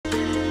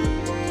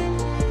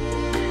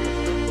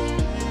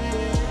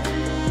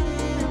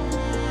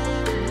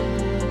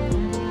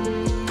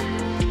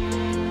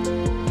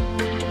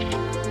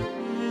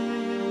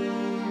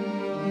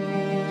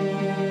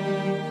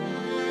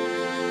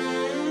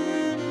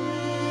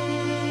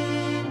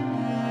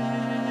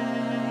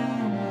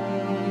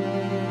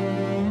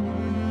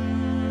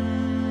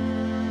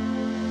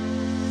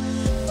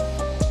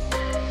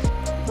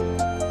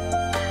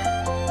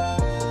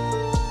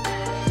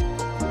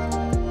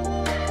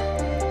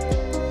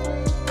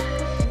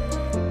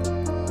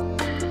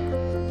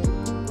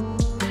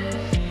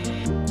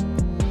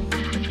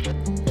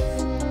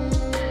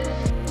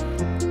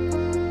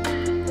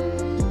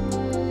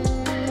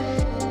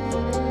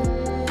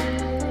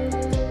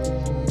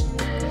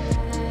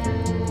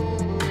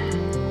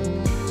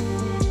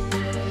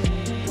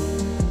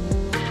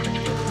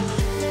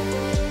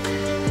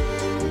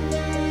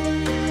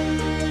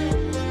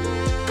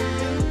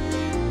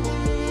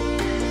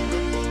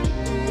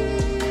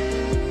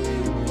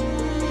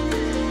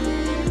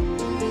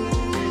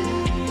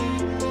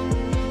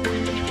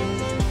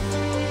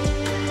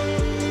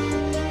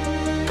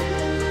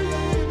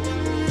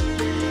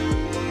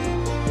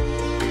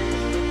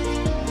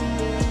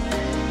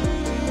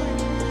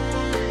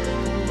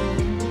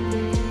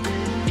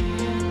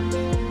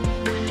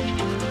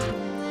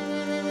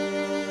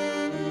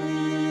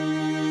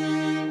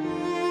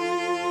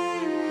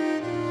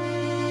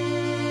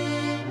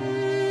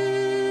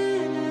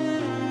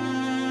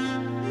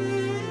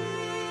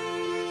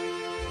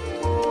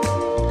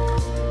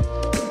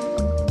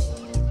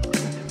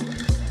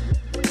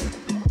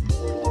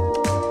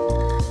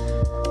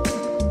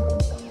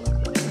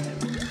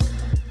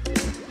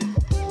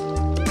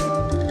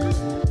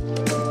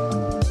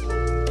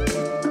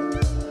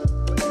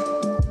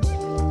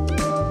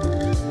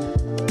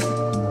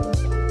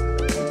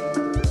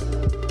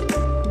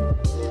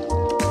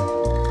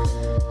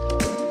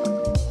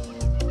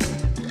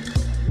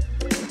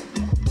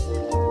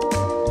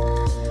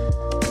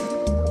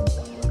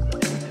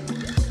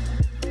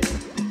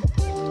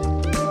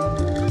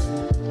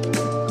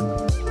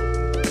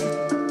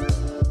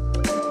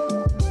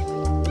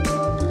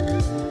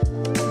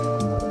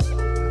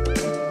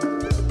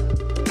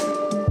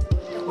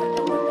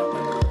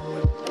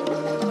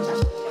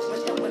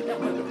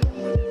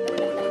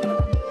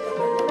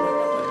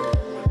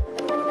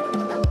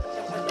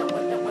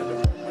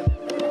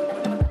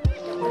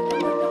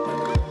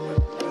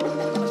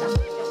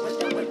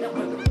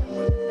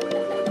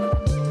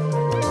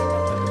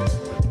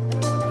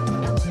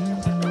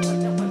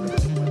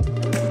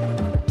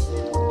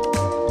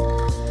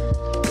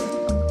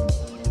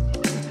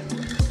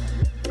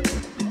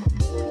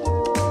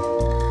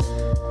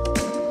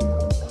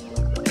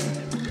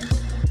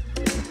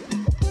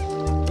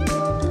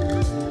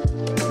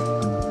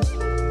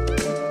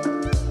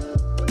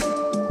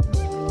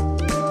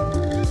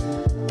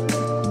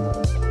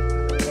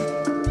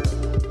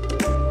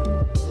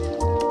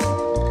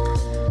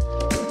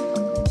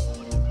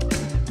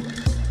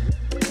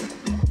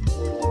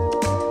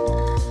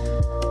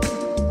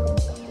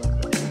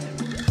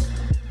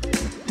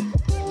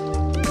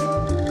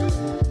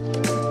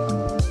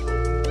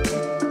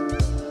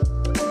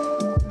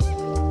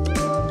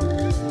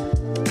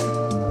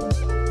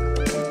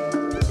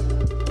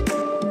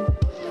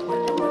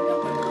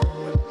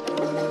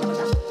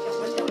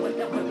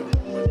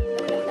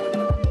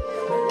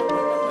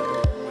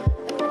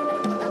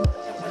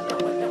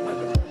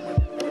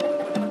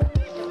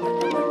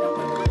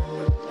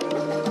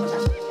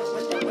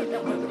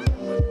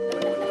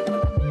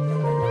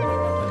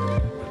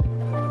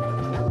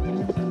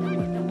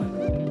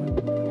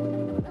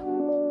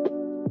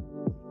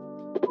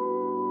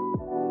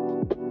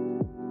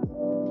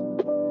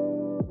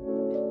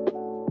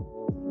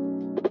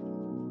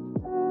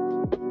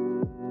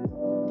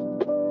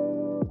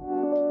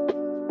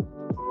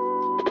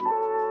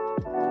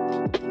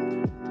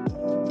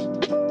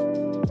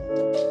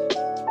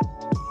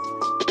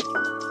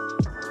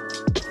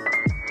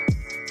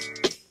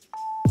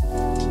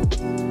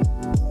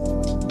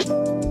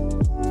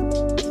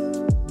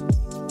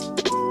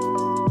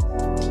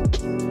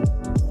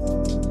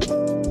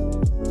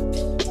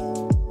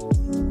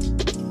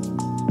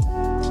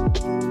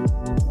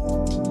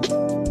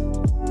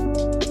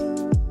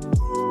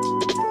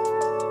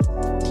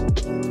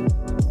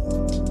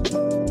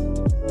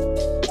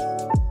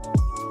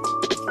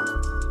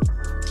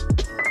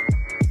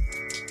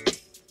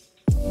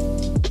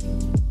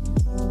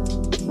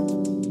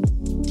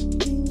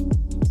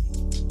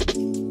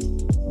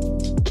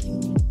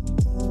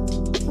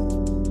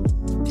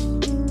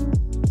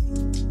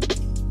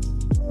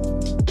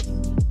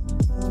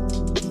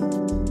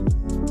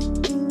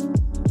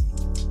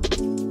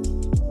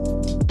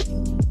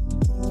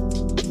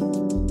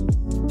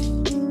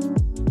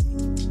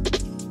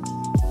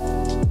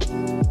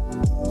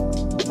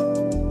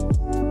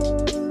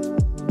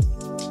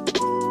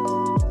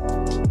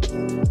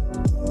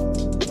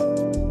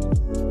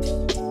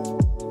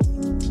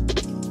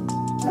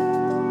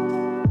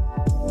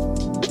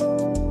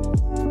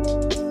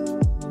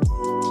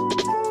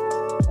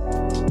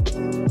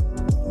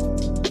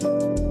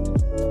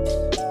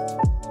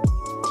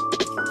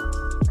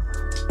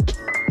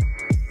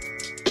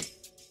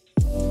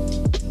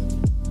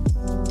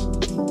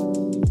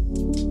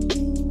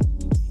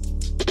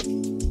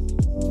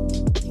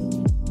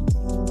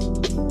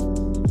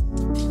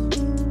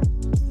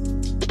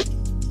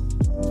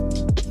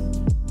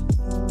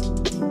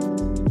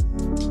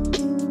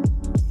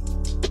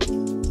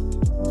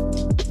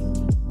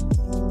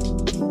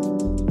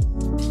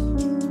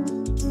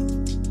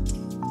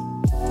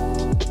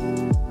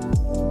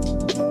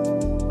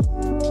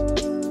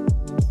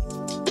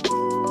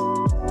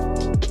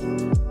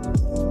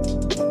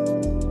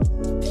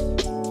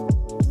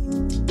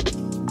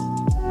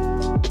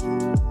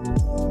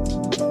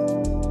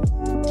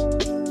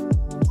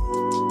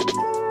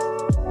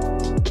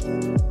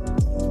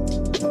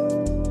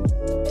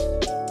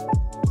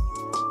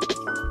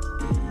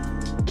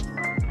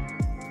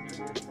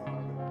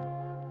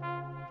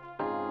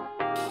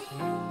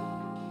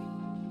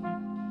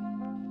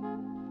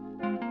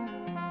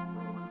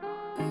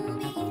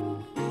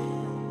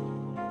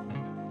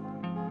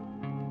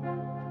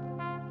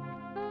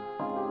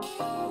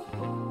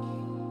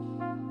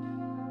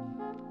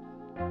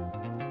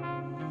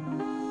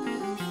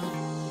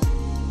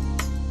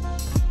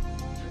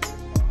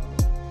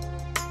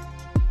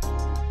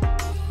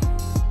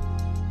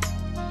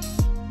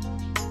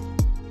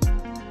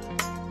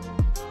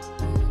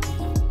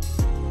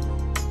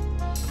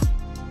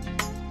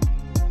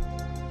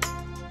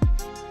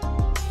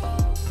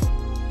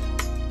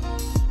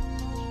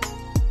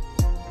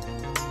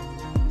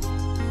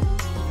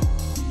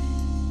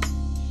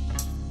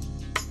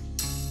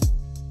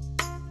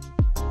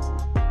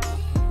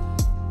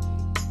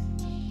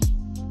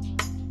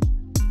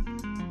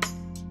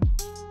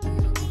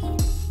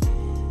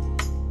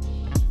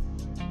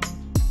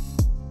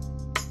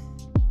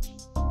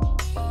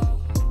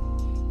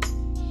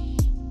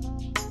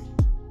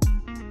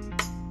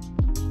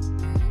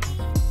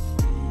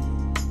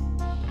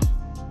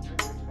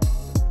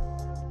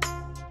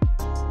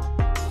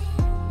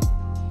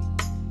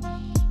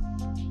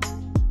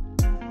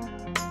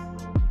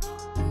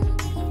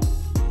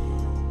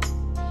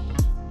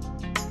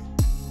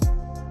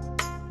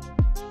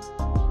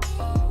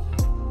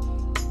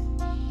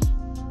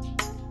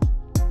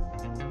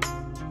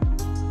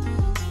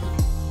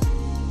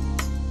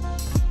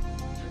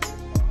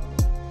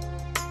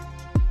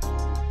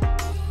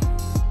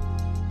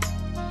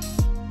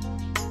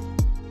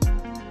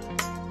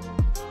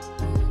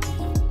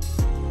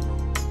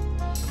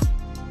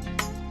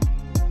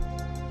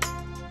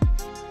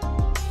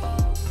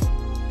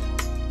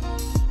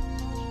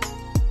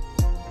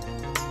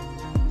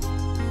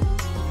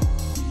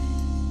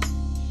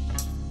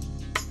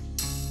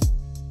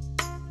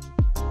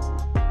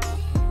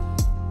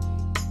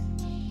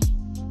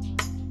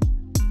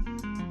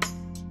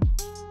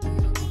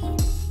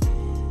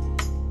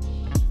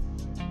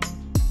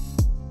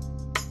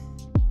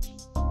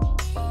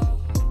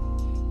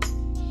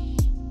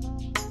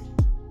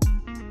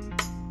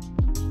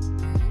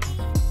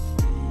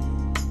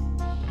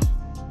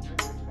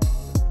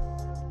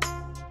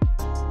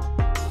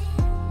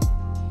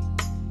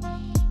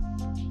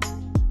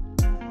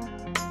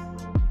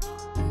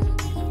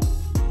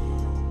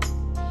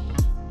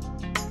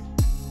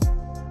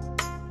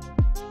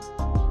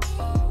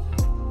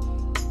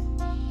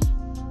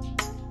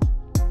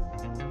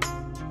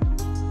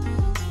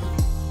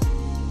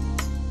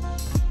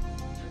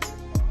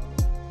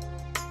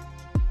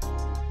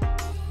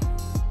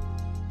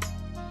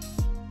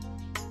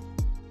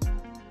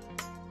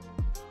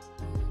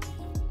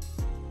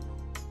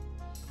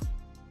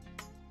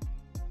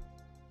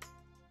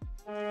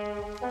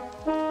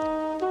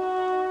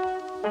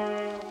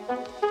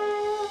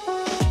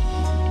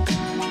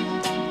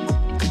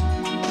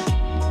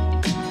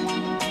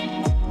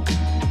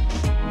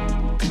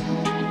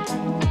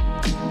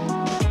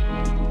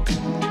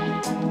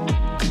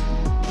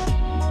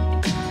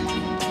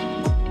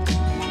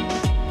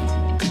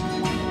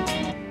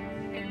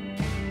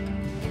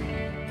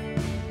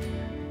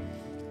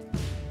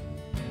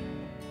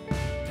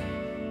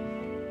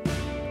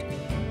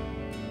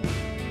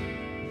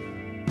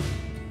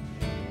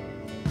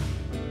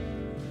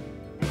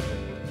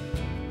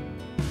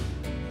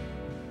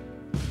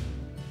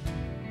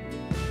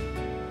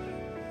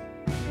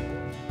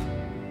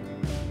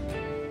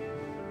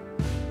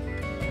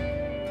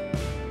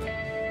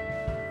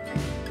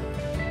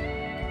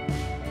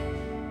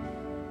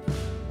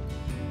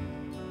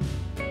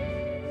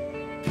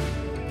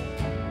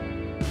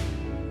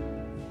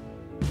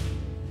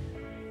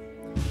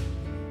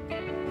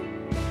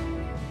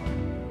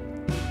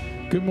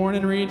Good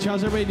morning, Reach.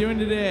 How's everybody doing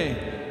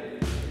today?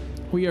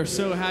 We are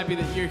so happy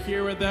that you're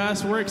here with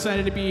us. We're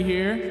excited to be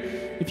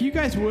here. If you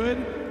guys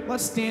would,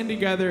 let's stand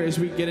together as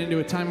we get into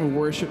a time of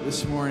worship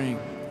this morning.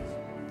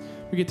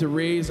 We get to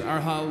raise our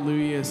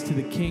hallelujahs to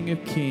the King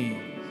of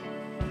Kings.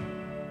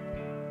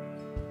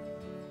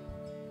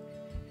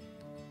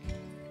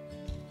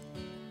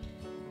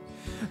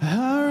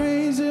 I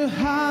raise a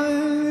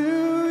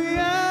hallelujah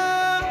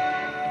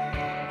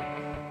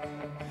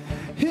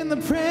in the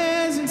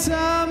presence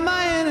of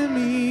my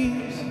enemies.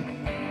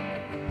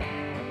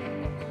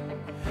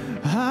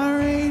 I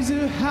raise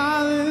a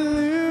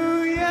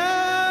hallelujah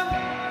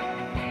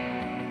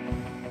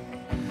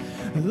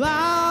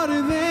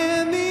louder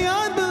than the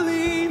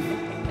unbelief.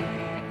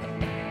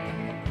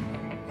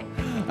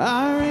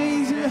 I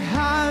raise a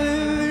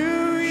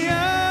hallelujah.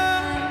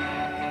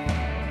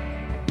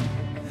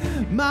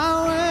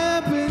 My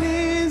weapon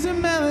is a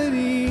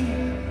melody.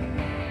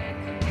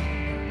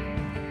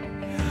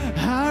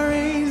 I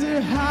raise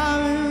a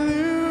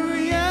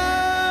hallelujah.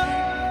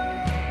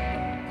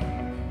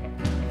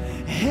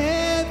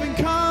 Heaven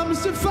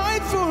comes to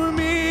fight for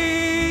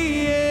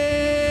me.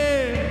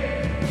 Yeah.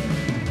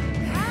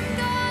 I'm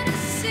gonna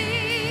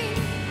sing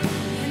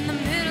in the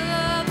middle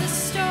of the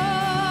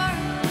storm,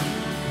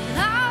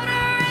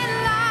 louder and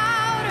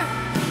louder.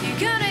 You're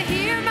gonna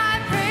hear my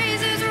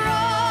praises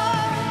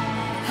roar.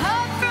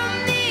 Up from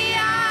the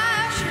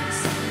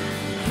ashes,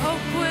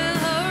 hope will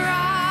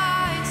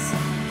arise.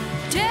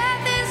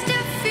 Death is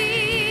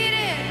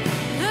defeated,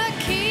 the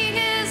King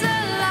is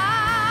alive.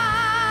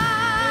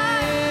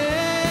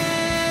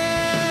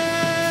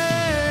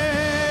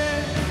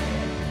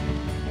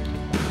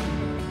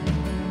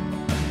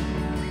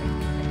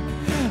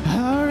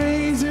 I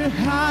raise a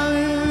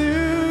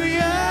hallelujah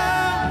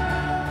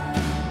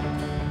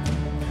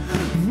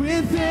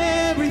with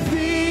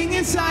everything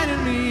inside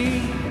of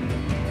me.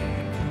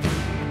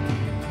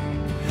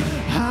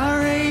 I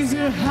raise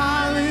a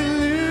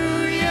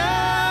hallelujah.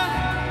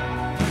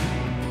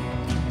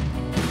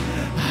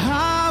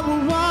 I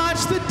will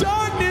watch the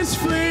darkness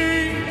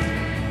flee.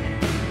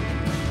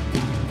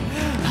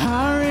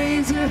 I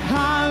raise a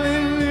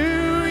hallelujah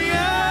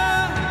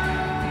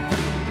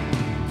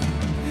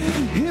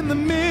in the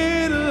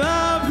middle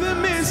of the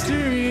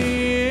mystery.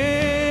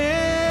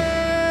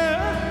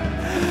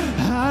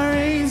 I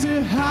raise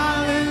a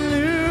hallelujah.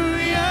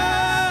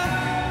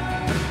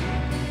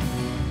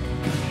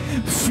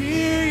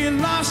 Fear you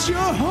lost your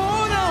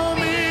hold on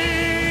me.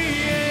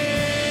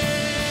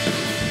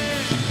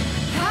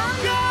 I'm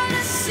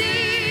gonna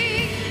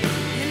sing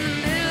in the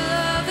middle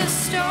of the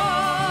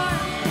storm,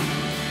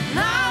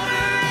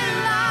 louder and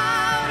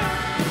louder.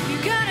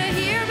 You're gonna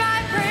hear my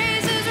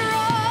praises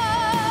roar.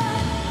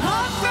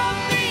 Up from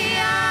the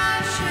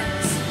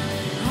ashes,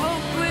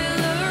 hope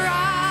will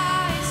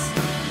arise.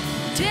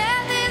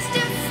 Death is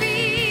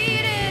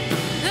defeated,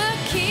 the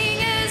King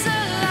is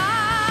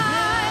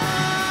alive.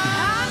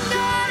 I'm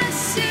gonna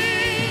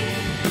sing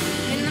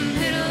in the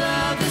middle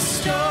of the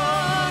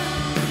storm,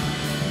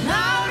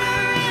 louder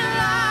and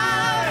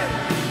louder.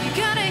 You're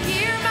gonna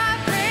hear my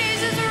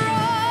praises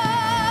roar.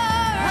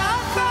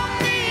 Up from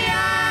the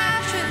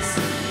ashes,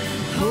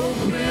 hope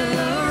will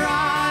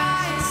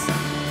arise.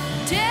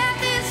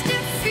 Death is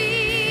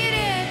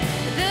defeated,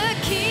 the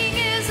King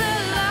is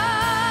alive.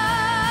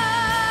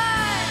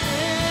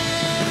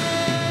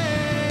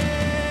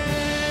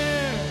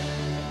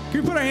 Can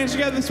we put our hands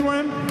together this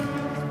morning?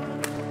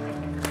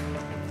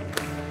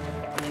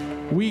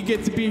 We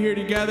get to be here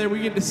together. We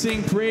get to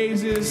sing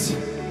praises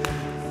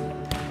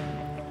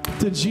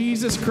to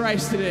Jesus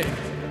Christ today.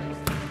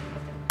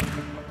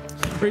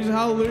 Praise the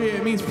hallelujah.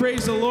 It means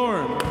praise the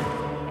Lord.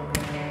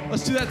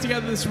 Let's do that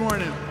together this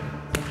morning.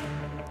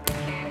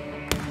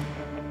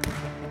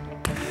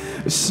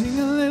 Sing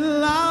a little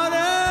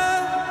louder.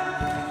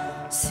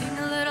 Sing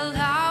a little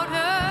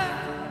louder.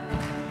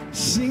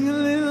 Sing a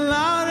little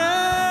louder.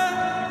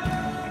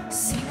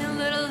 Sing a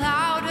little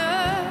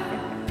louder.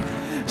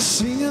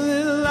 Sing a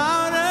little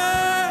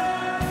louder.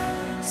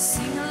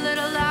 Sing a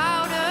little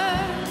louder.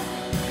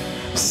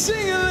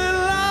 Sing a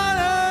little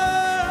louder.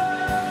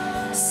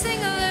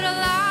 Sing a little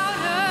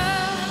louder.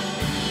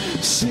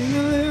 Sing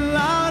a little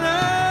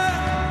louder.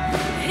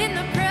 In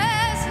the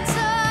presence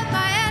of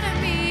my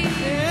enemy.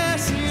 Yeah,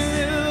 sing a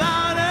little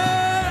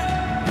louder.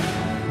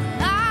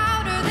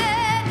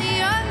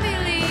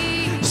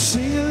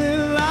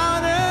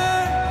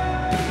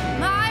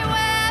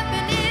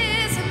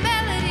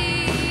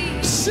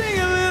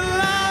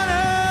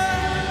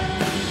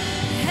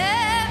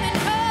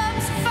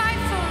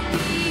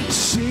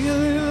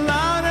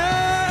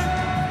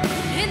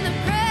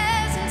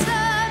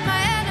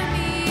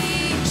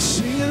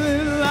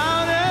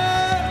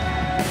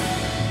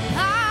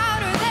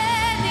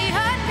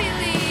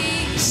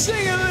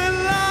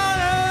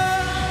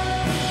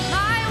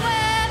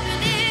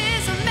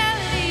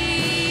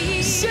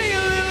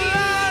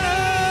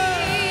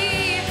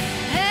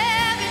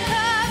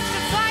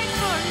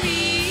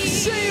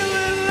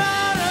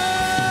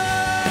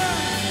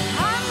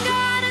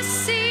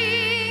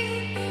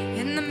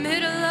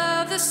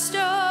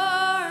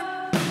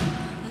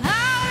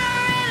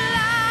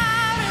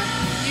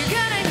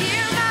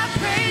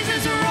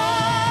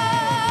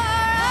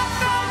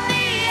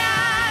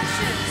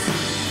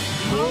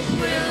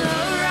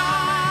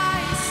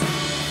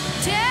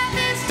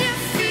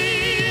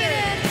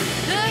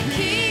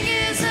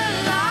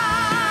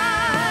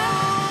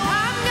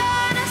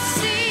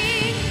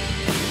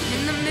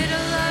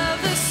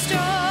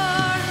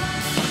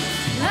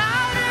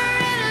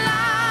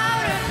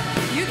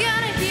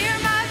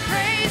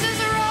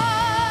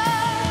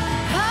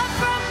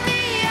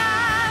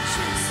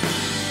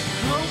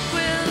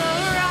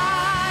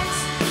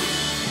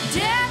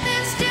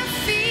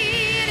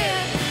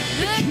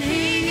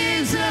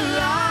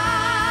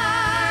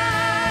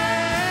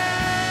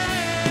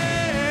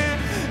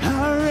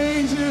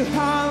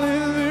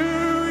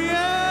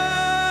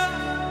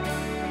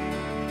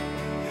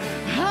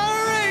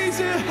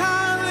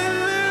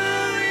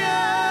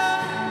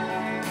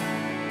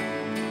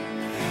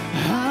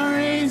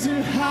 raise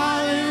a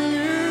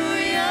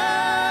hallelujah.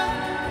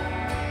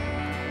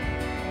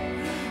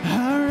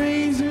 I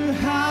raise a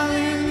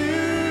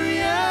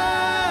hallelujah.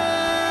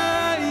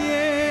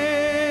 Yeah.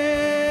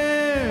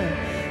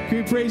 Can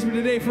we praise him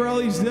today for all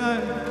he's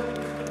done?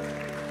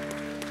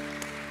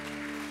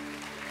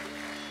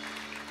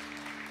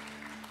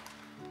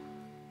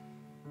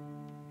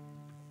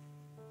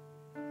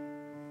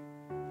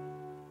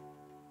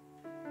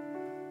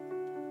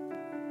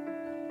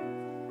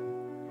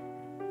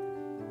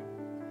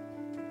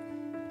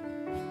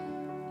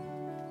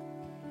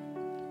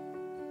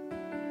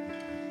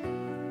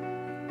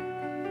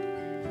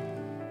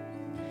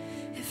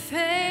 If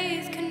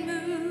faith can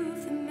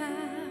move the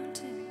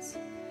mountains,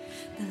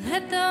 then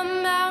let the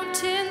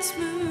mountains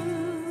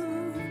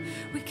move.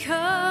 We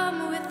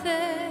come with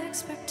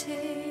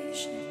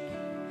expectation,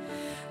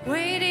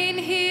 waiting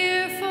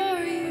here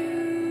for you.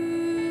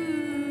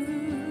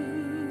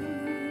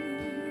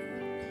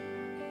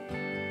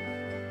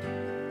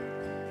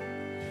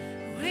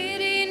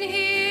 Waiting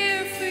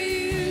here for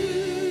you.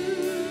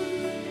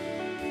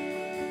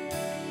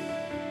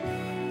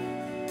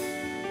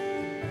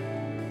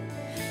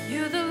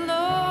 You're the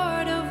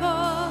Lord of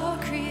all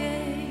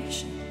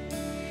creation,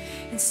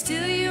 and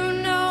still you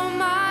know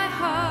my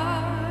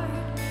heart,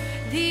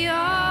 the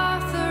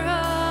author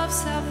of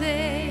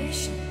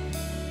salvation.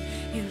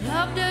 You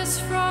loved us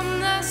from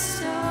the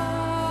start.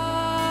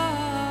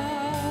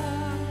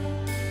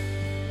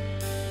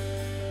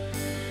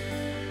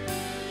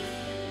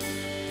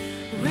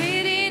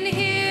 Waiting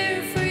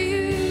here for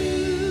you,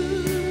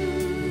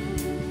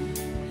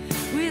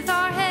 with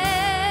our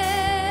heads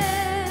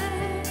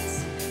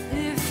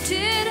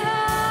lifted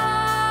high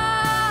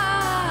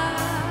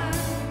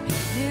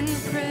in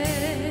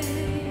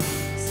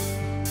praise,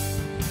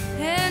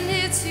 and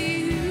it's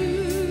you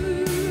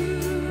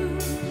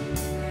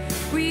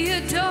we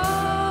adore.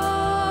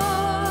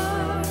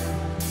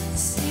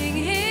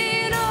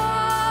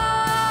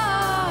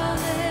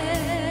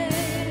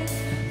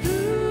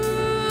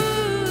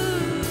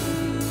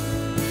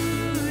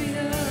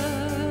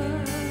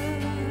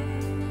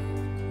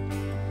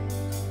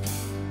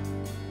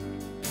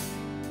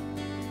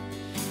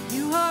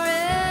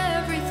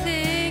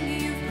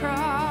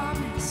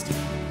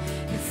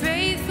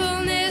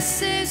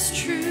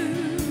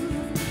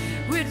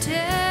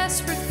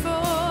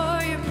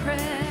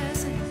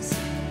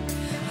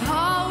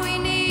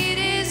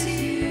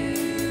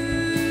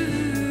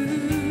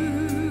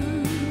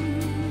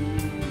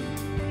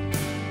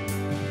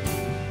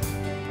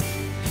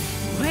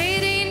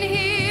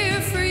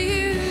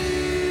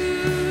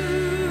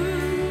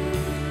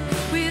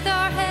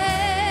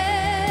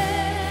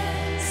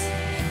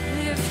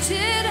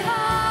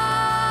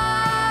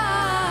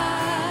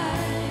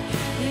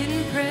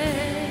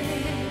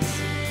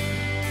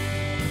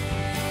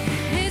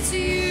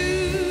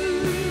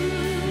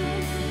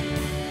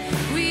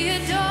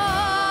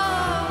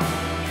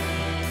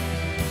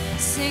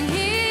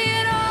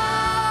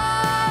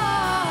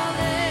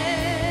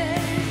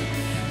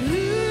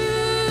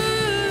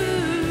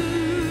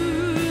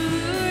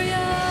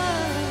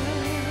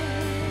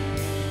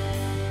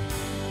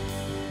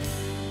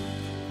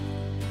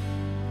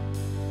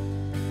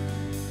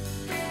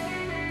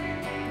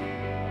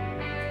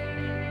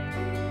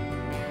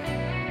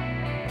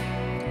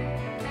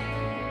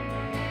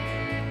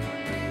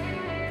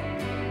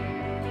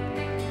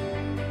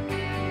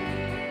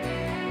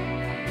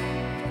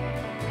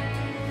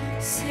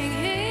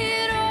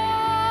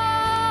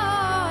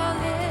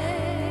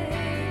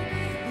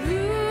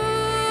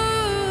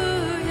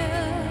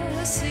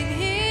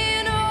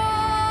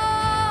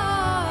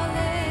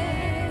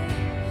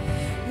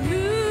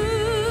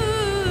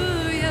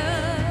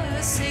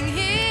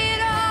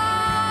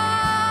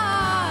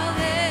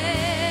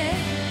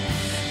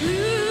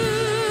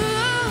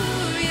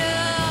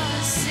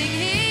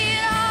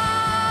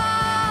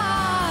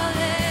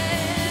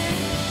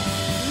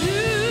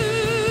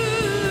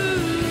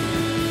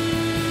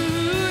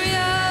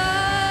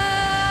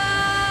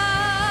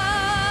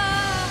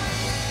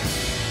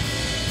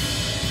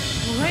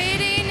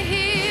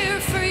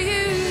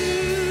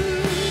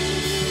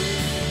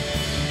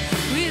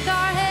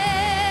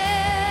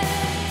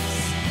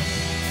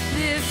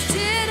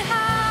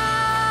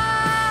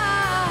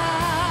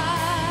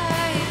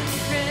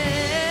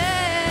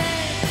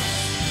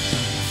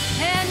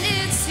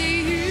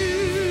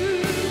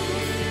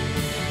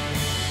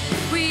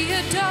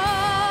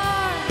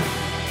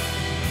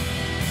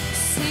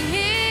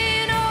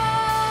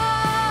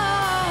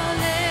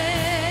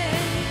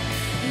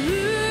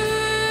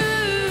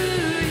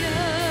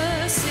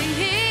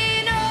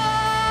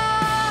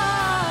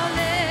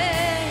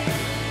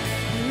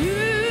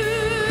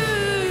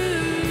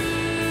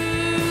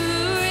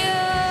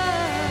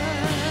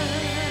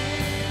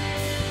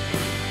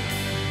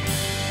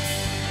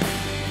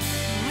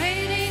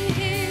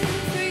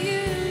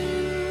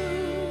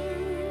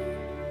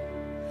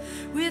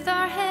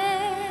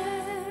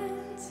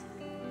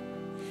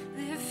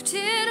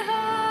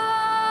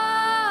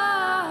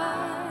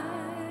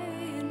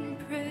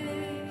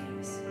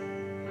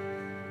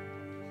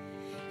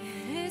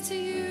 it's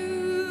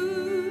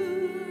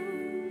you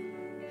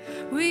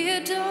we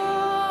adore,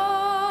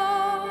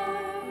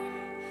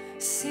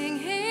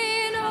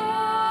 singing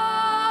hallelujah,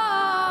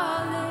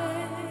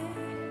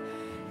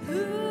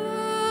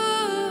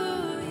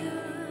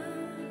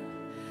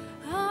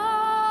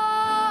 hallelujah,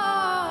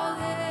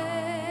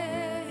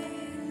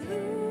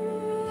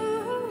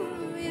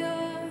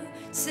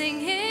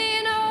 singing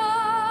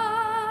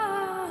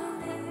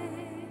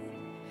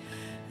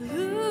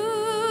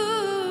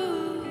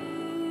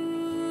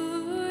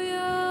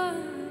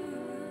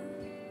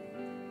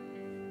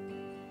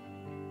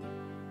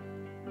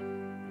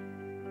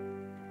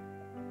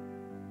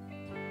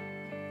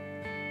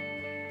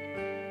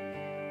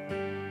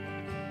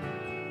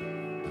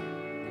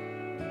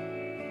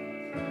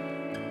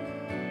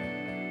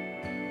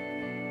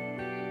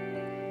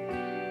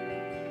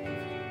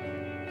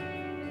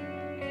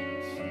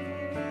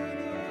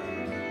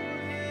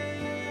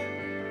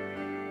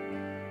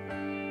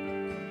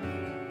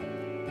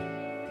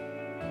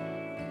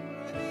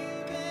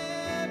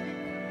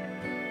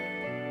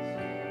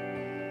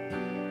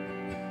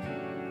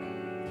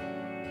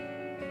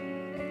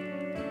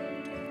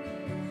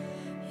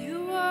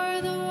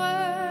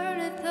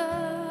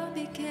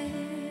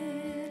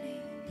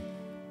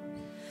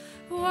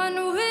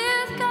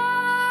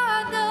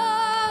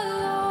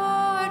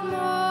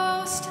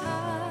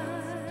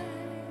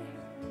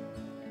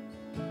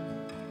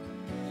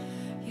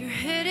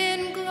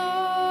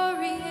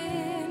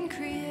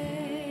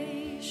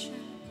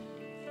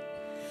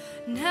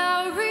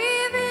now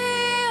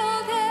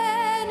revealed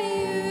in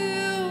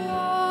you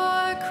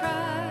are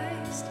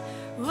Christ.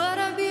 What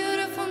a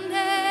beautiful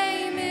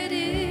name it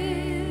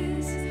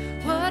is.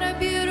 What a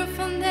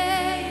beautiful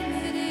name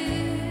it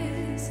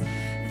is.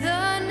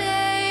 The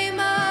name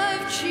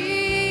of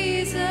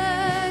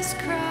Jesus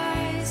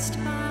Christ,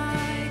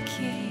 my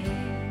King.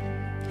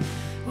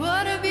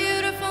 What a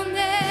beautiful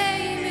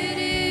name it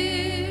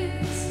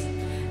is.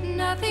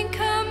 Nothing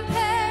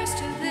compares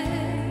to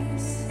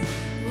this.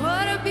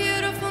 What a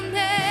beautiful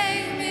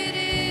name it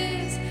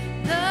is,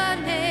 the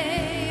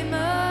name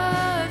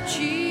of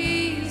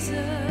Jesus.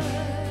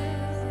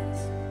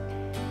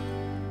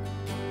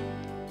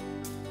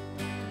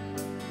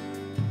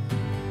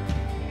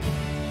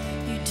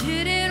 You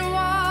didn't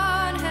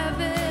want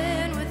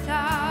heaven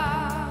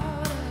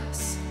without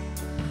us,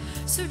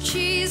 so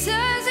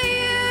Jesus,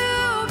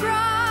 you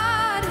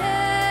brought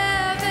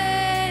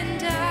heaven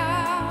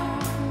down.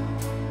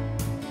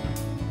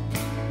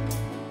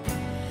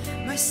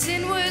 My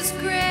sin was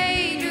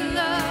great, your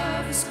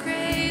love was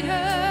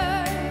greater.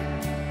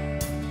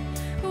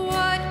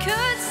 What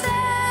could separate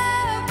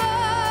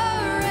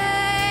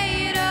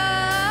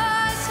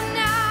us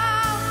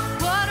now?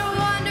 What a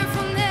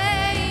wonderful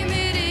name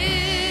it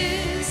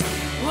is.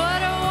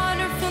 What a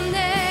wonderful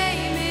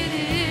name it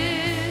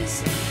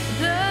is.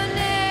 The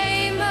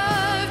name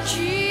of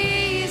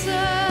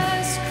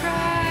Jesus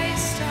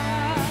Christ,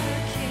 our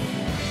King.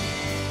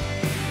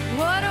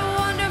 What a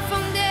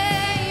wonderful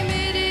name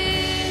it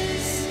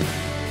is.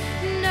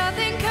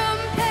 Nothing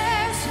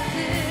compares to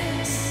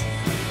this.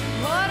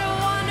 What a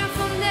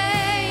wonderful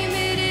name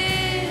it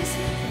is.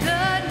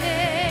 The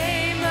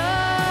name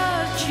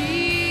of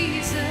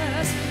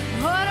Jesus.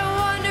 What a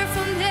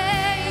wonderful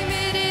name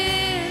it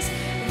is.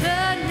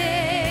 The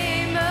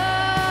name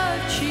of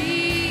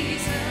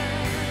Jesus.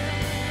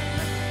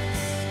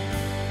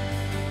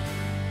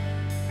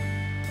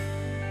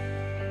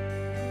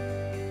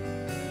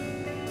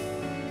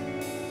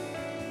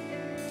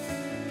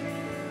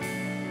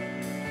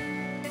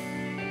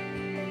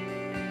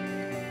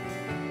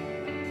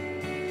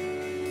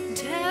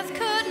 Death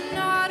could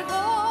not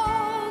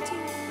hold you.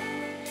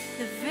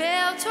 The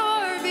veil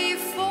tore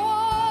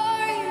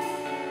before you.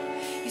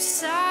 You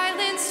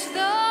silenced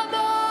the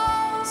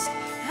boast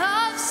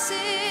of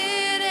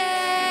sin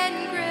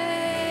and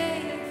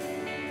grave.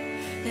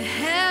 The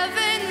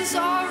heavens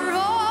are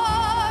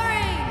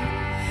roaring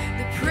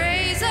the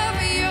praise of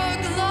your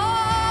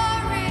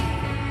glory.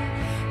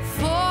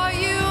 For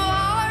you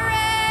are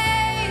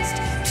raised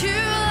to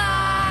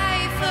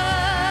life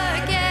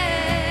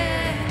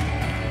again.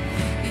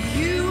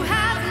 You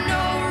have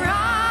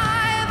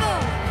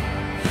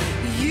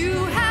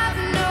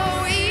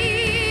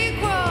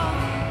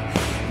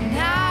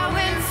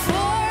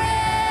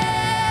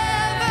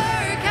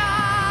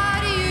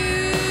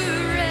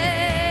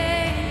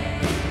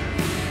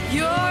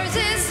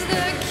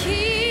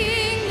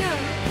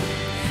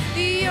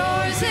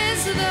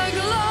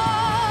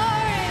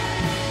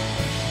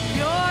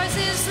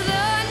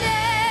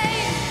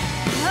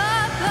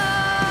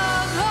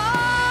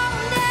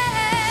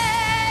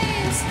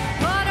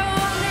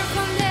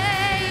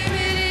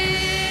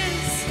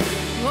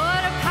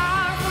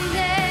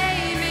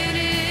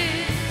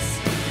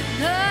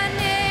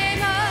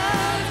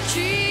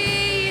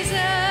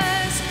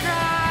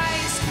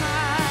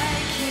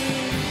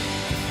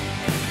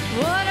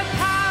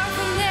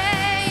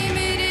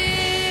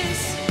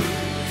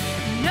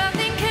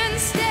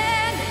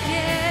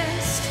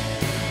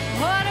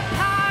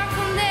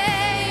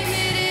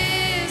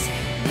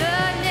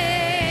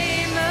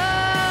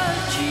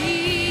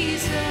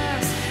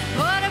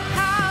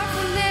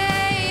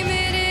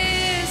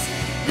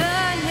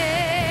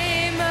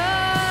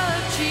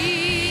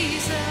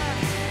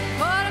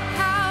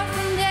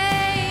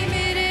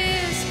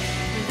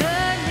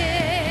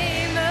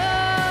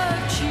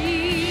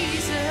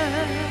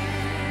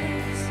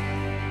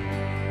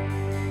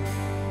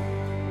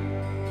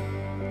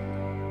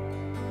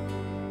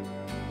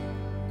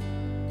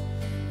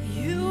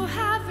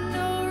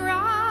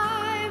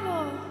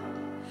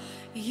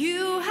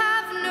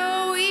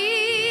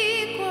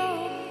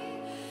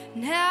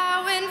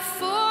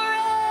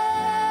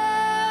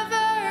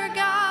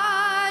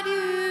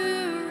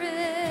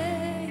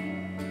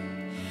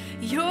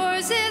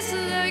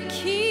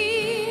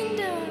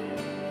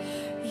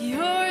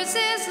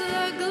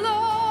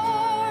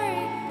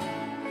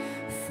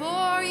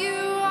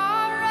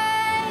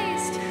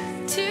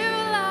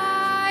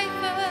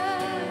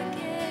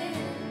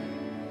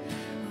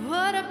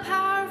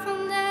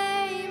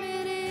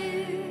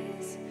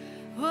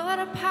What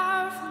a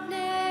powerful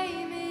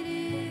name it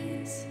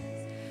is,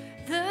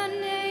 the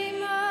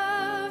name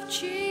of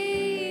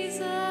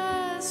Jesus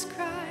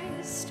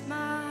Christ,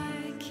 my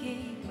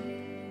King.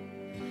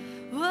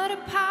 What a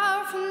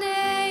powerful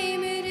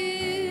name it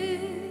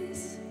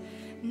is,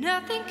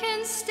 nothing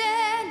can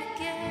stand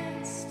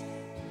against.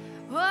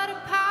 What a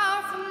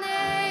powerful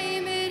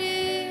name it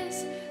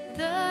is,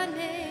 the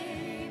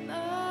name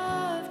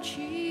of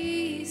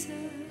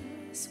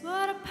Jesus.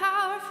 What a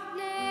powerful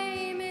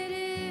name it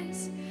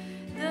is,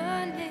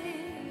 the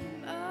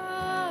name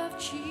of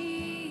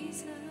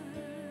Jesus.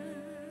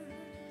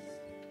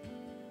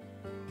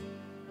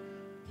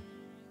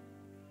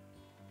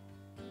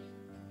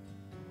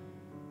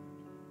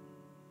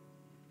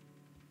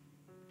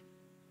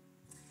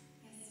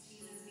 Yes,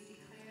 Jesus, we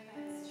declare that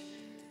is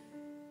true.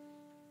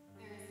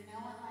 There is no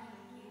one like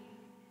you.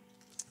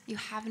 You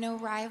have no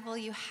rival,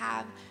 you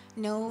have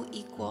no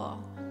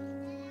equal.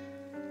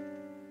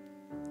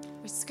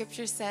 Where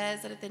scripture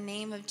says that at the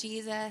name of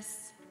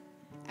Jesus,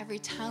 every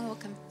tongue will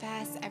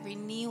confess, every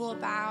knee will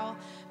bow.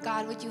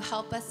 God, would you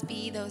help us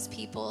be those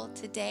people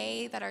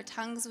today, that our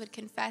tongues would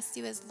confess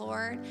you as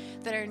Lord,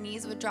 that our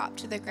knees would drop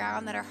to the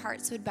ground, that our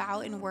hearts would bow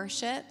in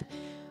worship.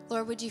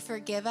 Lord, would you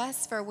forgive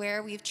us for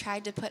where we've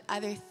tried to put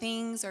other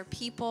things or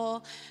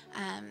people,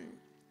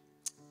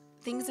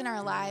 things in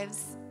our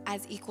lives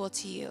as equal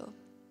to you.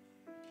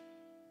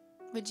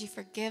 Would you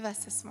forgive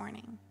us this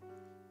morning?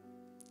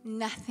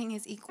 Nothing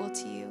is equal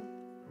to you.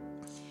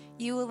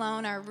 You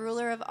alone are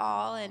ruler of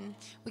all, and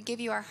we give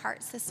you our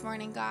hearts this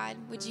morning, God.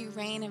 Would you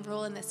reign and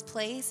rule in this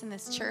place, in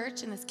this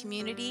church, in this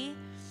community?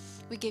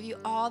 We give you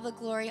all the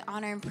glory,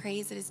 honor, and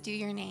praise that is due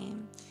your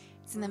name.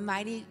 It's in the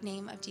mighty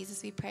name of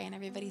Jesus we pray, and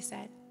everybody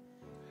said,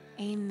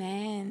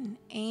 amen.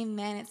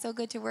 Amen. It's so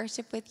good to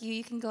worship with you.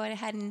 You can go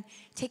ahead and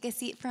take a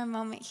seat for a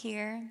moment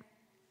here.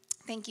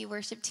 Thank you,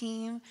 worship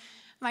team.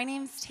 My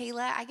name's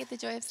Taylor. I get the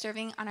joy of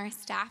serving on our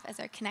staff as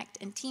our Connect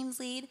and Teams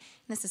lead. And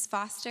this is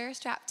Foster,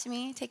 strapped to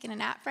me, taking a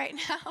nap right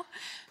now.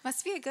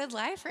 Must be a good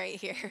life right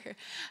here.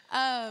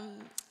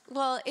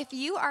 Well, if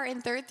you are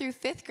in 3rd through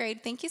 5th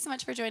grade, thank you so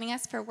much for joining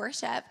us for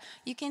worship.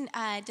 You can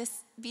just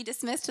be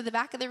dismissed to the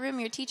back of the room.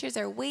 Your teachers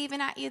are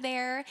waving at you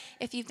there.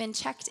 If you've been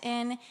checked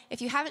in,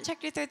 if you haven't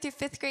checked your 3rd through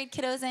 5th grade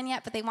kiddos in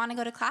yet, but they want to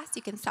go to class,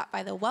 you can stop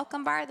by the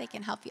welcome bar. They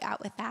can help you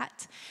out with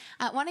that.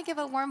 I want to give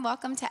a warm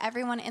welcome to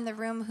everyone in the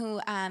room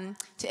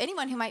to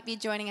anyone who might be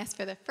joining us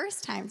for the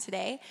first time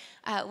today.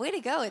 Way to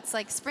go. It's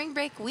like spring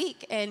break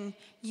week, and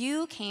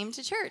you came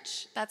to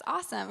church. That's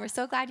awesome. We're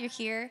so glad you're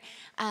here.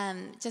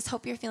 Just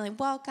hope you're feeling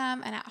welcome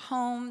and at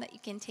home, that you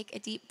can take a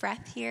deep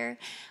breath here.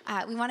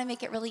 We want to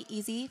make it really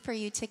easy for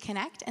you to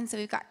connect, and so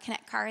we've got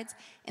Connect cards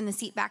in the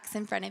seat backs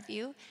in front of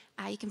you.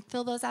 You can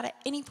fill those out at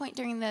any point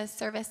during the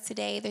service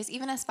today. There's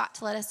even a spot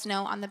to let us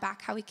know on the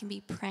back how we can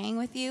be praying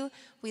with you.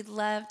 We'd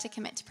love to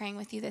commit to praying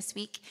with you this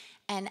week.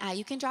 And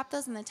you can drop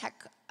those in the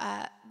tech,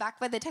 back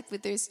by the tech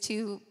booth. There's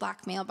 2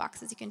 black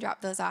mailboxes. You can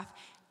drop those off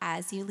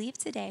as you leave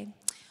today.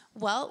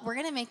 Well, we're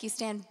going to make you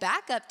stand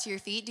back up to your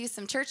feet, do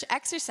some church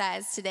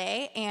exercise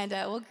today, and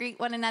we'll greet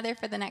one another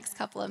for the next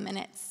couple of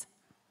minutes.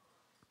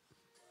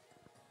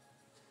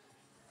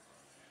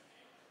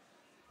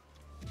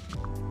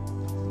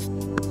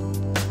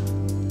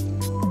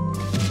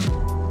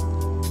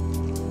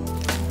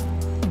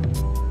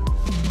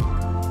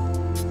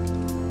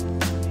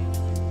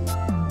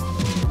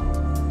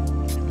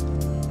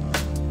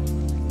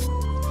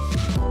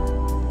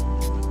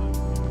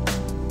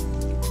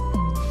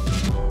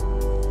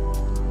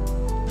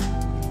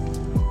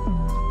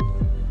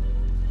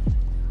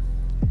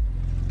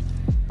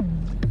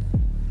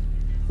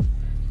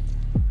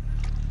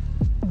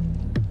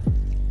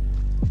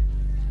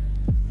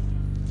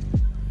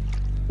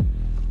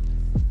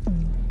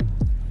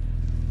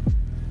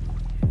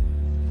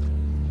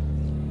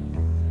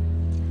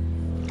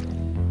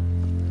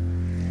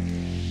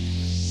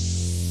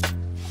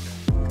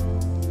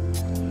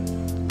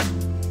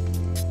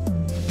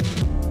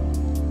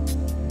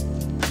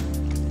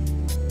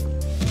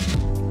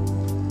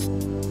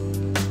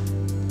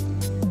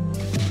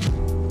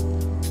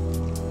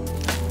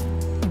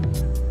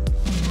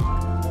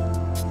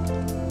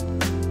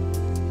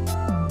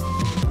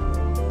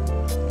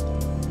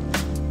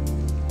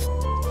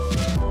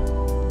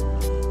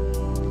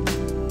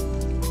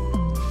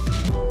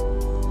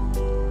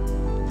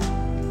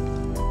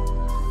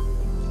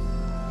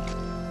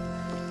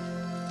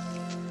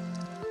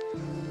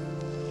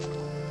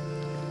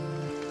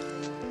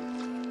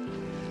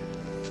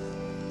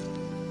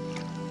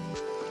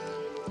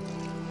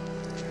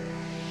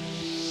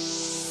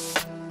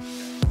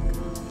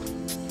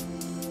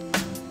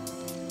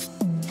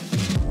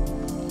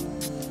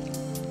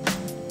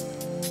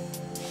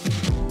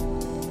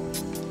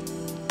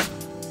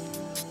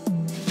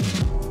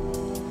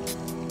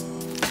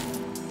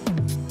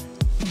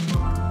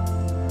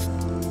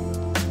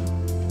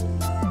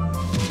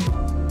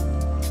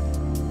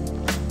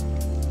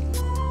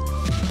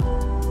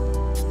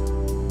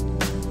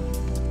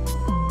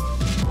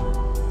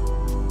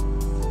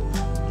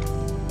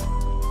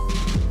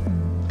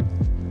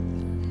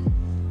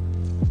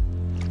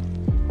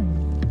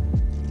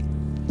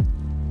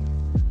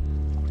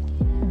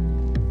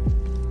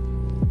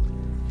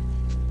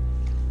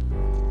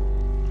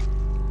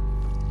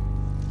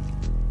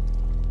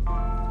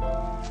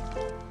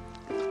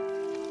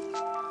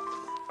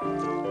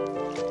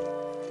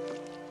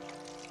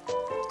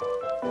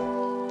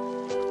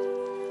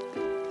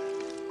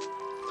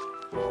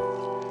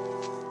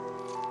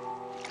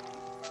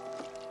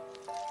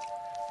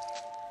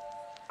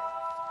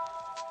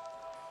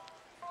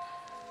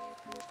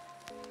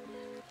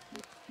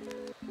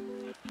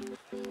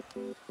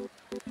 Wow,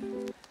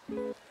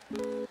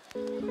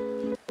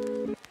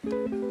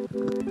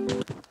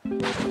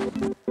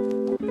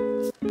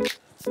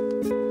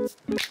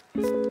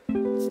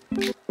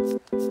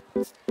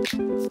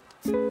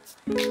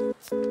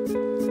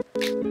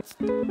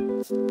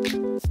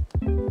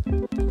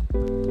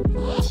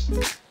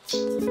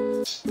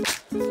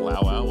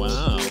 wow,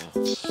 wow.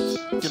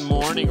 Good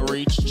morning,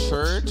 Reach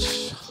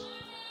Church.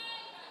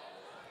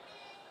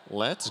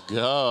 Let's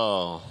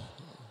go.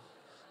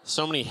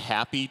 So many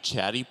happy,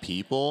 chatty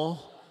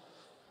people.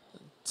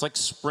 It's like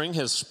spring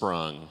has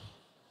sprung.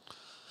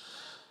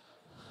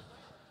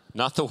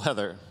 Not the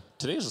weather.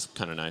 Today's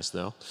kind of nice,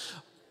 though.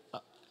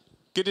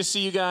 Good to see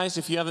you guys.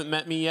 If you haven't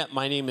met me yet,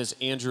 my name is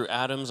Andrew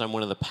Adams. I'm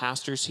one of the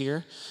pastors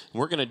here. And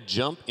we're going to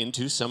jump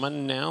into some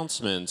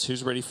announcements.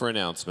 Who's ready for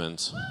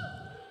announcements?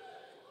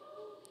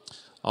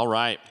 All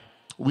right.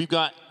 We've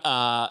got,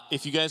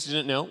 if you guys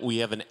didn't know, we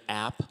have an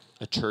app,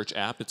 a church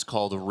app. It's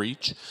called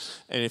Reach.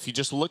 And if you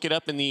just look it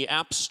up in the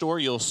App Store,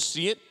 you'll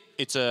see it.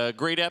 It's a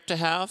great app to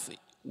have.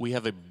 We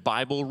have a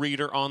Bible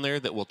reader on there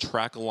that will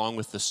track along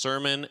with the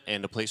sermon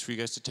and a place for you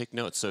guys to take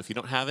notes. So if you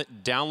don't have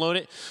it, download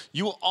it.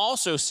 You will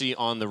also see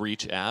on the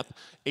Reach app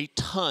a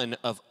ton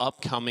of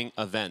upcoming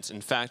events. In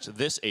fact,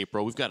 this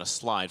April, we've got a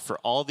slide for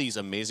all these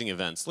amazing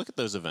events. Look at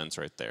those events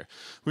right there.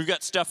 We've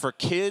got stuff for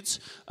kids.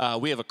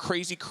 We have a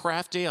crazy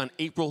craft day on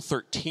April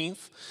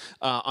 13th.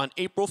 On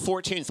April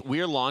 14th,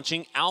 we're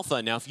launching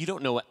Alpha. Now, if you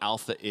don't know what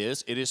Alpha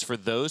is, it is for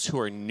those who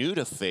are new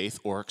to faith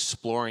or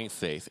exploring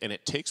faith. And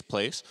it takes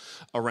place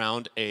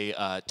around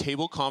a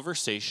table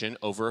conversation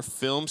over a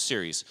film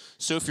series.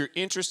 So if you're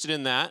interested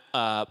in that,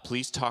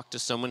 please talk to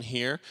someone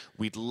here.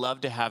 We'd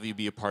love to have you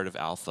be a part of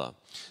Alpha.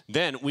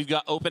 Then we've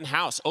got Open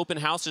House. Open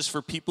House is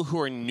for people who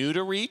are new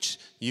to Reach.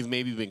 You've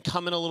maybe been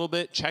coming a little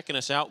bit, checking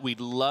us out. We'd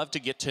love to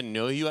get to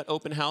know you at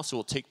Open House. It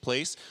will take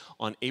place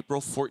on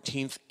April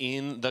 14th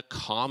in the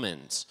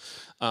Commons.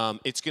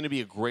 It's going to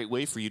be a great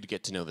way for you to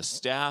get to know the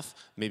staff,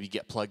 maybe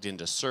get plugged in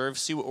to serve,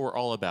 see what we're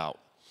all about.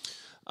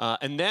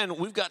 And then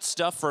we've got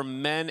stuff for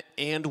men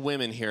and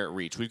women here at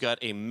Reach. We've got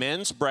a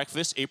men's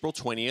breakfast April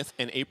 20th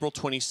and April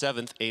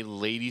 27th, a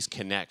ladies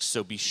connect.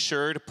 So be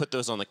sure to put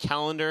those on the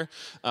calendar.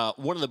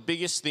 One of the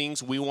biggest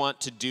things we want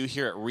to do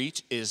here at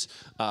Reach is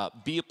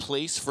be a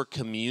place for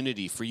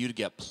community, for you to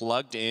get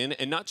plugged in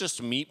and not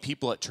just meet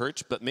people at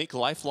church, but make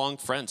lifelong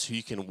friends who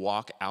you can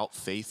walk out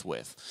faith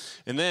with.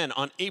 And then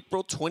on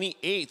April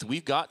 28th,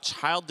 we've got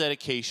child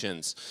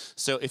dedications.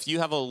 So if you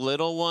have a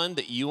little one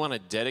that you want to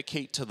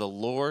dedicate to the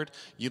Lord,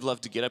 you'd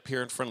love to get up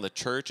here in front of the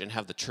church and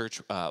have the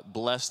church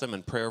bless them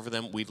and pray over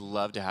them, we'd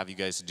love to have you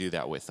guys do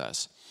that with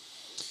us.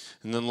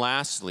 And then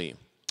lastly,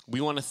 we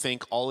want to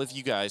thank all of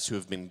you guys who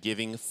have been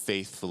giving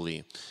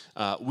faithfully.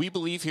 We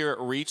believe here at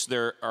Reach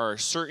there are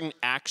certain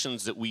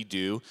actions that we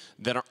do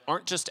that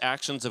aren't just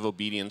actions of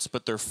obedience,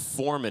 but they're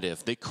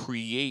formative. They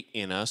create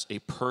in us a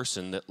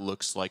person that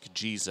looks like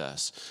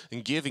Jesus.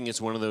 And giving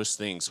is one of those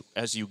things.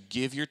 As you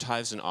give your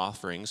tithes and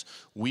offerings,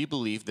 we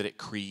believe that it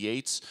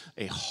creates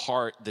a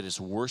heart that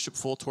is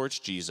worshipful towards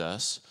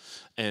Jesus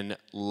and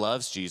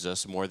loves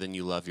Jesus more than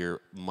you love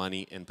your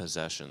money and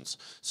possessions.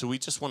 So we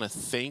just want to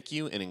thank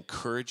you and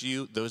encourage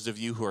you, those of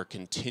you who are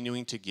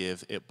continuing to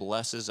give. It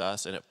blesses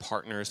us and it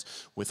partners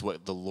with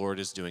what the Lord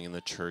is doing in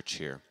the church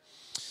here.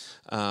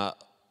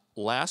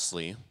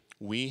 Lastly,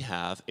 we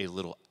have a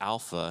little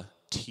Alpha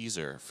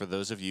teaser for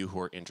those of you who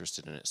are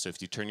interested in it. So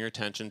if you turn your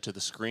attention to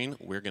the screen,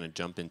 we're going to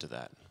jump into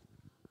that.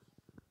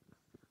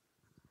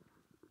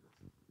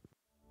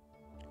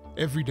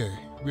 Every day,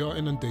 we are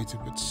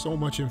inundated with so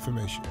much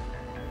information.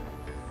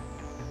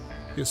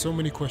 Yet so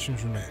many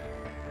questions remain.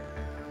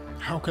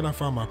 How can I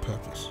find my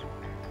purpose?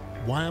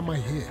 Why am I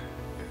here?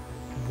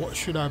 What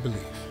should I believe?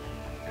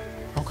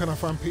 How can I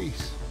find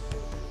peace?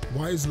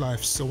 Why is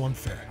life so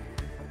unfair?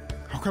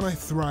 How can I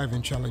thrive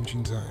in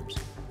challenging times?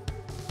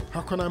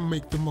 How can I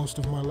make the most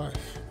of my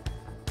life?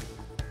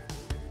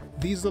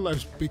 These are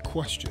life's big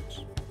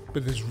questions,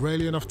 but there's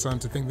rarely enough time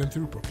to think them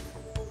through properly.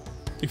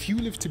 If you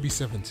live to be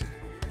 70,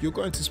 you're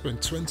going to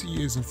spend 20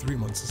 years and 3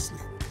 months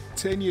asleep,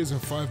 10 years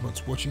and 5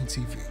 months watching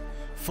TV,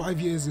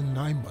 5 years and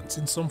 9 months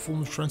in some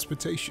form of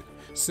transportation,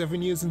 7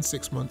 years and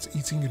 6 months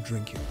eating and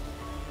drinking.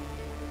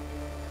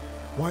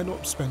 Why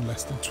not spend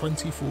less than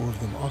 24 of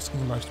them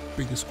asking life's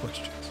biggest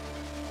questions?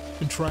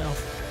 And try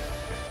Alpha.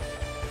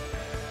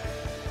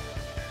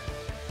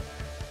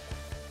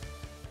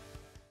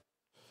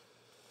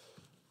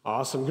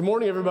 Awesome. Good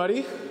morning,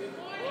 everybody.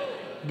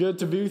 Good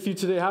to be with you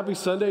today. Happy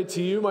Sunday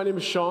to you. My name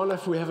is Sean.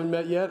 If we haven't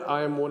met yet,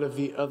 I am one of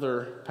the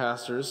other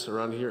pastors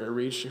around here at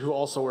Reach who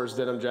also wears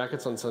denim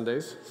jackets on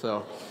Sundays.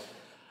 So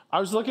I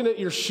was looking at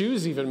your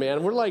shoes even,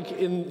 man. We're like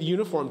in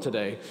uniform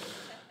today.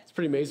 It's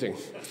pretty amazing.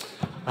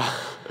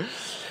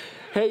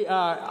 Hey,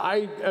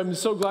 I am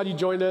so glad you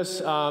joined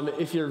us.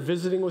 If you're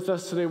visiting with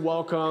us today,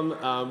 welcome.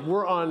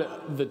 We're on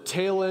the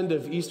tail end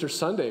of Easter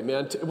Sunday,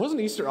 man.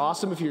 Wasn't Easter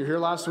awesome if you were here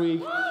last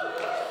week?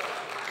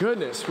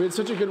 Goodness, we had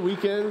such a good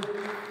weekend.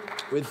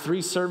 We had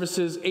 3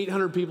 services.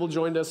 800 people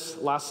joined us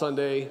last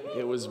Sunday.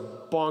 It was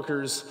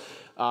bonkers.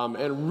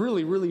 and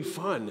really, really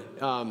fun.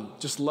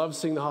 Just love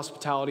seeing the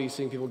hospitality,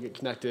 seeing people get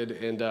connected,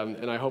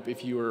 and I hope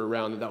if you were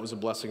around that was a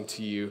blessing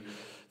to you.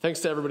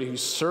 Thanks to everybody who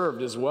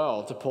served as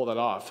well to pull that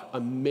off.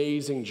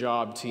 Amazing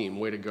job, team.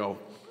 Way to go.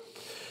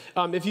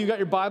 If you've got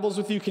your Bibles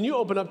with you, can you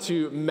open up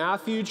to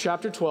Matthew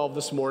chapter 12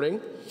 this morning?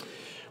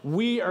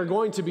 We are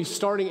going to be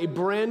starting a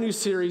brand new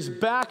series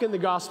back in the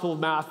Gospel of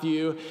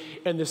Matthew,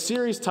 and the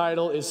series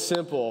title is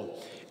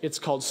simple. It's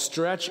called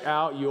Stretch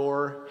Out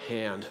Your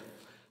Hand.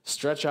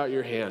 Stretch out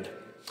your hand.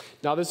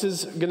 Now, this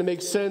is going to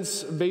make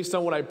sense based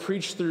on what I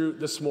preached through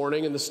this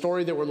morning and the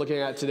story that we're looking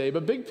at today,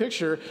 but big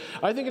picture,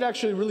 I think it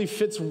actually really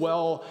fits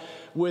well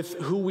with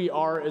who we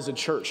are as a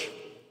church.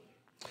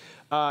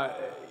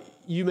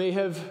 You may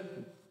have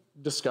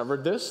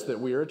discovered this, that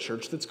we are a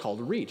church that's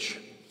called Reach.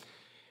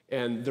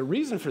 And the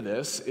reason for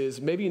this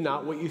is maybe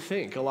not what you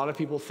think. A lot of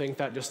people think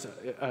that just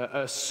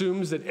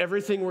assumes that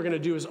everything we're going to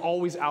do is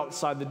always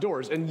outside the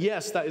doors. And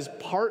yes, that is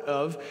part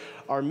of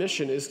our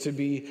mission, is to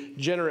be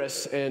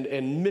generous and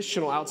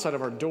missional outside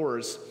of our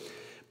doors.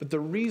 But the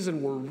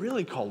reason we're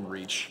really called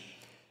Reach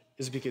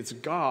is because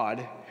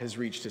God has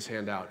reached his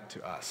hand out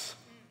to us.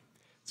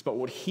 It's about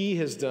what he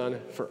has done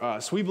for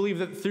us. We believe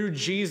that through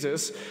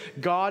Jesus,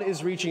 God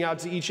is reaching out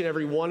to each and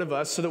every one of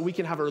us so that we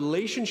can have a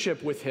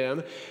relationship with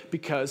him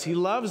because he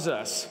loves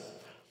us.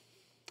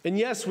 And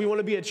yes, we want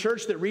to be a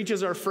church that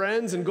reaches our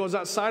friends and goes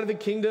outside of the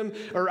kingdom,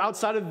 or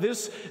outside of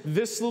this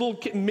little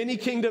mini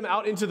kingdom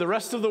out into the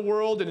rest of the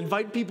world and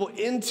invite people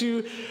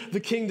into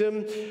the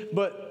kingdom.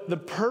 But the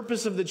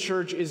purpose of the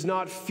church is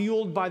not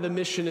fueled by the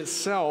mission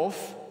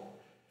itself.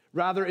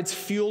 Rather, it's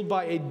fueled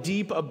by a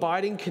deep,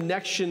 abiding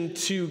connection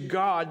to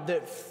God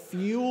that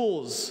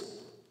fuels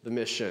the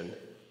mission.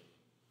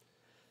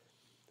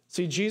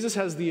 See, Jesus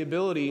has the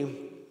ability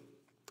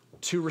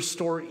to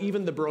restore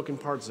even the broken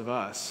parts of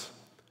us.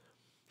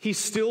 He's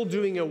still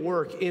doing a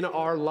work in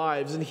our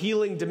lives and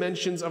healing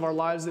dimensions of our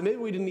lives that maybe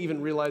we didn't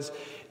even realize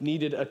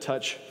needed a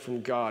touch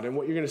from God. And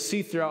what you're going to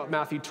see throughout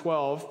Matthew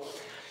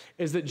 12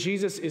 is that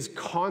Jesus is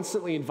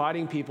constantly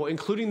inviting people,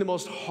 including the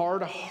most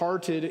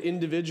hard-hearted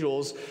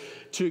individuals,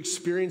 to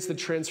experience the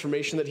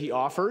transformation that he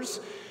offers,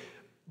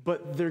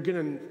 but they're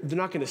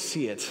not going to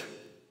see it.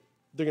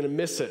 They're going to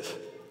miss it.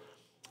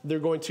 They're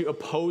going to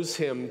oppose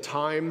him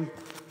time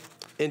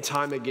and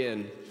time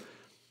again.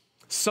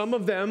 Some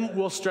of them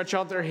will stretch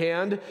out their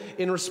hand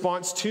in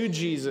response to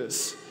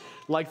Jesus,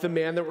 like the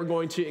man that we're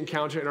going to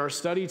encounter in our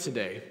study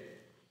today.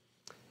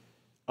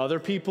 Other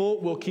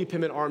people will keep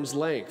him at arm's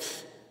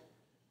length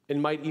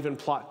and might even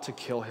plot to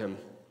kill him.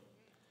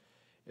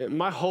 And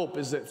my hope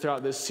is that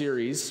throughout this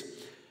series,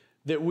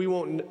 that we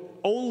won't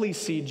only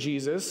see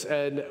Jesus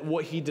and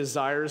what he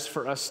desires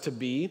for us to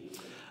be,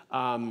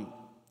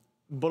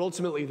 but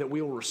ultimately that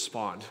we will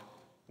respond.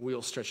 We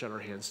will stretch out our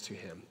hands to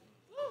him.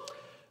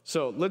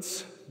 So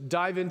let's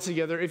dive in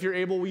together. If you're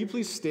able, will you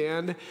please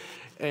stand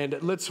and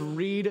let's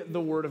read the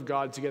word of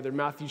God together.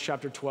 Matthew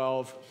chapter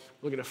 12,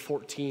 looking at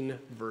 14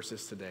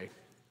 verses today.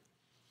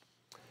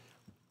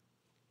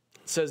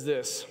 It says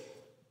this: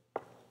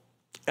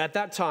 At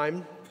that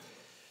time,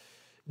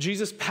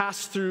 Jesus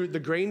passed through the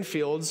grain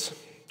fields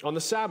on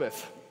the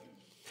Sabbath.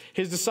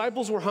 His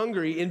disciples were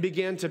hungry and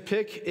began to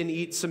pick and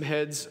eat some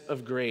heads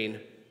of grain.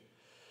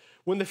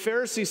 When the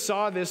Pharisees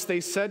saw this,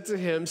 they said to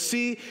him,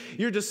 "See,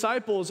 your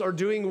disciples are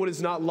doing what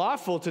is not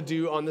lawful to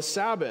do on the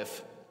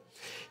Sabbath."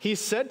 He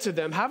said to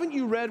them, "Haven't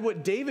you read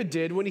what David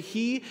did when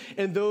he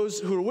and those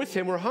who were with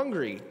him were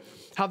hungry?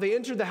 How they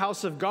entered the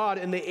house of God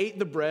and they ate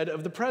the bread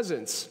of the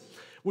presence,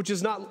 which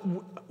is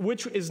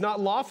not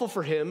lawful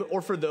for him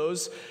or for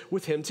those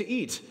with him to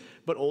eat,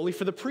 but only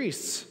for the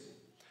priests.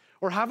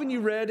 Or haven't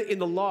you read in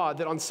the law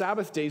that on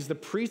Sabbath days the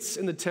priests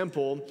in the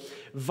temple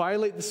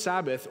violate the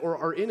Sabbath or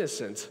are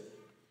innocent?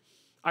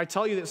 I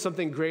tell you that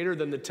something greater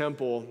than the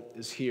temple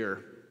is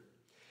here.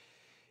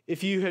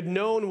 If you had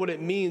known what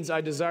it means,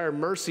 I desire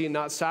mercy and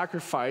not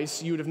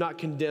sacrifice, you would have not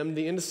condemned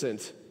the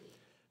innocent.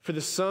 For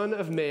the Son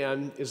of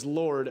Man is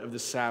Lord of the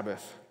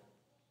Sabbath."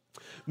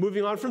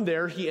 Moving on from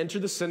there, he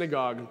entered the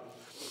synagogue.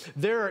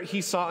 There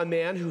he saw a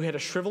man who had a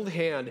shriveled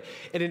hand,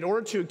 and in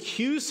order to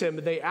accuse him,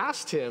 they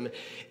asked him,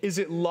 "Is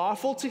it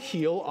lawful to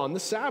heal on the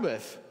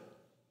Sabbath?"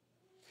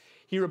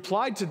 He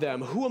replied to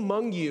them, "Who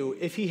among you,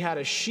 if he had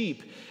a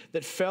sheep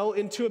that fell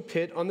into a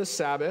pit on the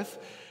Sabbath,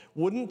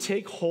 wouldn't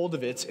take hold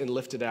of it and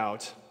lift it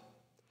out?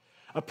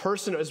 A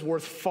person is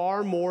worth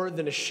far more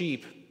than a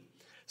sheep.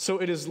 So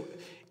it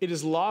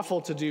is lawful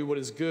to do what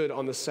is good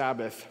on the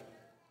Sabbath."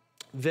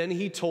 Then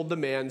he told the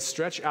man,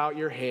 "Stretch out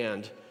your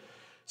hand."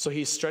 So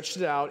he stretched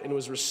it out and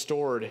was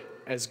restored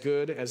as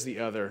good as the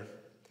other.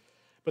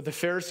 But the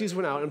Pharisees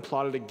went out and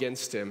plotted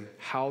against him,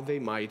 how they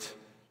might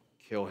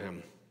kill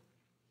him.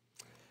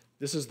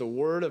 This is the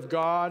word of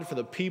God for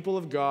the people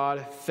of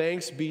God.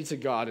 Thanks be to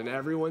God. And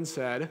everyone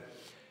said,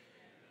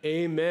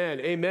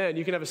 amen. Amen.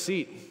 You can have a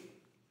seat.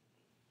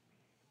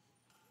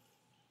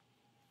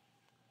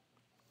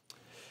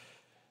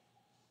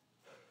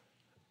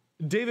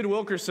 David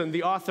Wilkerson,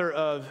 the author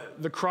of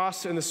The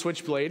Cross and the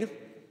Switchblade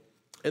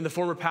and the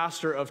former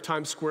pastor of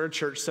Times Square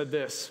Church, said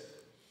this: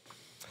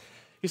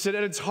 He said,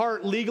 at its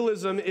heart,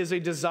 legalism is a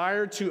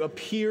desire to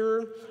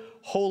appear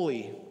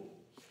holy.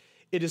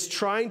 It is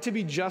trying to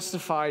be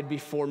justified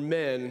before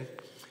men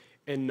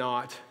and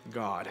not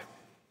God.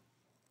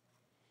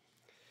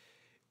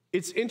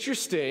 It's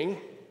interesting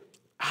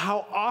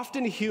how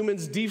often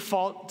humans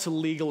default to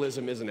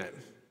legalism, isn't it?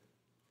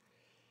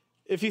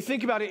 If you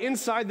think about it,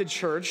 inside the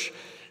church,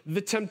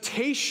 the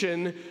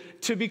temptation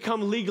to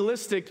become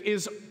legalistic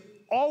is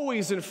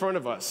always in front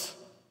of us.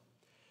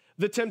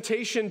 The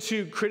temptation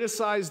to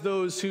criticize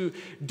those who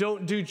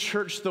don't do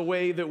church the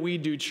way that we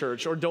do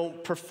church or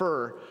don't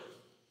prefer.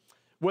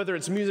 Whether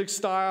it's music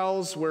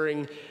styles,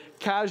 wearing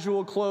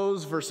casual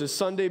clothes versus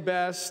Sunday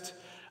best,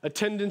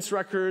 attendance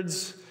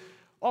records,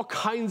 all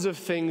kinds of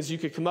things you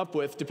could come up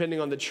with depending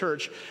on the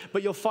church.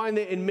 But you'll find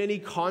that in many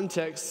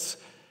contexts,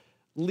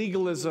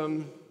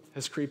 legalism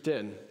has creeped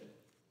in.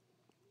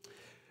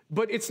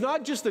 But it's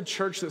not just the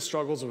church that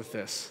struggles with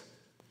this.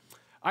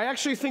 I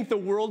actually think the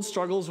world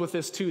struggles with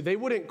this too. They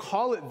wouldn't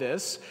call it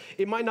this.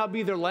 It might not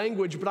be their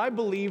language, but I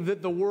believe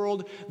that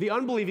the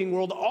unbelieving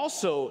world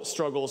also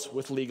struggles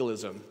with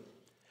legalism.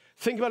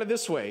 Think about it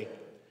this way.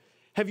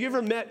 Have you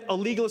ever met a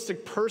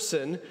legalistic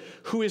person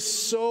who is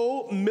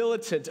so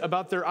militant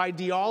about their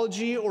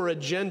ideology or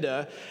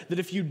agenda that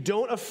if you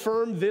don't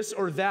affirm this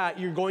or that,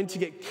 you're going to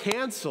get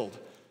canceled?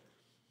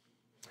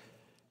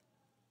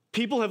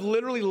 People have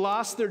literally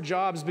lost their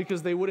jobs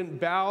because they wouldn't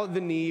bow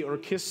the knee or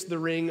kiss the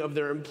ring of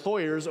their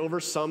employers over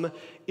some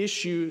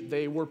issue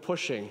they were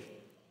pushing.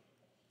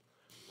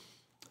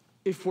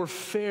 If we're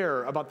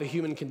fair about the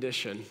human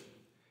condition,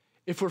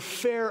 if we're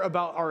fair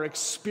about our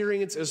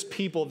experience as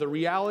people, the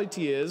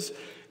reality is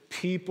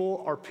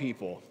people are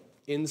people,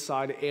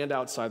 inside and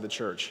outside the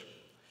church.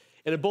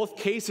 And in both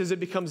cases, it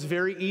becomes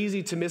very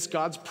easy to miss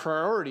God's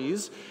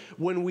priorities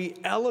when we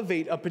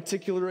elevate a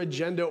particular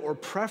agenda or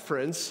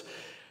preference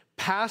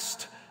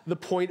past the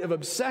point of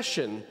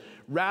obsession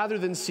rather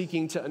than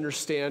seeking to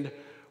understand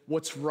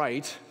what's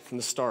right from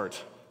the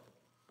start.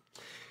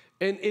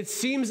 And it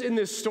seems in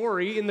this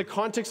story, in the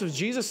context of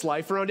Jesus'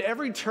 life, around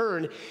every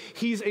turn,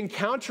 he's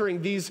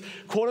encountering these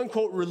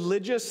quote-unquote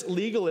religious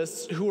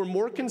legalists who are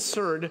more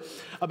concerned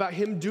about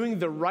him doing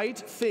the right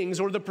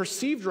things or the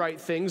perceived right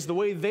things the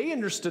way they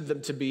understood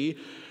them to be,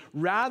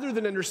 rather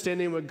than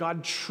understanding what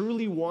God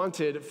truly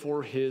wanted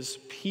for his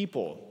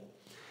people.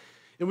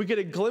 And we get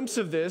a glimpse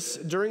of this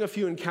during a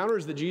few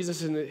encounters that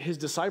Jesus and his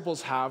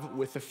disciples have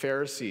with the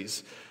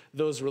Pharisees,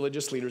 those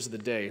religious leaders of the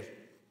day.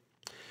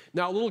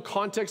 Now, a little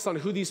context on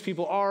who these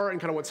people are and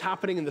kind of what's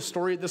happening in the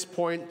story at this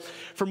point.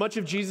 For much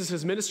of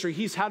Jesus' ministry,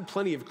 he's had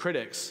plenty of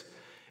critics.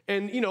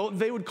 And,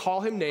 they would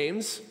call him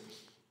names.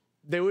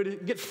 They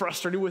would get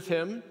frustrated with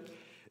him.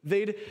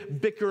 They'd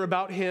bicker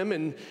about him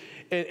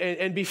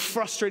and be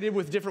frustrated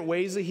with different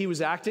ways that he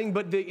was acting.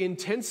 But the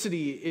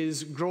intensity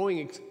is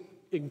growing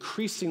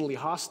increasingly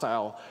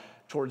hostile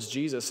towards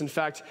Jesus. In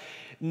fact,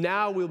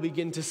 now we'll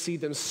begin to see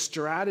them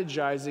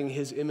strategizing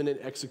his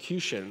imminent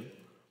execution.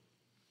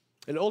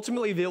 And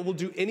ultimately, they will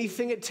do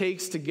anything it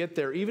takes to get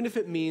there, even if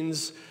it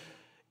means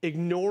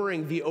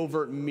ignoring the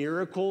overt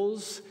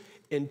miracles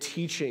and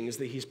teachings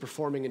that he's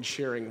performing and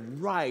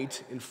sharing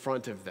right in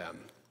front of them.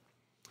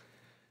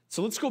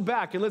 So let's go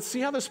back and let's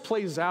see how this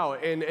plays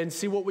out and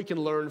see what we can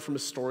learn from a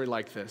story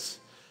like this.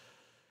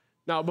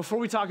 Now, before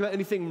we talk about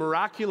anything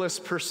miraculous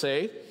per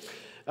se,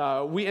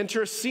 we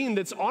enter a scene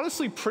that's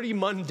honestly pretty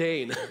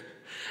mundane.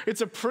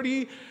 It's a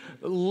pretty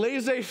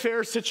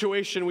laissez-faire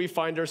situation we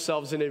find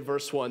ourselves in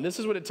verse 1. This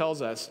is what it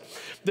tells us,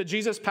 that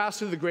Jesus passed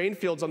through the grain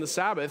fields on the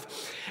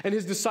Sabbath, and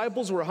his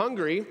disciples were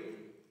hungry,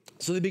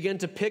 so they began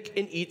to pick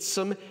and eat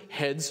some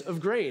heads of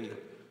grain.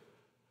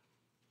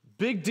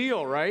 Big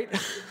deal, right?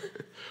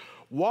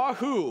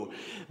 Wahoo!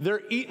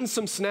 They're eating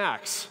some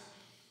snacks.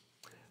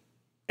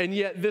 And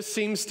yet this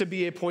seems to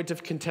be a point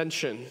of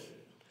contention.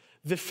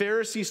 The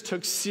Pharisees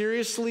took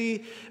serious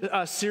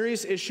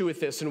issue with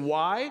this. And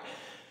why?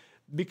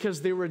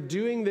 Because they were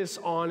doing this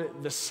on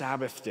the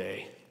Sabbath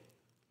day.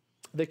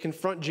 They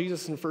confront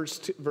Jesus in verse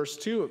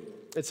 2.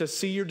 It says,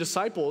 "See, your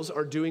disciples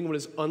are doing what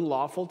is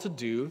unlawful to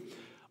do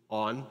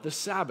on the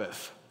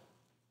Sabbath."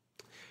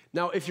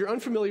 Now, if you're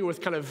unfamiliar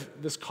with kind of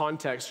this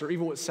context or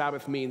even what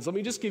Sabbath means, let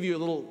me just give you a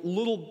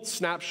little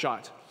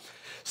snapshot.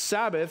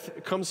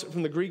 Sabbath comes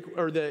from the Greek,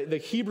 or the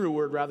Hebrew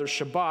word rather,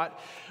 Shabbat,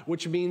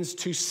 which means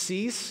to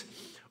cease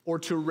or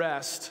to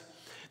rest.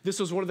 This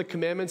was one of the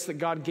commandments that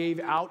God gave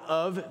out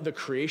of the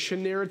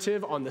creation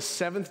narrative. On the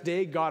seventh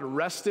day, God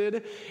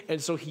rested, and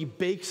so he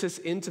bakes us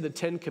into the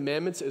 10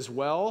 commandments as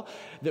well,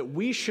 that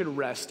we should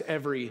rest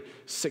every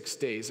 6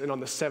 days, and on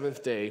the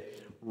seventh day,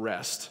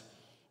 rest.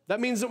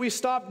 That means that we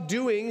stop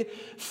doing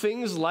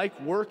things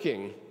like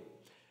working.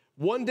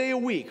 1 day a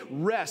week,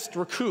 rest,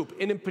 recoup,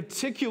 and in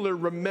particular,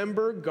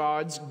 remember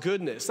God's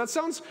goodness. That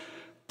sounds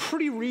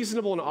pretty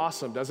reasonable and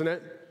awesome, doesn't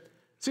it?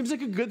 Seems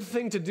like a good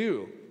thing to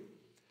do.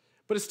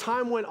 But as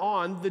time went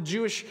on, the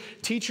Jewish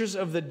teachers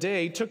of the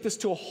day took this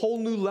to a whole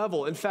new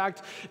level. In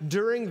fact,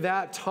 during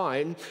that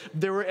time,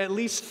 there were at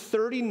least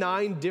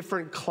 39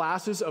 different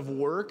classes of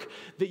work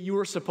that you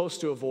were supposed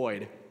to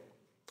avoid.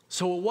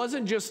 So it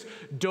wasn't just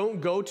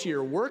don't go to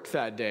your work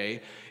that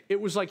day.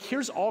 It was like,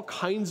 here's all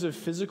kinds of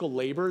physical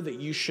labor that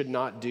you should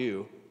not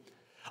do.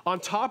 On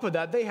top of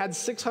that, they had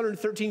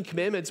 613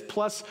 commandments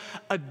plus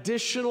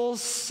additional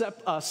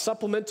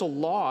supplemental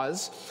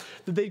laws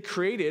that they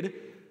created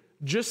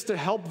just to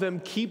help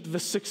them keep the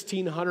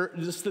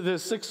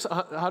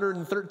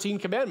 613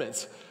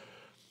 commandments.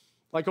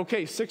 Like,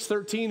 okay,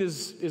 613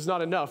 is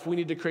not enough. We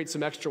need to create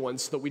some extra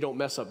ones so that we don't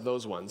mess up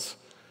those ones.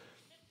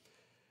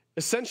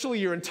 Essentially,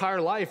 your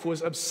entire life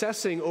was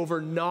obsessing over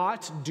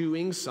not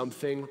doing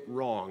something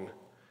wrong.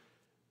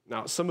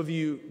 Now, some of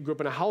you grew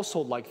up in a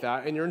household like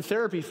that, and you're in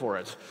therapy for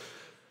it.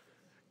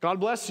 God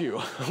bless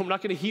you. I'm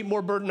not going to heap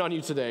more burden on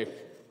you today.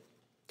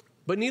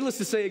 But needless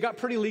to say, it got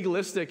pretty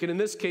legalistic, and in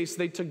this case,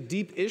 they took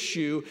deep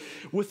issue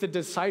with the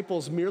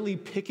disciples merely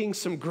picking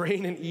some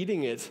grain and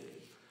eating it.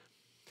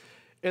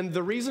 And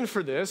the reason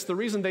for this, the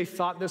reason they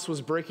thought this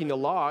was breaking the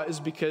law, is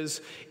because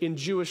in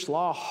Jewish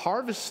law,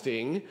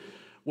 harvesting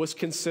was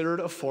considered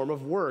a form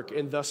of work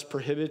and thus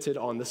prohibited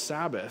on the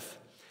Sabbath.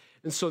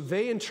 And so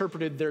they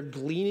interpreted their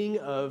gleaning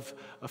of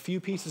a few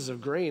pieces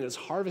of grain as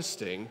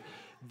harvesting.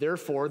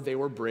 Therefore, they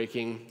were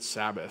breaking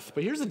Sabbath.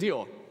 But here's the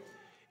deal.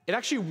 It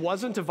actually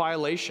wasn't a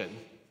violation.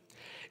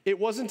 It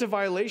wasn't a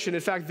violation.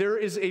 In fact, there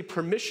is a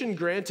permission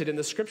granted in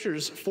the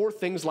scriptures for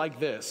things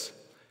like this.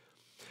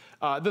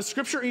 The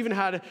scripture even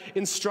had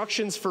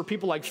instructions for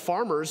people like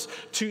farmers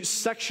to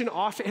section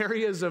off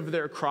areas of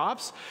their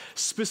crops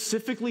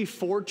specifically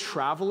for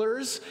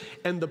travelers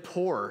and the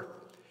poor.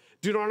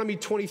 Deuteronomy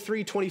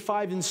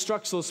 23:25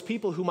 instructs those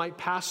people who might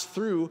pass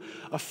through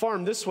a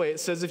farm this way.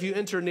 It says, if you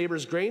enter a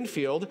neighbor's grain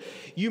field,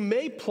 you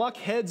may pluck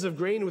heads of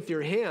grain with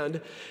your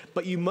hand,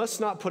 but you must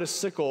not put a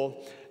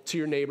sickle to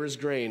your neighbor's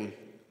grain.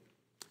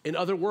 In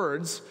other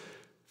words,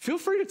 feel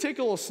free to take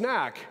a little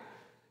snack.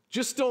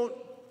 Just don't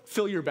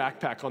fill your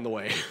backpack on the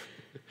way.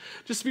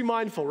 Just be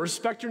mindful.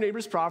 Respect your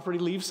neighbor's property.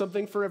 Leave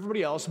something for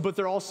everybody else, but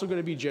they're also going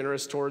to be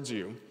generous towards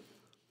you.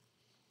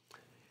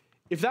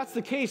 If that's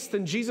the case,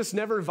 then Jesus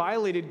never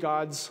violated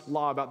God's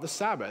law about the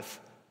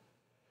Sabbath,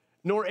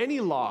 nor any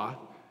law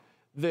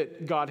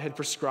that God had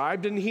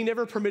prescribed, and he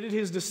never permitted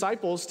his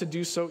disciples to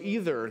do so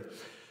either.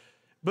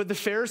 But the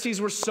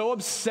Pharisees were so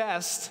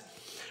obsessed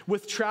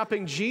with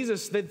trapping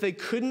Jesus that they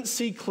couldn't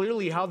see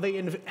clearly how they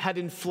had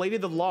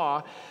inflated the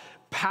law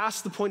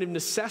past the point of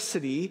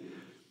necessity,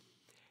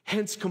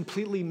 hence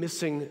completely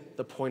missing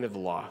the point of the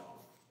law.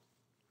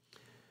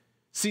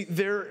 See,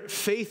 their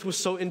faith was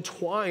so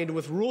entwined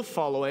with rule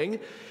following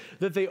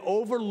that they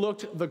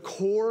overlooked the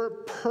core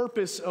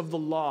purpose of the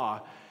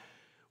law,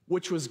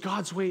 which was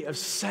God's way of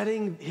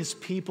setting his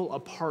people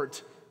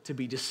apart to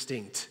be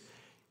distinct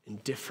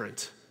and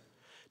different,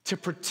 to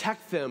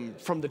protect them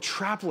from the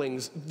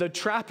trappings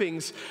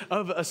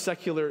of a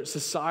secular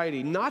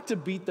society, not to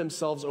beat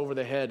themselves over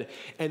the head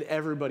and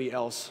everybody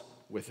else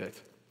with it.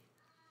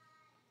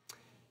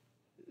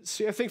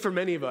 See, I think for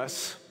many of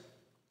us,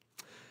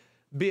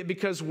 be it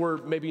because we're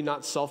maybe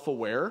not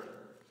self-aware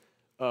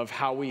of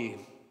how we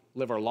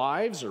live our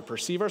lives or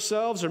perceive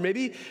ourselves, or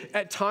maybe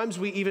at times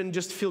we even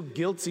just feel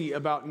guilty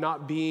about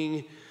not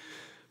being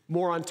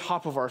more on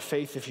top of our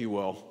faith, if you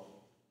will.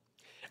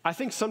 I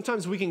think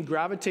sometimes we can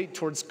gravitate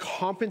towards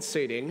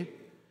compensating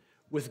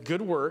with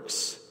good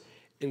works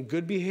and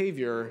good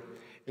behavior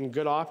and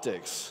good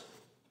optics.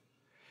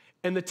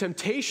 And the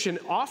temptation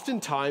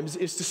oftentimes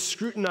is to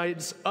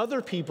scrutinize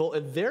other people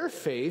and their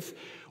faith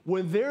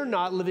when they're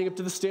not living up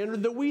to the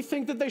standard that we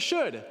think that they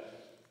should.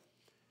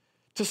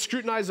 To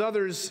scrutinize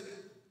others,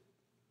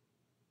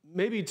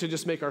 maybe to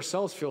just make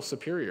ourselves feel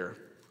superior.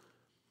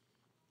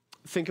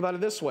 Think about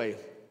it this way.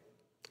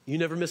 You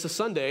never miss a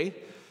Sunday,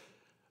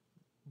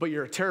 but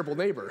you're a terrible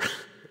neighbor.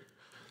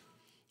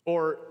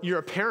 Or you're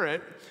a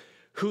parent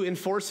who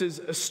enforces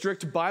a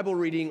strict Bible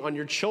reading on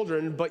your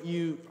children, but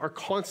you are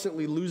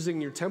constantly losing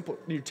your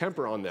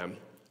temper on them.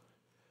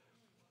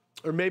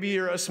 Or maybe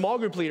you're a small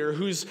group leader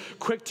who's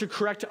quick to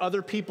correct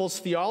other people's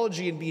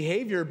theology and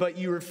behavior, but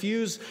you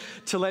refuse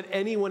to let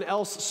anyone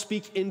else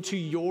speak into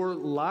your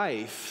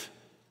life.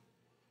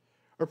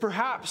 Or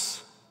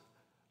perhaps,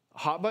 a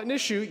hot button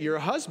issue, you're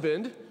a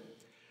husband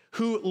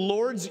who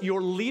lords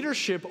your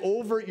leadership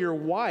over your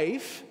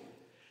wife,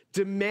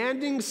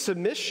 demanding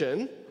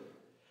submission,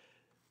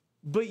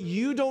 but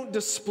you don't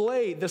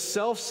display the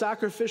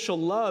self-sacrificial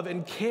love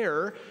and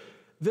care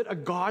that a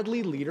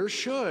godly leader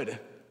should.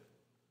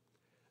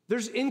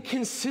 There's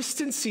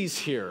inconsistencies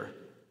here.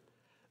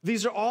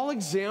 These are all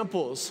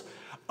examples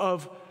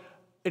of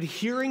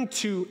adhering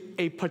to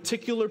a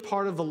particular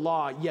part of the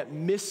law, yet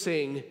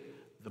missing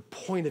the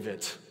point of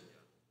it.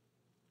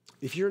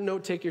 If you're a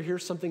note taker,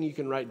 here's something you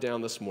can write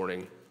down this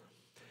morning.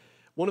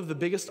 One of the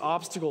biggest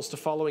obstacles to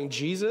following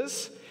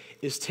Jesus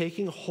is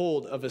taking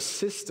hold of a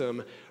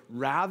system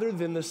rather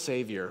than the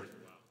Savior.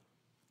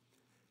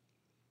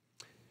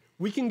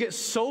 We can get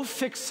so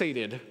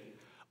fixated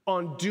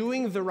on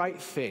doing the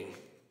right thing,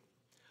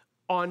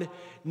 on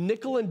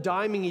nickel and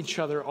diming each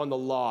other on the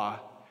law,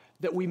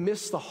 that we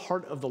miss the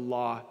heart of the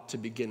law to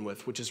begin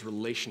with, which is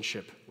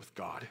relationship with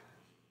God.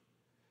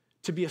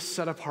 To be a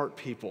set-apart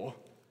people,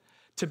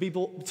 to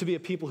be a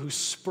people who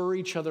spur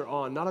each other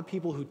on, not a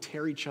people who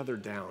tear each other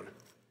down.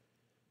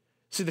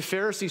 See, the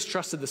Pharisees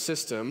trusted the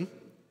system.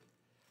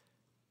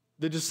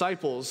 The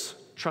disciples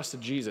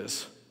trusted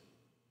Jesus.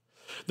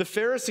 The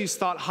Pharisees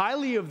thought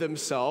highly of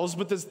themselves,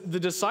 but the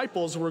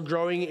disciples were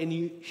growing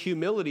in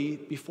humility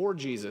before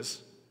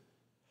Jesus.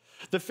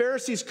 The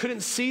Pharisees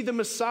couldn't see the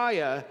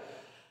Messiah,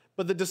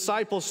 but the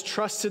disciples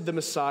trusted the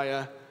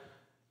Messiah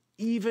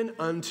even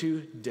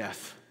unto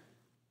death.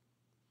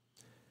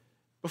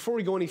 Before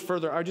we go any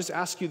further, I would just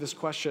ask you this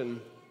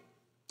question.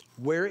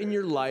 Where in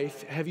your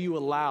life have you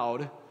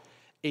allowed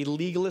a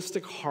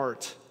legalistic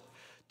heart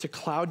to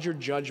cloud your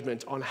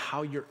judgment on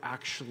how you're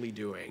actually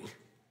doing?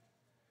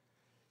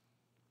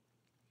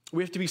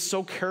 We have to be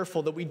so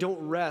careful that we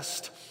don't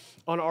rest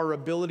on our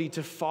ability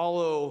to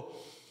follow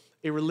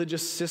a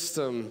religious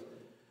system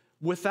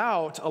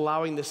without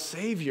allowing the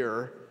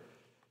Savior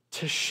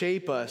to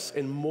shape us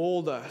and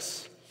mold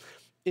us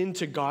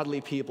into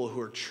godly people who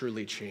are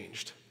truly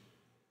changed.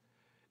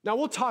 Now,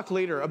 we'll talk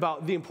later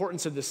about the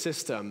importance of the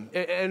system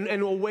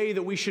and a way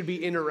that we should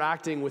be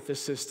interacting with the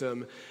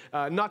system,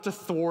 not to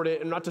thwart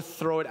it and not to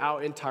throw it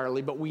out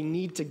entirely, but we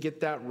need to get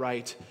that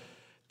right,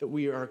 that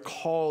we are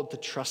called to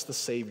trust the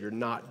Savior,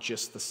 not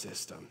just the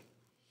system.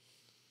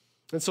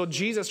 And so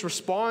Jesus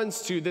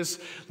responds to this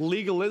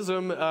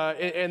legalism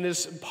and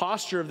this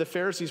posture of the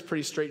Pharisees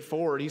pretty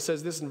straightforward. He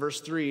says this in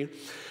verse 3,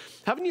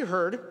 "Haven't you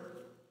heard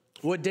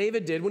what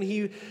David did when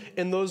he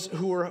and those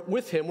who were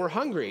with him were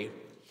hungry?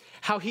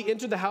 How he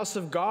entered the house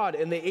of God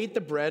and they ate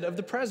the bread of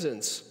the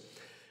presence,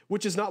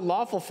 which is not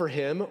lawful for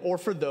him or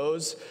for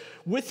those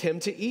with him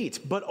to eat,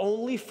 but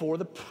only for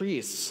the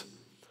priests.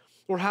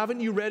 Or haven't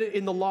you read it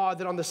in the law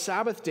that on the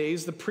Sabbath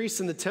days the priests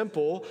in the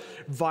temple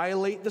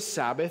violate the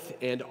Sabbath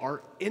and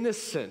are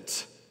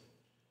innocent?"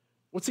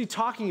 What's he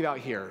talking about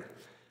here?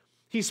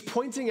 He's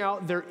pointing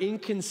out their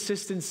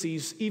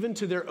inconsistencies even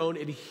to their own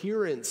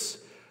adherence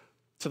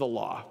to the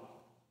law.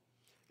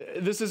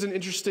 This is an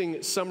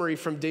interesting summary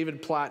from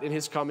David Platt in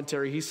his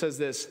commentary. He says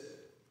this,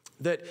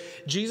 that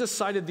Jesus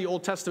cited the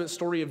Old Testament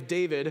story of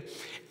David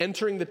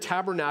entering the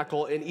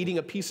tabernacle and eating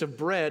a piece of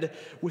bread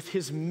with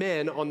his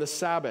men on the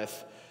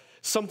Sabbath,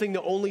 something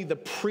that only the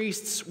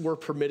priests were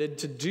permitted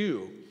to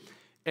do.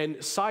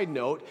 And side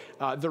note,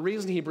 the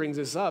reason he brings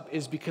this up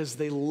is because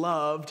they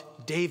loved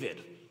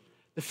David.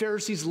 The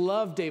Pharisees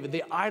loved David.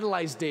 They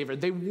idolized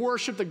David. They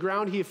worshiped the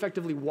ground he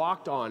effectively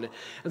walked on.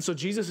 And so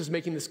Jesus is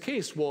making this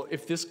case, well,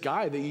 if this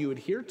guy that you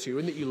adhere to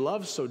and that you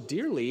love so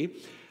dearly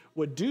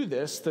would do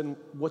this, then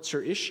what's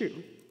your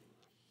issue?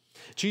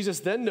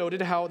 Jesus then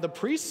noted how the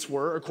priests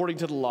were, according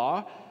to the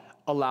law,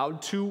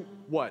 allowed to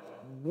what?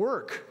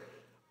 Work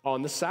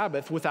on the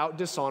Sabbath without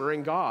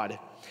dishonoring God.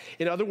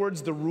 In other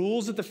words, the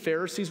rules that the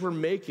Pharisees were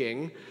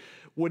making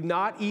would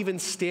not even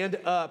stand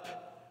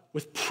up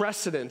with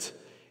precedent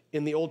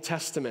in the Old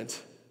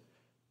Testament,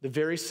 the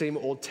very same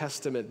Old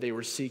Testament they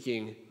were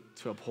seeking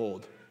to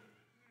uphold.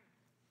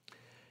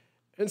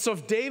 And so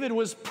if David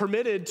was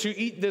permitted to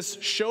eat this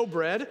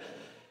showbread,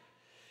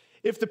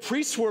 if the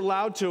priests were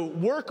allowed to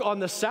work on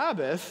the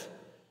Sabbath,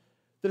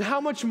 then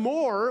how much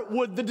more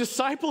would the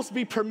disciples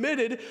be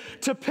permitted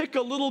to pick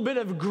a little bit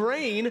of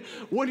grain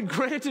when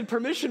granted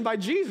permission by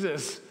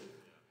Jesus?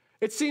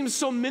 It seems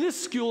so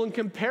minuscule in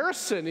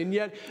comparison, and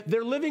yet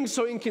they're living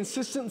so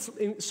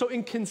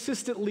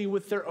inconsistently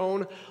with their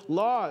own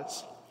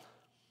laws.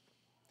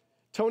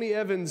 Tony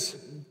Evans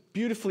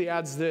beautifully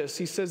adds this.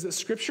 He says that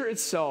Scripture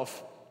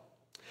itself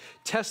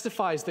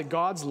testifies that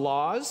God's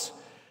laws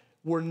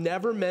were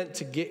never meant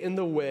to get in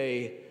the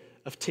way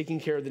of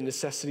taking care of the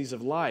necessities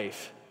of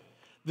life.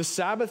 The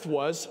Sabbath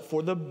was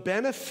for the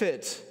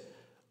benefit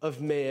of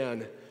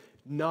man,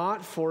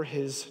 not for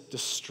his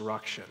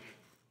destruction.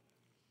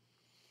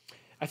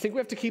 I think we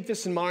have to keep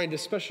this in mind,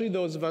 especially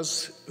those of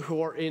us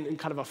who are in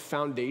kind of a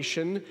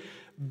foundation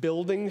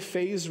building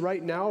phase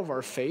right now of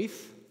our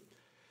faith,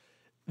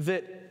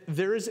 that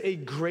there is a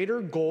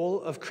greater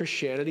goal of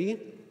Christianity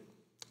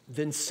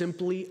than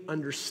simply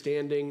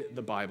understanding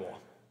the Bible,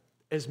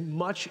 as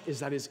much as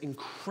that is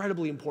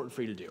incredibly important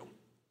for you to do.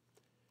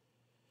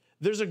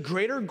 There's a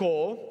greater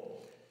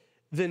goal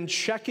than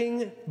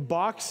checking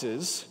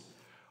boxes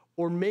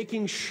or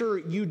making sure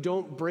you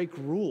don't break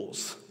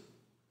rules.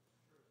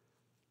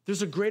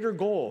 There's a greater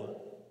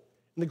goal,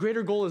 and the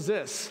greater goal is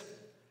this: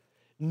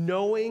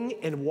 knowing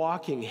and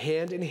walking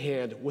hand in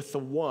hand with the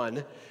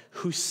one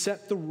who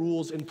set the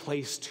rules in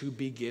place to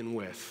begin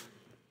with.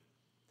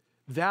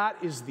 That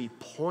is the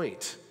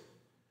point.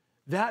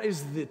 That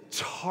is the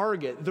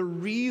target, the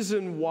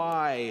reason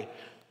why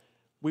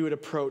we would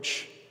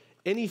approach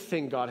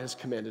anything God has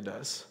commanded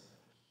us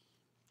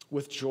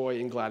with joy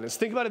and gladness.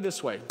 Think about it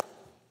this way.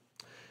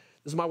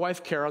 This is my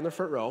wife, Kara, on the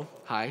front row.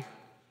 Hi.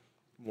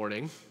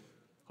 Morning.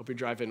 Hope your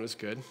drive-in was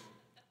good.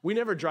 We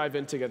never drive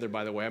in together,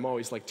 by the way. I'm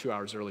always like 2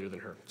 hours earlier than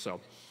her.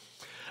 So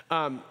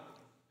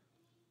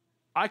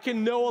I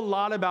can know a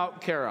lot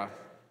about Kara.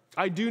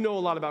 I do know a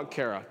lot about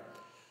Kara.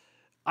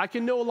 I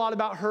can know a lot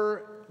about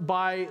her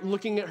by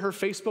looking at her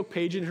Facebook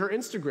page and her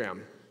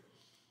Instagram.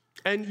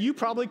 And you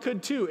probably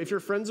could too if you're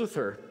friends with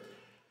her.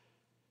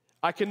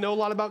 I can know a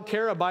lot about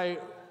Kara by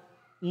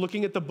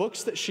looking at the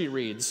books that she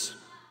reads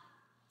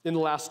in the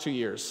last 2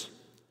 years,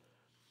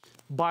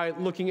 by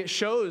looking at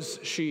shows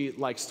she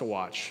likes to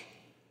watch,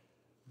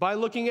 by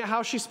looking at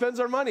how she spends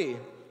our money.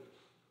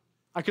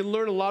 I can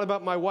learn a lot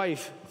about my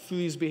wife through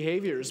these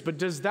behaviors, but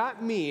does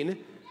that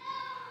mean,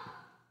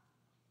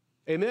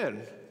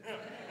 amen?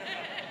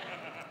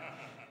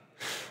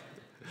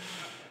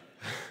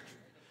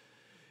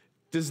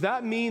 Does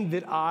that mean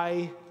that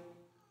I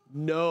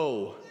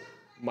know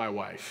my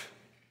wife?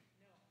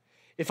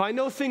 If I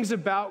know things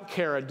about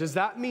Kara, does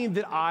that mean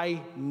that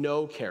I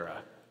know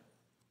Kara?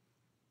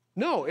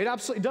 No, it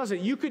absolutely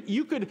doesn't. You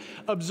could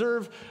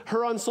observe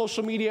her on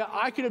social media.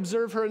 I could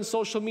observe her on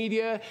social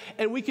media,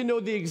 and we can know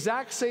the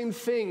exact same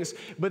things,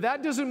 but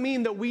that doesn't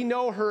mean that we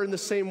know her in the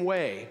same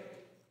way.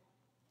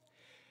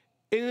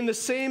 And in the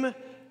same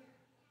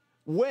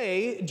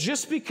way,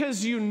 just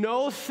because you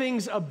know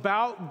things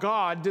about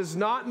God does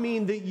not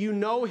mean that you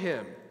know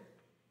him.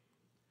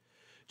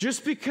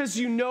 Just because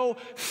you know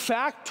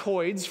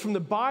factoids from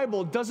the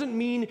Bible doesn't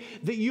mean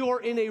that you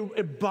are in an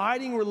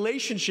abiding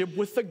relationship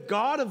with the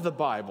God of the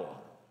Bible.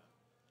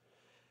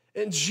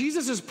 And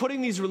Jesus is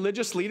putting these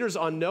religious leaders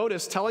on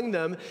notice, telling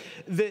them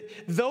that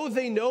though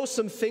they know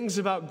some things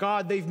about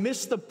God, they've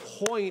missed the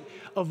point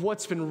of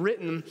what's been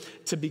written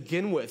to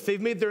begin with. They've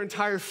made their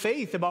entire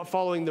faith about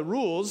following the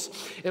rules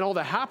and all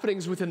the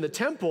happenings within the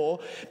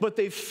temple, but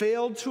they've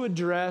failed to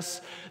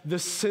address the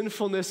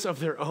sinfulness of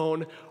their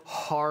own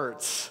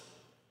hearts.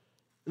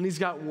 And he's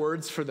got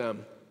words for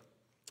them.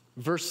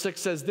 Verse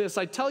 6 says this,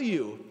 I tell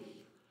you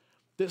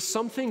that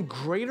something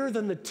greater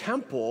than the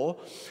temple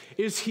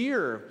is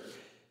here.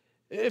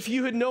 If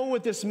you had known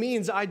what this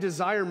means, I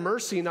desire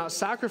mercy, not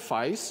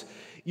sacrifice,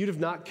 you'd have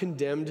not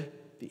condemned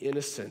the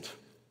innocent.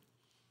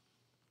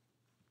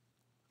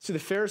 See, the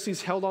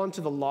Pharisees held on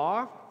to the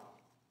law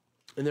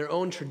and their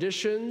own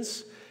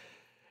traditions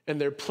and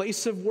their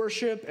place of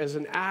worship as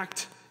an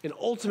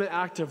ultimate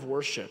act of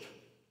worship.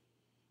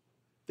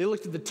 They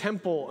looked at the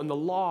temple and the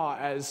law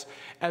as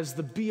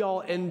the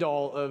be-all,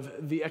 end-all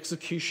of the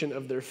execution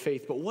of their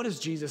faith. But what is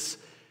Jesus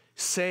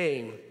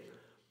saying?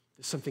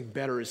 Something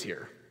better is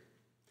here.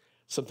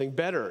 Something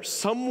better.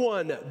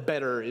 Someone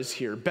better is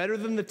here. Better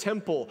than the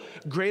temple.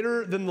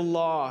 Greater than the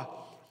law.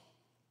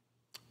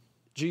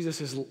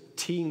 Jesus is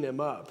teeing them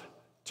up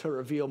to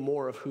reveal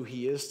more of who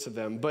he is to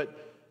them.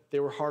 But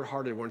they were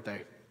hard-hearted, weren't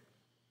they?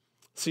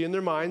 See, in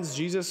their minds,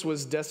 Jesus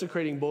was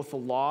desecrating both the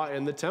law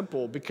and the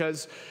temple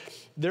because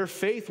their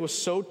faith was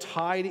so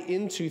tied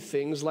into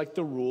things like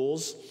the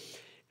rules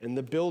and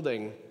the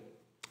building.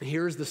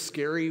 Here's the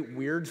scary,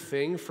 weird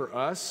thing for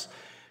us.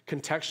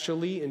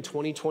 Contextually, in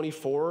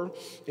 2024,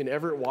 in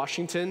Everett,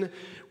 Washington,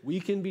 we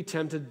can be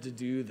tempted to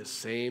do the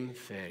same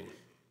thing.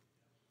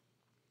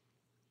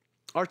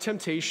 Our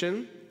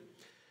temptation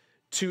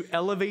to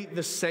elevate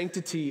the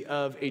sanctity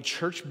of a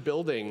church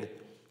building,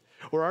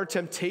 or our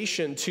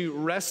temptation to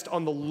rest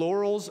on the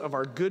laurels of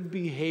our good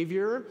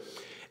behavior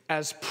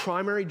as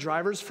primary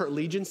drivers for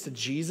allegiance to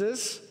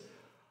Jesus,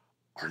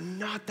 are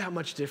not that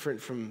much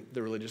different from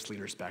the religious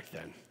leaders back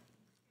then.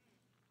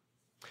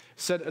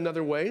 Said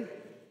another way,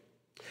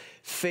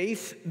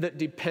 faith that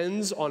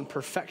depends on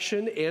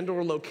perfection and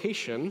or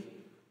location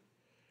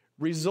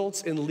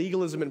results in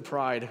legalism and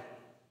pride,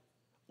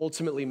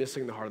 ultimately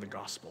missing the heart of the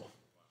gospel.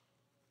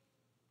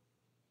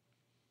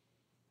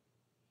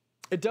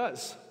 It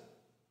does.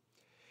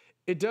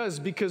 It does,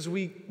 because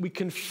we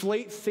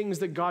conflate things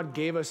that God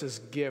gave us as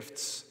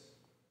gifts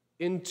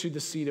into the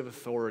seat of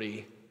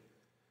authority.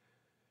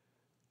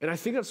 And I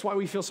think that's why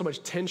we feel so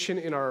much tension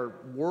in our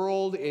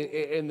world,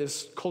 in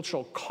this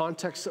cultural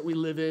context that we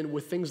live in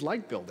with things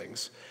like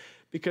buildings.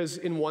 Because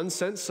in one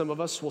sense, some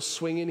of us will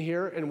swing in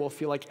here and we'll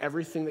feel like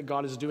everything that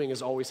God is doing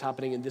is always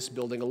happening in this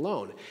building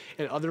alone.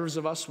 And others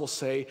of us will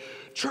say,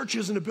 church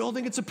isn't a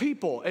building, it's a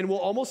people. And we'll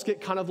almost get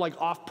kind of like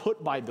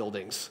off-put by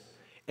buildings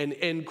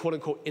and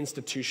quote-unquote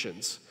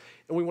institutions.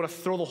 And we want to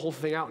throw the whole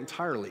thing out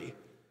entirely.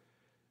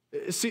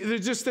 See,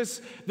 there's just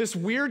this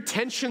weird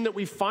tension that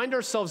we find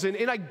ourselves in,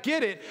 and I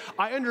get it,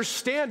 I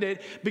understand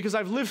it, because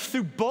I've lived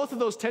through both of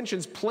those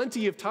tensions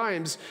plenty of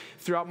times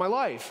throughout my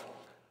life.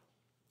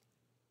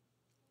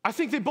 I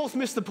think they both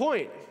miss the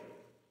point.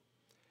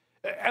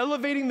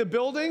 Elevating the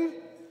building,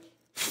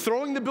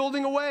 throwing the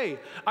building away.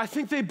 I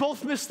think they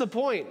both miss the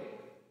point.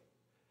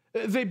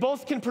 They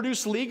both can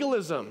produce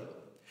legalism.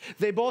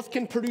 They both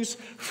can produce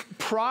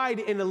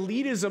pride and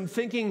elitism,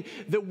 thinking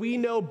that we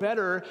know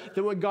better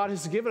than what God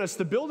has given us.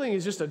 The building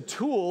is just a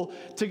tool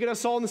to get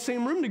us all in the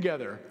same room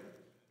together.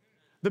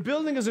 The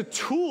building is a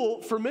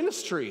tool for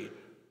ministry.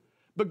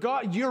 But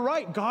God, you're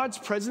right, God's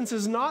presence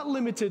is not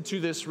limited to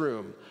this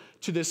room,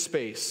 to this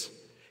space.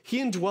 He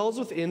indwells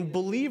within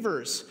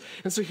believers.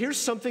 And so here's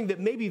something that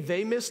maybe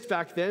they missed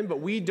back then, but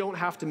we don't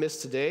have to miss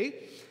today,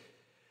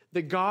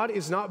 that God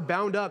is not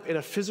bound up in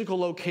a physical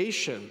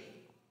location,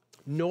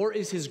 nor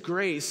is his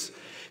grace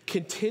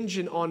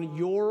contingent on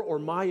your or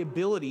my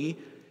ability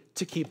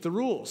to keep the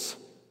rules.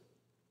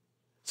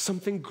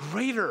 Something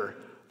greater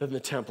than the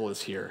temple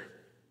is here.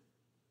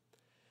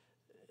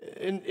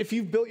 And if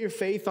you've built your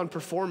faith on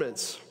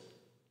performance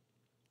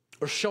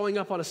or showing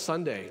up on a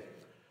Sunday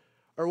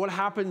or what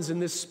happens in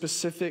this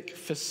specific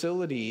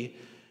facility,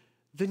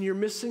 then you're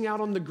missing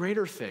out on the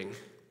greater thing.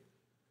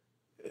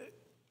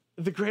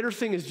 The greater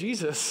thing is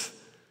Jesus.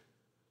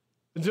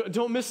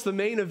 Don't miss the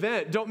main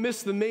event. Don't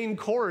miss the main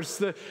course,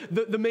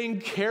 the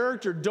main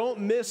character. Don't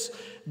miss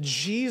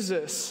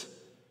Jesus.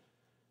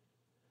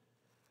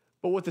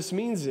 But what this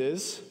means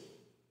is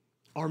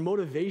our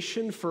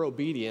motivation for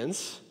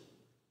obedience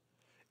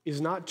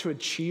is not to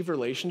achieve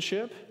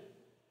relationship.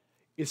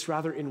 It's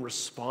rather in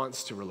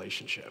response to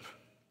relationship.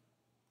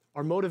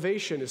 Our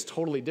motivation is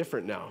totally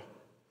different now.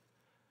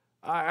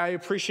 I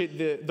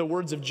appreciate the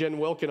words of Jen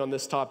Wilkin on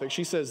this topic.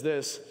 She says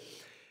this,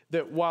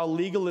 that while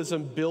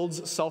legalism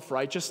builds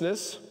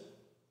self-righteousness,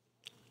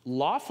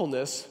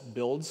 lawfulness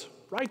builds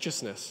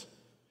righteousness.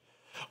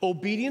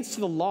 Obedience to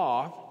the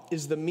law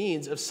is the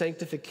means of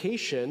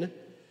sanctification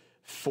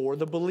for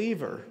the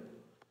believer.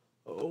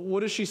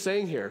 What is she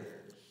saying here?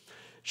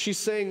 She's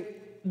saying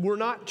we're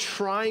not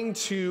trying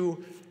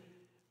to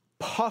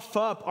puff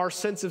up our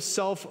sense of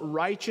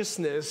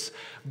self-righteousness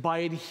by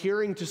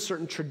adhering to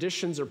certain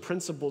traditions or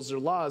principles or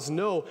laws.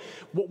 No,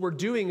 what we're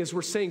doing is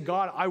we're saying,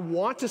 God, I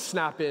want to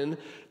snap in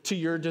to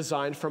your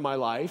design for my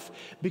life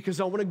because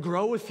I want to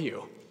grow with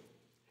you.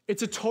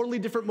 It's a totally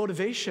different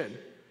motivation.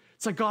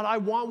 It's like, God, I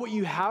want what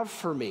you have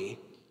for me.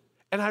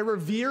 And I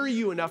revere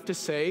you enough to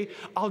say,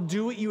 I'll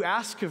do what you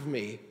ask of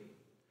me.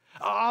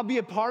 I'll be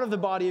a part of the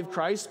body of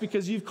Christ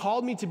because you've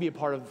called me to be a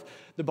part of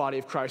the body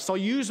of Christ. I'll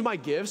use my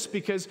gifts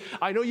because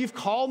I know you've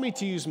called me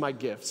to use my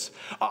gifts.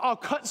 I'll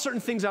cut certain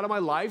things out of my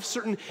life,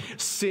 certain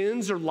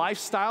sins or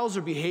lifestyles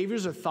or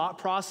behaviors or thought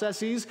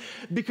processes,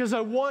 because I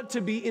want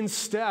to be in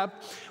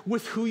step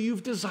with who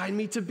you've designed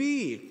me to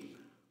be.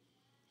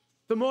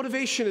 The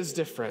motivation is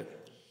different.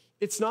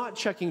 It's not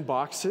checking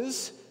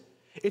boxes.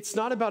 It's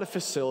not about a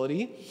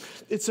facility.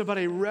 It's about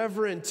a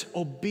reverent,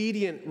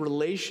 obedient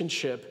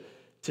relationship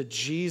to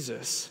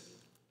Jesus.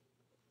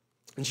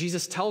 And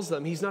Jesus tells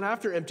them he's not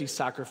after empty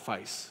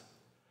sacrifice.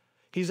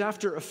 He's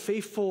after a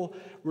faithful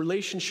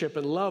relationship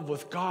and love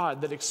with God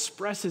that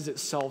expresses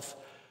itself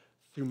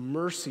through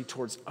mercy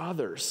towards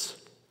others.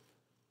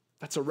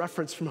 That's a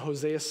reference from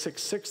Hosea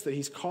 6:6 that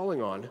he's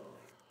calling on.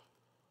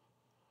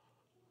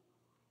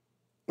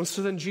 And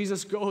so then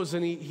Jesus goes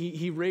and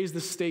he raised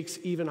the stakes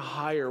even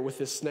higher with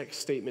this next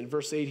statement.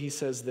 Verse 8, he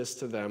says this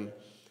to them.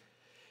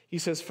 He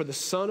says, "For the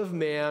Son of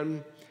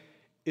Man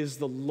is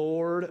the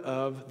Lord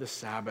of the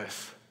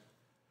Sabbath."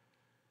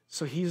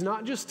 So he's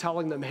not just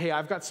telling them, hey,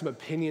 I've got some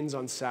opinions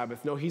on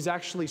Sabbath. No, he's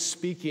actually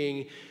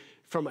speaking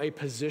from a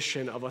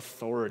position of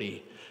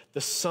authority.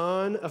 The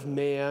Son of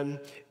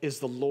Man is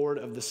the Lord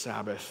of the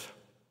Sabbath.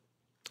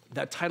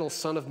 That title,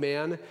 Son of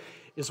Man,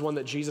 is one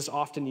that Jesus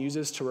often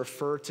uses to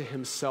refer to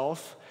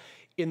himself.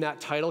 In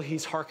that title,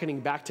 he's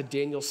hearkening back to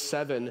Daniel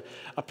 7,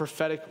 a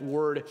prophetic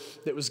word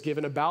that was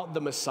given about the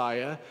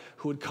Messiah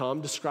who would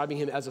come, describing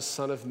him as a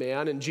son of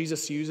man. And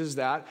Jesus uses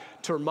that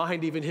to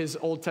remind even his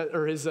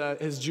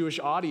his Jewish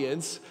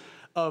audience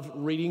of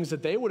readings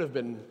that they would have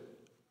been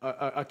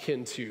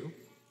akin to.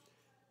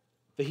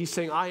 That he's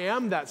saying, I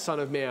am that Son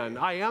of Man.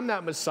 I am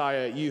that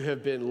Messiah you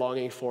have been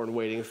longing for and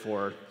waiting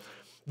for.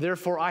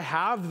 Therefore, I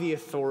have the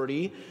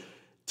authority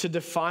to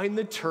define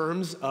the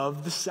terms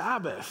of the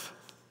Sabbath.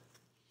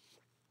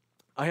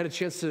 I had a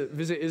chance to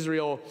visit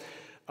Israel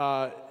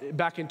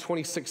back in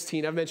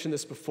 2016. I've mentioned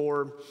this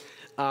before.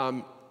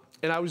 And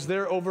I was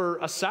there over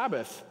a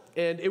Sabbath.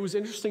 And it was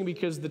interesting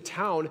because the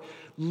town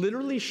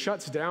literally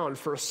shuts down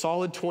for a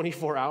solid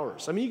 24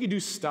 hours. I mean, you could do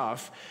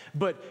stuff,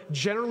 but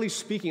generally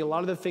speaking, a lot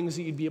of the things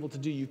that you'd be able to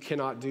do, you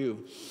cannot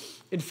do.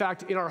 In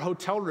fact, in our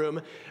hotel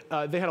room,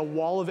 they had a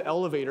wall of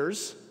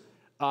elevators,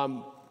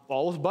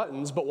 all with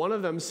buttons, but one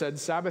of them said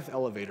Sabbath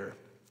elevator.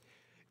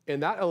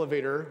 And that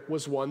elevator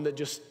was one that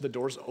just the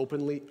doors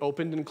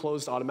opened and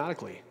closed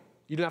automatically.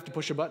 You didn't have to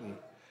push a button.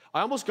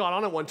 I almost got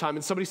on it one time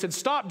and somebody said,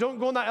 stop, don't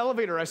go in that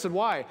elevator. I said,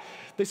 why?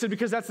 They said,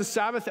 because that's the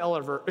Sabbath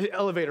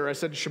elevator. I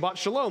said, Shabbat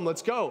Shalom,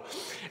 let's go.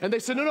 And they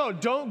said, no,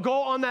 don't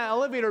go on that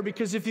elevator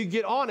because if you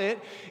get on it,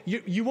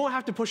 you won't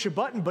have to push a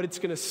button, but it's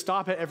gonna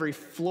stop at every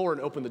floor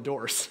and open the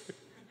doors.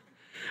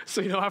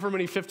 So however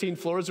many 15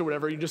 floors or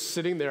whatever, you're just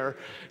sitting there,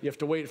 you have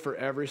to wait for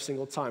every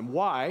single time.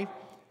 Why?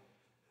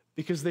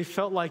 Because they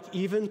felt like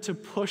even to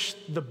push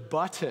the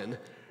button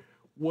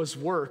was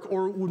work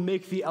or would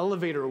make the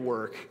elevator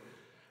work.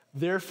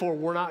 Therefore,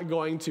 we're not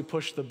going to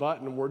push the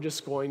button. We're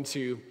just going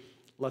to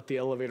let the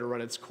elevator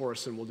run its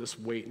course and we'll just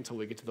wait until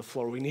we get to the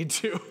floor we need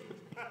to.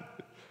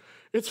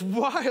 It's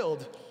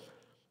wild.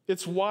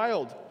 It's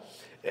wild.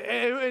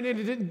 And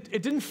it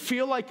didn't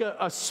feel like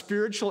a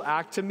spiritual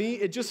act to me.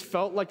 It just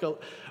felt like a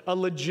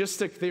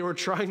logistic they were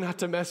trying not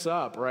to mess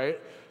up, right?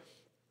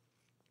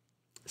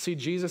 See,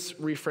 Jesus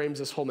reframes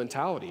this whole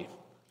mentality.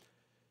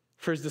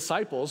 For his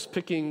disciples,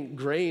 picking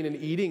grain and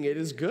eating it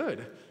is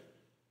good.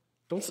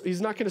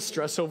 He's not going to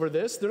stress over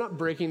this. They're not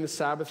breaking the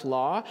Sabbath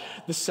law.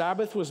 The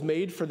Sabbath was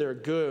made for their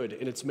good,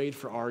 and it's made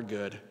for our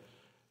good.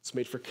 It's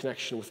made for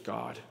connection with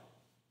God.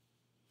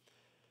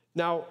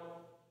 Now,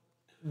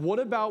 what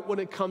about when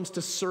it comes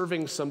to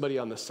serving somebody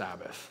on the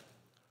Sabbath?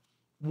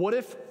 What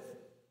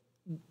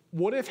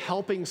if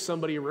helping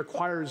somebody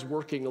requires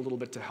working a little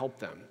bit to help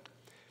them?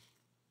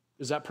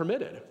 Is that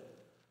permitted?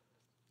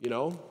 You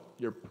know,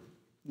 you're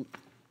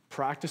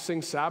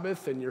practicing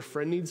Sabbath and your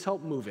friend needs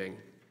help moving.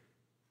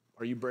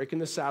 Are you breaking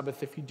the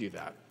Sabbath if you do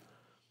that?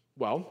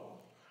 Well,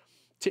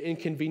 to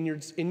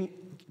inconvenience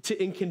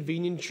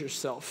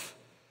yourself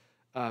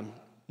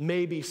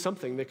may be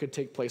something that could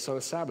take place on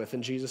a Sabbath,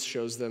 and Jesus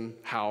shows them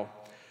how.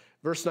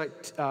 Verse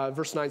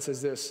 9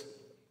 says this,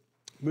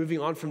 moving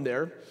on from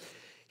there,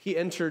 he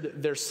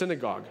entered their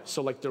synagogue,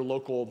 so like their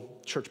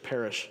local church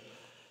parish.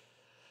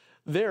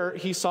 There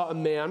he saw a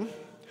man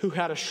who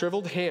had a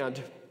shriveled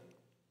hand,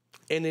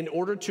 and in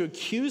order to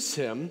accuse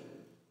him,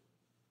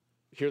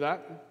 hear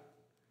that?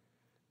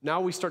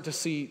 Now we start to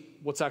see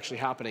what's actually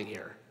happening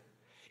here.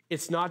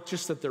 It's not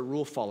just that they're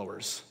rule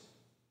followers.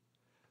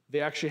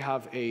 They actually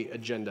have an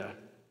agenda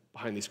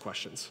behind these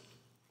questions.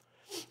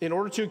 In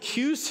order to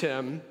accuse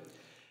him,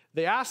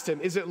 they asked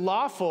him, is it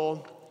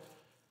lawful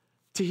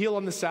to heal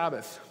on the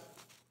Sabbath?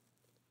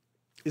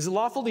 Is it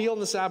lawful to heal on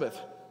the Sabbath?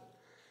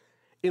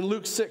 In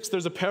Luke 6,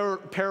 there's a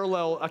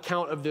parallel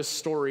account of this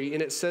story,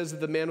 and it says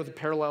that the man with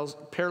the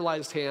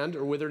paralyzed hand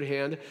or withered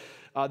hand,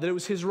 that it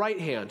was his right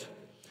hand.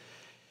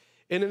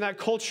 And in that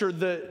culture,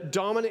 the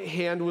dominant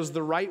hand was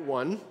the right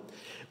one,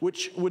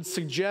 which would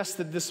suggest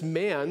that this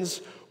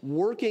man's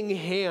working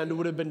hand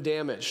would have been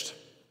damaged.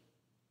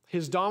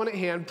 His dominant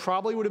hand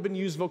probably would have been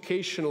used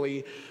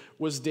vocationally,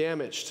 was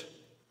damaged.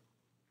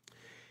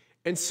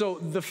 And so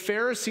the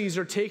Pharisees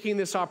are taking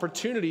this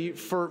opportunity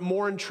for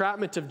more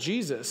entrapment of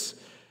Jesus,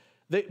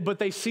 but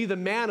they see the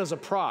man as a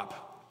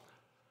prop.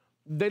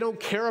 They don't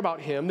care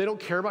about him. They don't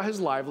care about his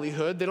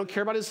livelihood. They don't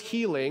care about his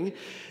healing.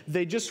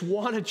 They just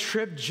want to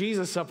trip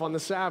Jesus up on the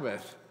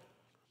Sabbath.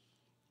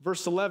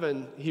 Verse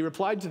 11, he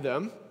replied to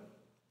them,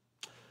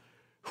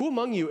 who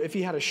among you, if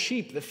he had a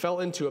sheep that fell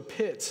into a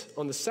pit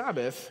on the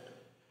Sabbath,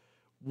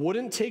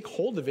 wouldn't take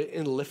hold of it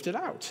and lift it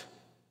out?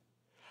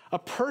 A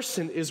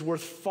person is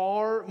worth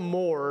far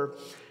more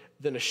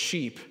than a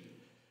sheep,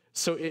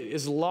 so it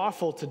is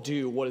lawful to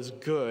do what is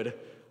good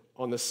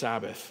on the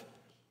Sabbath.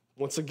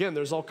 Once again,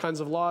 there's all kinds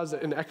of laws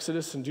in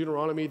Exodus and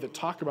Deuteronomy that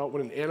talk about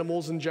when an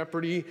animal's in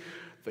jeopardy,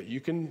 that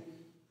you can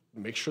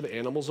make sure the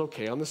animal's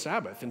okay on the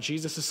Sabbath. And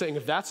Jesus is saying,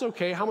 if that's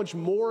okay, how much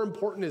more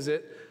important is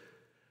it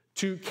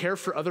to care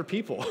for other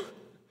people?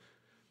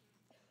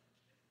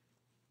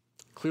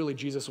 Clearly,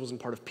 Jesus wasn't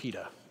part of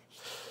PETA.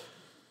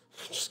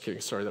 Just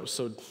kidding, sorry, that was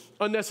so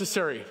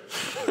unnecessary.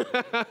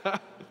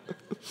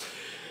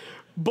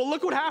 But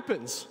look what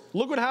happens.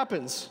 Look what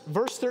happens.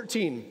 Verse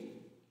 13.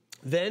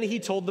 Then he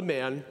told the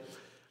man,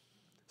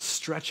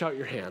 stretch out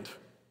your hand.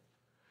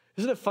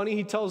 Isn't it funny?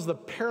 He tells the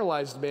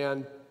paralyzed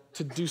man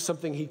to do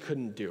something he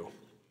couldn't do.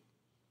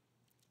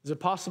 Is it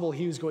possible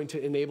he was going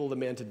to enable the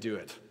man to do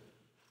it?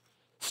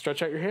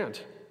 Stretch out your hand.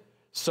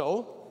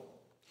 So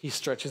he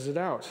stretches it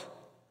out,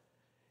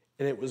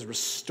 and it was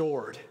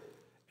restored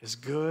as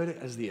good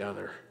as the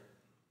other.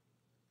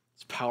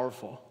 It's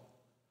powerful.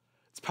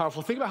 It's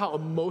powerful. Think about how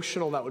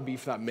emotional that would be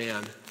for that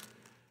man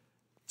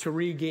to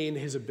regain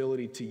his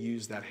ability to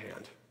use that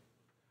hand.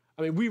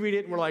 I mean, we read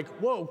it and we're like,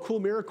 whoa,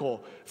 cool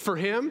miracle. For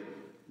him,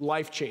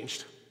 life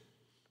changed.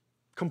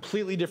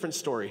 Completely different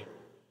story.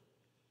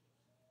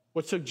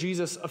 What took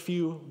Jesus a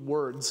few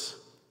words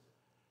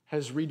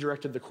has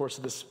redirected the course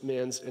of this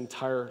man's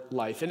entire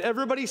life. And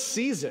everybody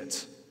sees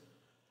it.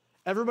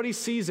 Everybody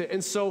sees it.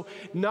 And so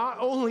not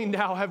only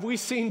now have we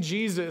seen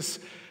Jesus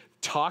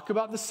talk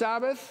about the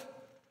Sabbath,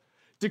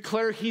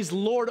 declare he's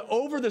Lord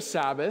over the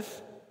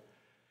Sabbath,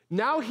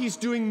 now he's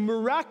doing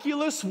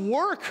miraculous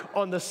work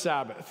on the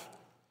Sabbath.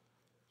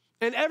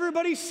 And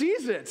everybody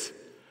sees it.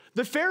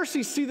 The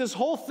Pharisees see this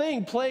whole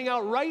thing playing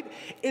out right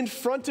in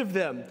front of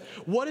them.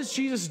 What is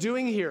Jesus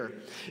doing here?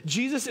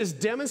 Jesus is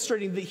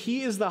demonstrating that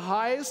he is the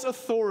highest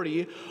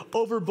authority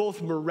over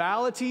both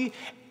morality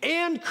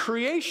and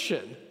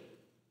creation.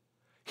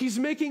 He's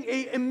making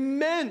an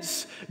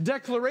immense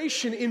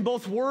declaration in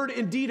both word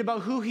and deed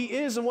about who he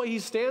is and what he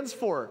stands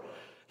for.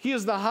 He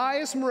is the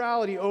highest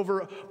morality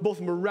over both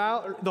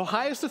the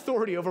highest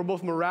authority over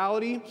both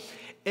morality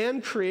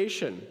and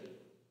creation.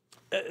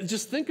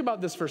 Just think about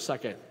this for a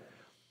second.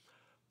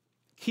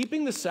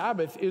 Keeping the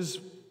Sabbath is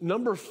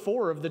number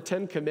 4 of the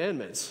 10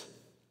 Commandments.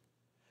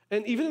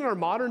 And even in our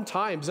modern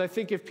times, I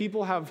think if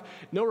people have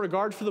no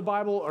regard for the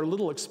Bible or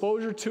little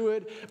exposure to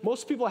it,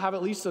 most people have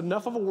at least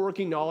enough of a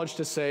working knowledge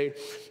to say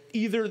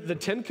either the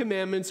 10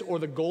 Commandments or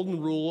the Golden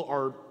Rule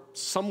are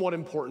somewhat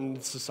important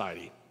in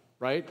society,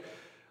 right?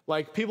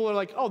 Like people are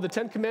like, oh, the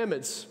 10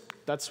 Commandments,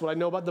 that's what I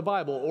know about the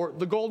Bible. Or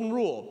the Golden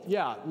Rule,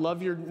 yeah,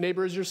 love your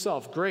neighbor as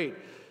yourself, great.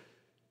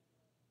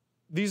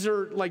 These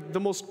are like the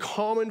most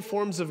common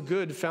forms of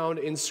good found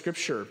in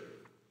Scripture.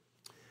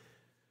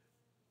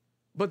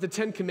 But the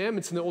 10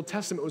 Commandments in the Old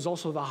Testament was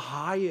also the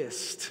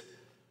highest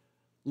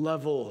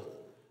level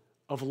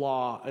of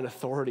law and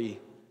authority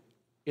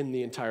in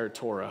the entire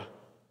Torah.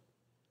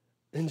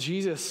 And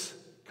Jesus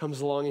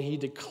comes along and he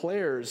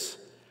declares,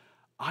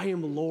 I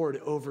am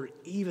Lord over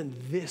even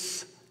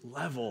this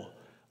level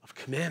of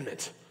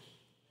commandment.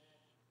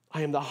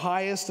 I am the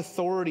highest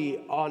authority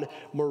on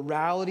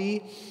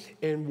morality,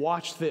 and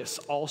watch this,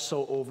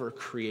 also over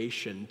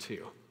creation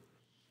too.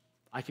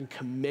 I can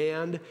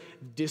command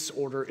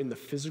disorder in the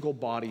physical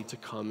body to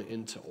come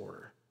into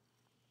order.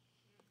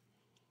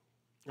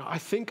 Now, I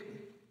think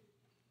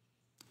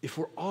if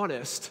we're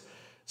honest,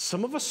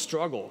 some of us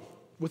struggle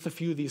with a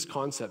few of these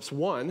concepts.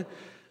 One,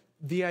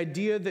 the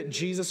idea that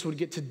Jesus would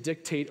get to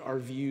dictate our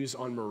views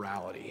on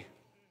morality.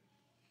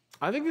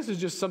 I think this is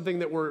just something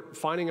that we're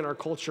finding in our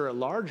culture at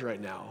large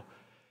right now.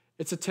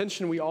 It's a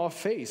tension we all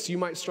face. You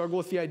might struggle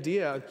with the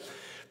idea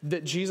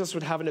that Jesus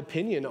would have an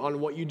opinion on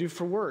what you do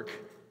for work,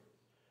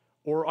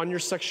 or on your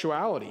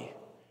sexuality,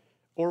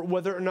 or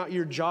whether or not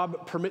your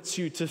job permits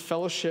you to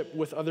fellowship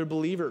with other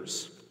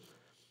believers,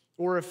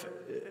 or if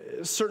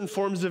certain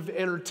forms of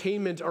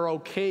entertainment are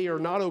okay or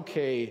not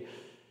okay,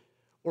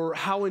 or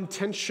how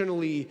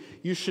intentionally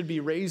you should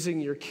be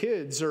raising your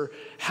kids, or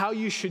how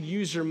you should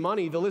use your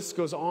money. The list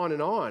goes on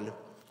and on.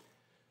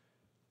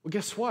 Well,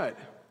 guess what?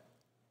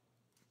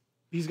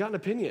 He's got an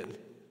opinion.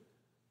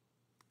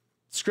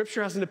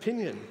 Scripture has an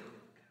opinion.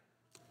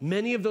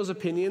 Many of those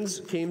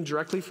opinions came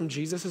directly from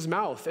Jesus'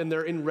 mouth, and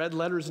they're in red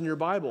letters in your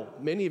Bible,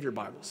 many of your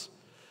Bibles.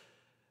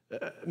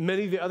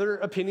 Many of the other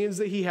opinions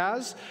that he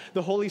has,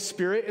 the Holy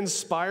Spirit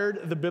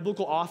inspired the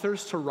biblical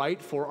authors to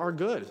write for our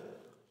good.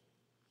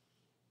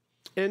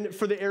 And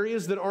for the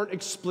areas that aren't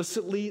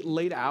explicitly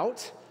laid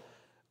out,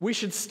 we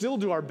should still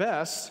do our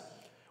best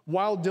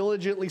while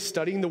diligently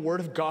studying the Word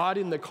of God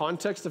in the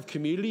context of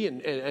community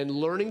and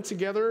learning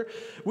together.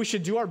 We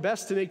should do our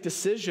best to make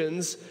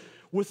decisions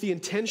with the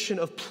intention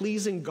of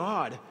pleasing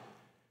God,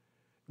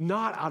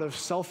 not out of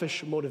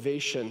selfish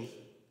motivation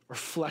or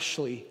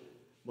fleshly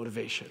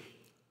motivation.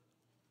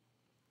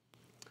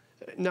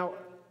 Now,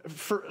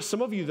 for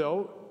some of you,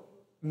 though,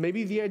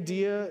 maybe the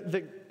idea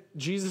that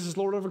Jesus is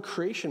Lord over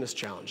creation is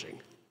challenging.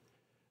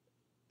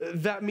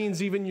 That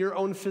means even your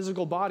own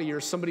physical body or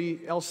somebody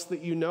else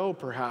that you know,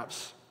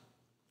 perhaps.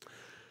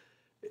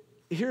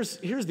 Here's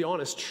the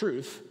honest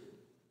truth.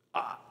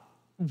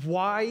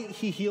 Why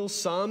he heals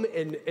some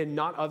and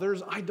not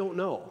others, I don't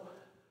know.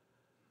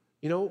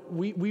 You know,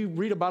 we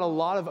read about a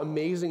lot of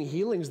amazing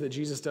healings that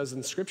Jesus does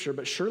in Scripture,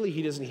 but surely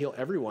he doesn't heal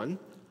everyone.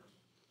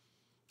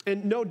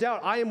 And no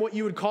doubt, I am what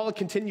you would call a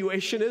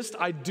continuationist.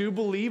 I do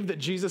believe that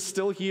Jesus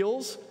still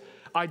heals.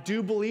 I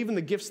do believe in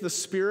the gifts of the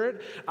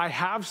Spirit. I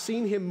have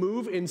seen him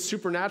move in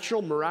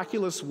supernatural,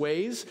 miraculous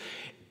ways,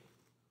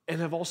 and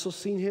have also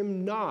seen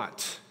him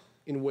not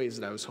in ways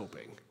that I was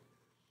hoping.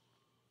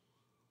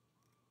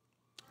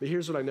 But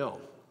here's what I know.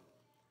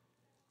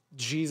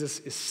 Jesus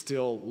is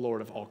still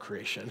Lord of all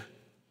creation.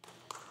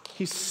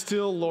 He's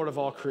still Lord of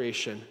all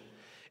creation.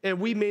 And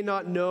we may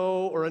not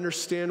know or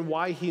understand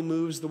why he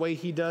moves the way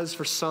he does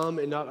for some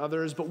and not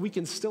others, but we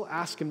can still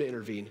ask him to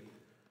intervene.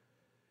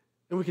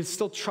 And we can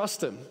still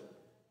trust him.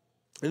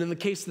 And in the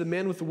case of the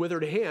man with the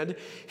withered hand,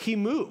 he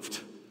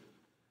moved.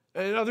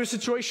 And in other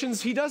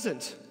situations, he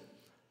doesn't.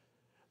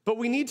 But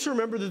we need to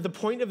remember that the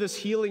point of this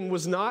healing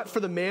was not for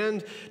the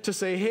man to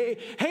say, hey,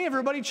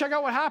 everybody, check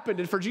out what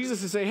happened. And for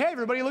Jesus to say, hey,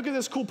 everybody, look at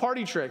this cool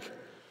party trick.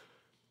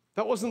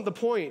 That wasn't the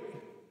point.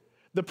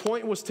 The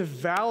point was to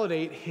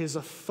validate his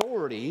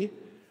authority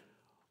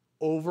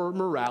over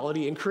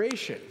morality in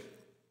creation.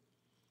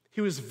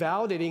 He was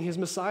validating his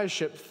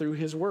messiahship through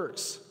his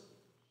works.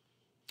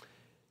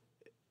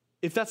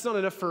 If that's not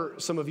enough for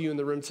some of you in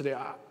the room today,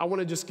 I want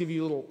to just give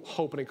you a little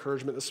hope and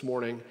encouragement this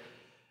morning.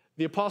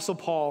 The Apostle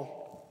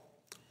Paul,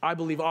 I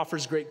believe,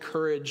 offers great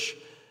courage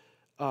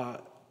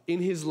in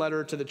his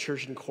letter to the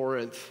church in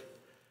Corinth.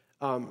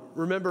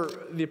 Remember,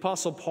 the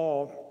Apostle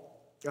Paul,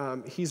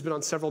 he's been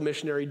on several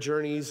missionary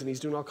journeys and he's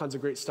doing all kinds of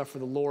great stuff for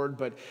the Lord,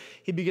 but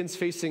he begins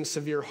facing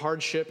severe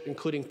hardship,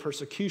 including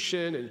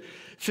persecution and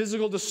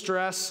physical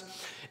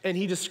distress. And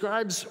he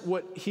describes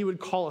what he would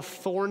call a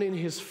thorn in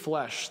his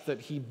flesh that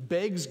he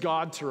begs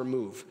God to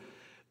remove.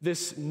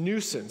 This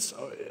nuisance.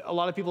 A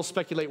lot of people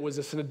speculate, was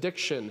this an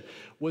addiction?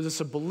 Was this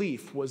a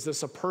belief? Was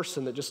this a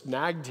person that just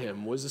nagged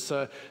him? Was this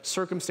a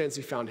circumstance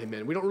he found him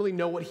in? We don't really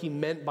know what he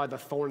meant by the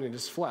thorn in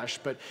his flesh,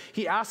 but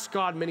he asks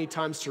God many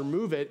times to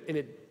remove it, and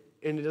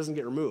it doesn't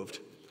get removed.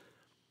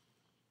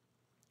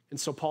 And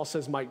so Paul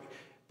says,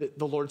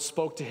 the Lord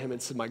spoke to him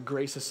and said, my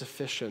grace is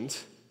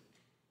sufficient,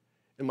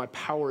 and my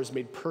power is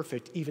made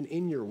perfect even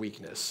in your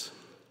weakness.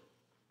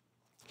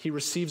 He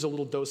receives a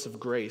little dose of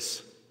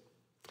grace.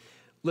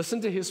 Listen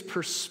to his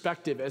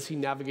perspective as he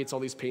navigates all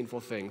these painful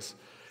things.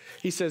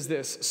 He says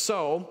this,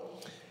 so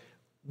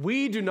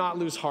we do not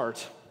lose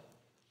heart.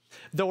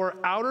 Though our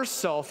outer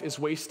self is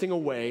wasting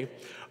away,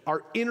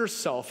 our inner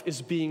self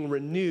is being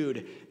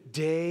renewed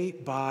day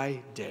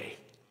by day.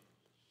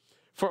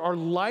 For our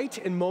light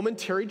and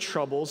momentary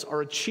troubles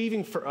are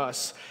achieving for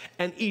us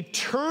an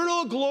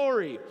eternal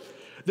glory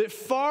that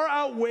far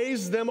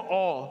outweighs them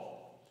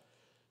all.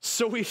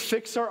 So we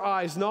fix our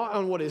eyes not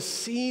on what is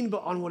seen,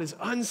 but on what is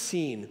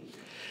unseen.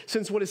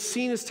 Since what is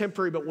seen is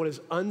temporary, but what is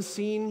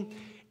unseen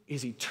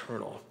is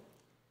eternal.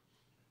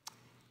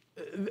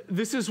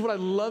 This is what I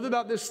love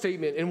about this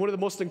statement, and one of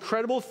the most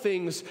incredible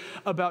things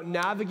about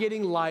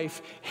navigating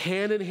life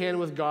hand in hand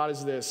with God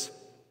is this,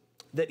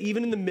 that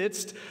even in the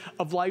midst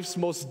of life's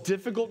most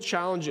difficult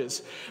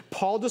challenges,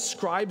 Paul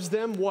describes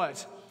them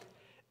what?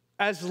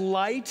 As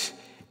light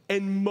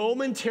and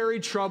momentary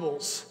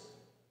troubles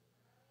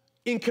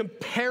in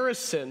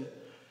comparison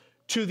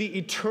to the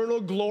eternal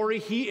glory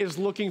he is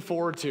looking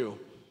forward to.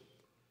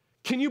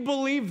 Can you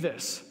believe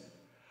this?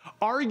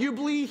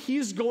 Arguably,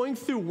 he's going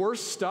through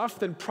worse stuff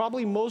than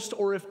probably most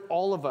or if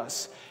all of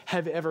us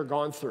have ever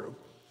gone through.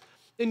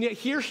 And yet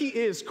here he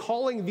is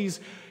calling these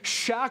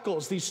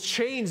shackles, these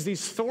chains,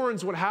 these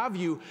thorns, what have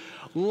you,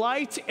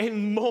 light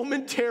and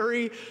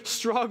momentary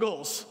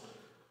struggles,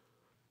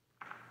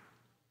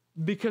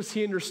 because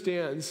he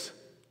understands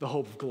the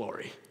hope of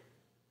glory.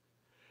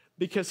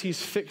 Because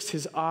he's fixed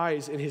his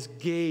eyes and his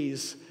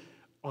gaze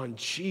on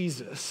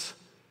Jesus,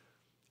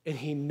 and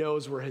he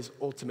knows where his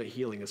ultimate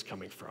healing is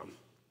coming from.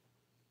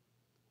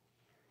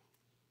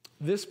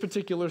 This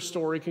particular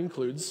story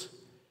concludes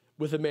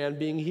with a man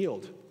being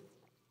healed.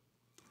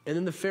 And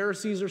then the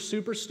Pharisees are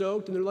super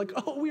stoked, and they're like,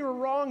 oh, we were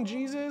wrong,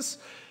 Jesus.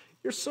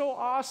 You're so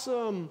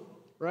awesome,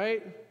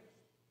 right?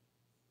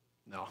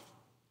 No,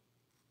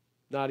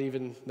 not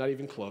even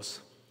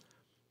close.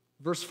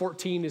 Verse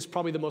 14 is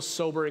probably the most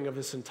sobering of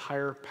this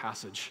entire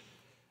passage.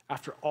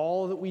 After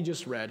all that we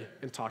just read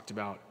and talked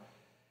about,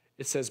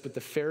 it says, but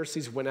the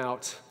Pharisees went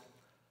out,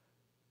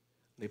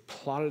 and they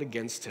plotted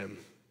against him,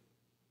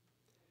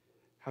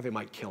 how they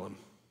might kill him.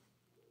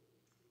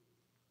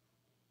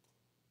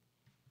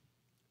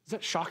 Is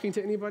that shocking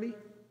to anybody?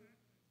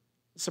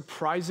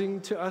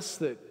 Surprising to us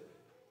that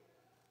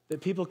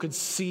people could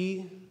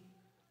see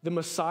the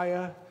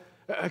Messiah,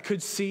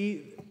 could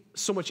see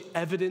so much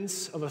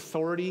evidence of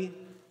authority,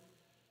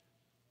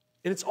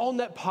 and it's all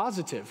net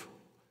positive.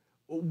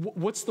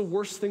 What's the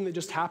worst thing that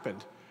just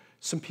happened?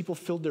 Some people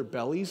filled their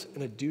bellies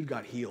and a dude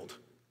got healed,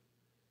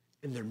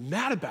 and they're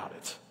mad about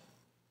it.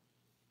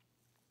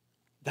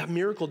 That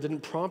miracle didn't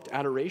prompt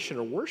adoration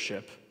or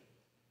worship.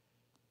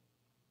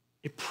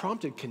 It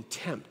prompted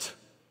contempt.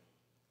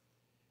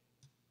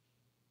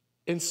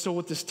 And so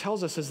what this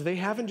tells us is they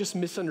haven't just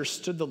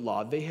misunderstood the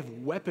law, they have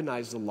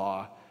weaponized the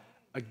law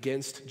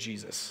against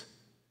Jesus.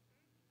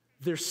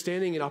 They're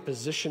standing in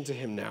opposition to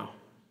him now.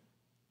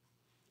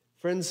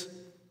 Friends,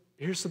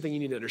 here's something you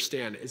need to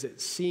understand, is that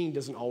seeing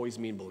doesn't always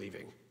mean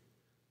believing.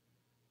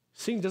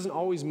 Seeing doesn't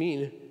always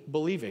mean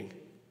believing.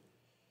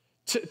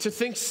 To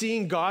think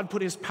seeing God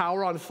put his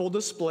power on full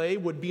display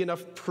would be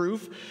enough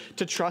proof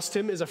to trust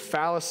him is a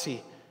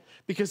fallacy,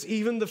 because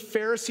even the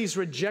Pharisees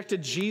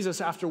rejected Jesus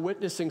after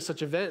witnessing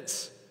such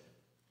events.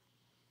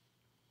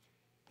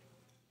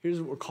 Here's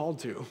what we're called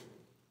to.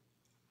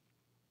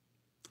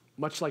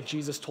 Much like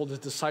Jesus told his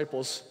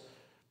disciples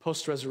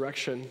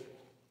post-resurrection,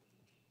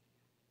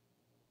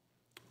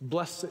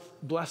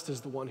 blessed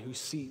is the one who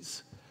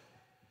sees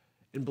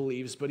and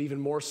believes, but even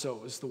more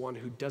so is the one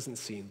who doesn't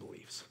see and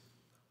believes.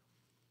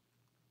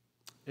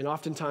 And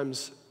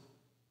oftentimes,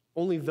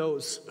 only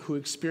those who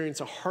experience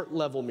a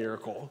heart-level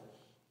miracle,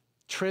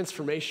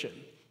 transformation,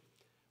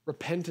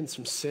 repentance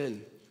from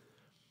sin,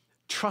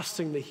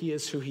 trusting that he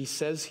is who he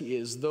says he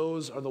is,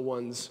 those are the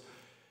ones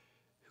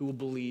who will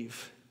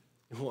believe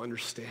and will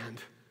understand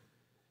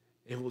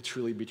and will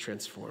truly be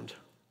transformed.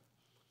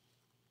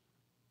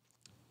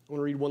 I want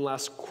to read one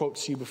last quote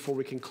to you before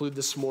we conclude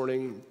this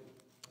morning.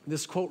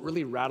 This quote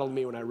really rattled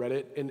me when I read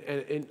it, and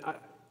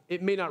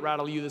it may not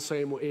rattle you the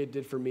same way it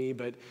did for me,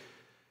 but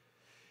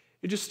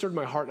it just stirred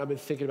my heart, and I've been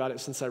thinking about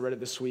it since I read it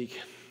this week.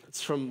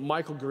 It's from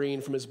Michael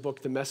Green from his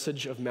book, The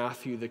Message of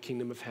Matthew, The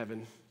Kingdom of Heaven.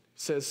 It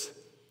says,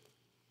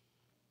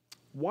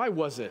 why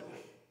was it,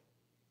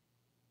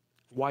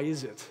 why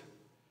is it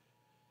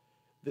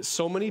that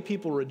so many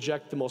people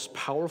reject the most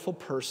powerful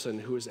person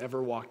who has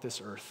ever walked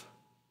this earth?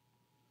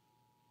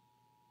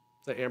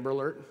 Is that Amber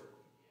Alert?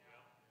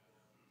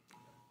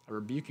 I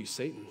rebuke you,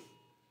 Satan.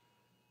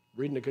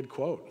 Reading a good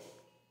quote.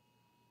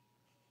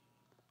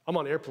 I'm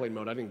on airplane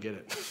mode, I didn't get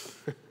it.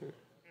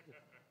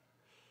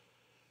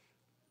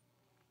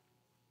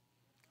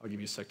 I'll give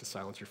you a sec to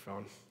silence your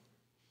phone.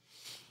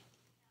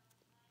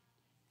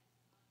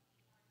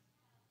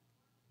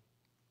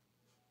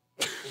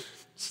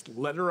 Just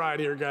let it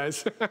ride here,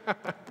 guys.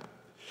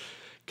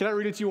 Can I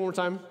read it to you one more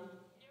time?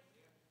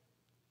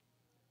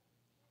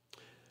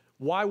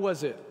 Why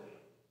was it?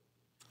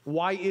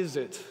 Why is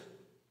it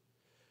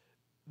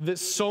that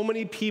so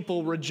many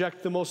people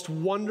reject the most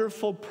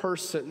wonderful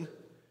person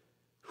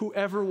who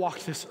ever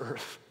walked this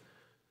earth?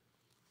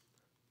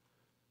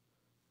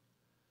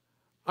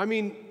 I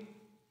mean,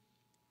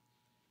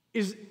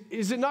 is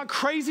it not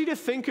crazy to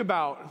think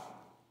about?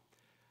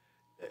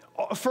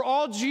 For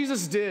all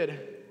Jesus did,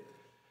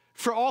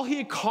 for all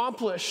he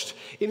accomplished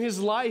in his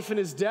life and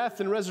his death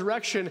and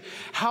resurrection,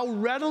 how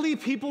readily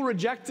people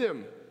reject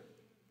him.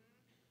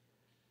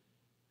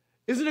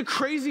 Isn't it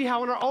crazy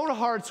how in our own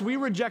hearts we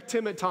reject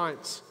him at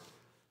times?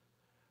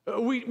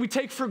 We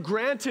take for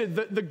granted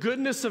the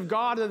goodness of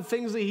God and the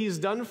things that he's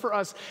done for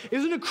us.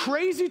 Isn't it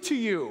crazy to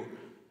you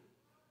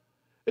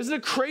Isn't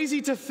it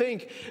crazy to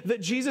think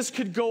that Jesus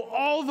could go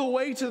all the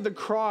way to the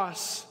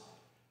cross,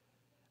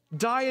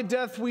 die a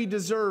death we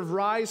deserve,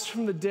 rise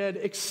from the dead,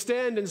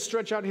 extend and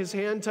stretch out his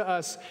hand to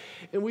us,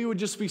 and we would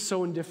just be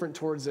so indifferent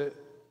towards it?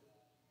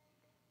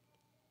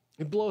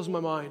 It blows my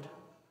mind.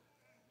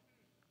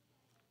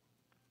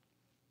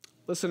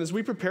 Listen, as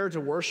we prepare to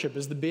worship,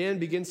 as the band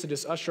begins to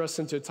just usher us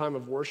into a time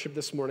of worship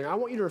this morning, I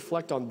want you to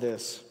reflect on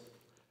this.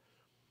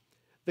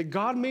 That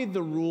God made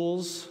the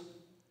rules,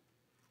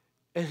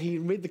 and he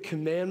made the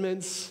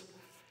commandments,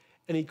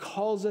 and he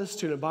calls us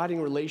to an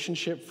abiding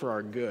relationship for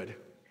our good.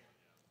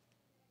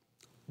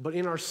 But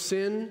in our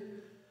sin,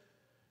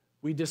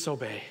 we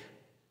disobey.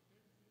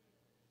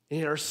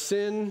 In our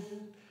sin,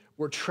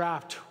 we're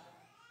trapped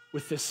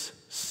with this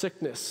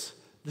sickness,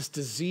 this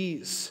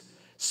disease,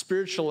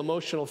 spiritual,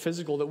 emotional,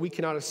 physical, that we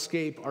cannot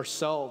escape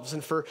ourselves.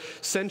 And for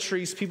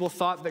centuries, people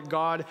thought that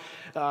God,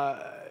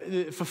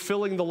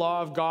 fulfilling the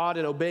law of God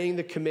and obeying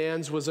the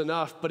commands was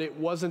enough, but it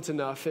wasn't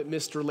enough. It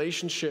missed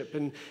relationship.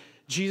 And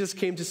Jesus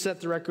came to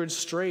set the record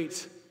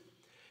straight,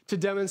 to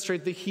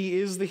demonstrate that he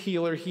is the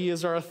healer, he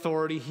is our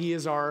authority, he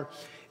is our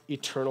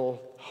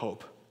eternal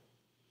hope.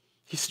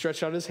 He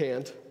stretched out his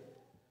hand,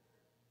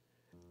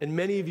 and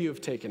many of you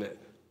have taken it.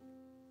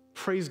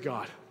 Praise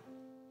God.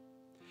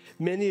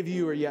 Many of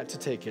you are yet to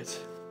take it.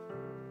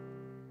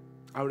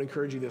 I would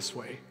encourage you this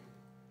way.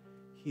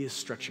 He is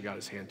stretching out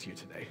his hand to you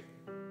today.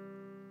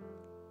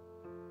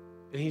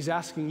 And he's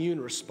asking you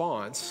in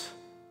response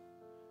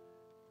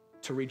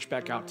to reach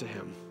back out to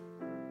him,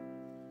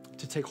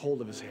 to take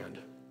hold of his hand,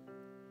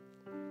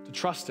 to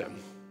trust him,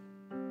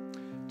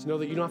 to know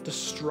that you don't have to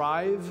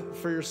strive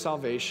for your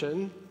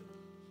salvation.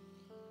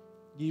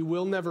 You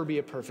will never be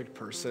a perfect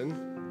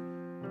person.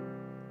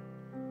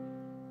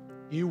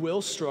 You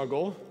will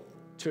struggle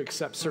to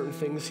accept certain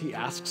things he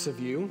asks of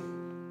you.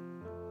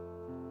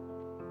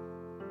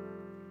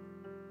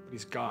 But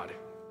he's God,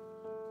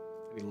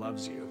 and he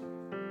loves you.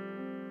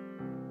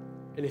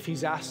 And if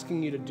he's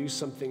asking you to do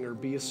something or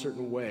be a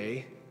certain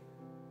way,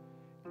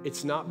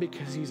 it's not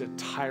because he's a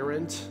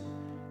tyrant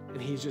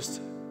and he's just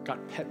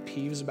got pet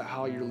peeves about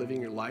how you're living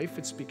your life.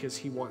 It's because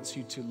he wants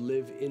you to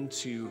live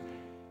into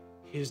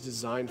his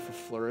design for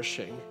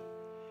flourishing.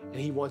 And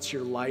he wants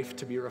your life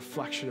to be a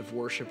reflection of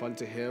worship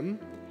unto him.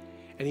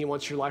 And he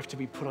wants your life to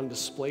be put on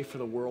display for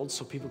the world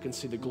so people can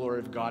see the glory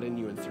of God in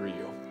you and through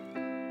you.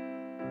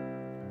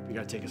 You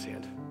gotta take his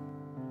hand.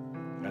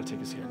 You gotta take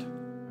his hand.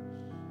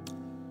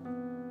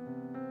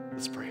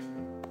 Let's pray.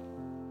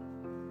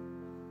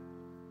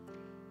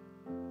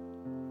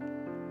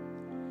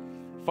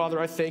 Father,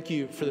 I thank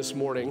you for this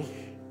morning.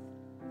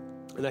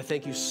 And I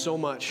thank you so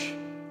much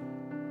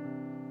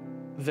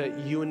that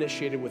you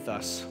initiated with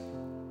us.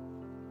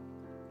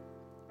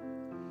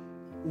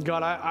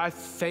 God, I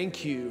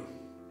thank you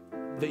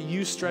that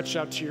you stretched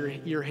out to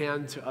your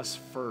hand to us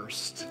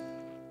first.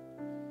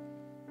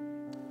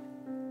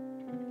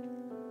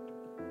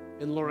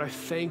 And Lord, I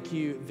thank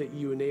you that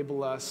you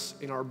enable us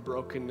in our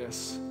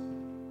brokenness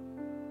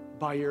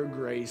by your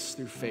grace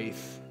through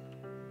faith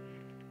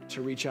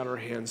to reach out our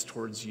hands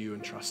towards you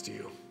and trust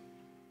you.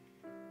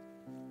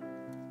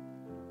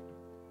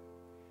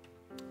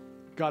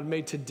 God,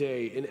 may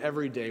today and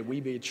every day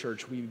we be a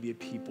church, we be a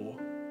people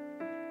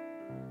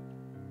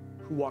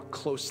who walk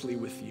closely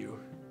with you,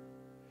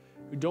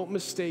 who don't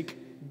mistake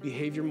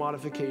behavior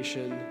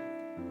modification,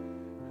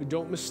 who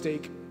don't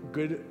mistake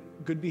good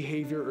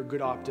behavior or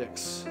good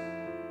optics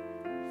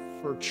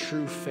for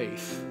true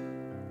faith.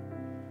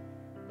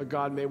 But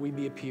God, may we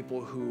be a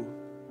people who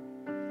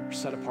are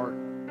set apart,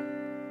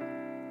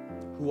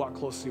 who walk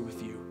closely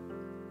with you,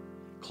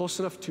 close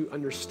enough to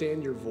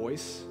understand your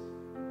voice,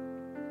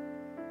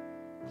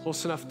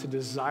 close enough to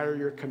desire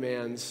your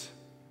commands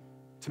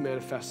to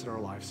manifest in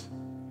our lives.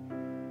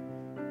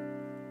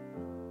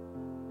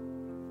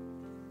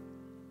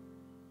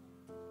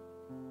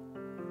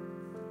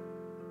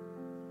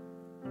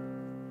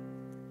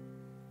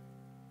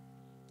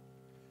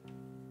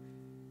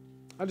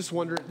 I just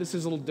wonder, this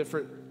is a little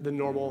different than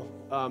normal.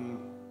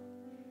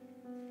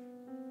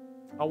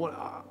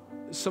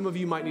 Some of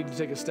you might need to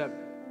take a step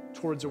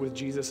towards it with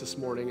Jesus this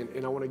morning,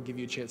 and I want to give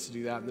you a chance to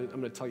do that, and I'm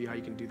going to tell you how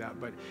you can do that.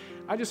 But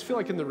I just feel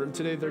like in the room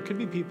today, there could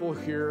be people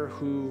here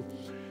who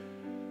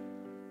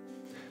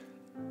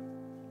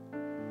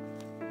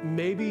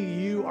maybe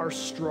you are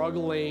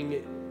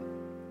struggling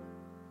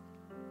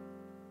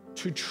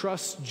to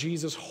trust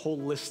Jesus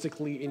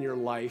holistically in your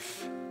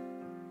life.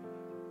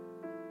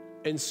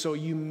 And so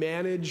you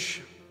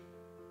manage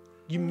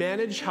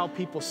how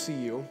people see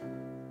you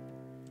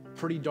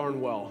pretty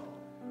darn well,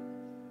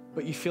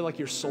 but you feel like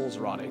your soul's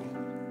rotting.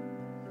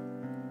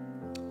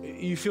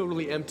 You feel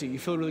really empty. You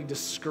feel really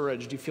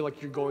discouraged. You feel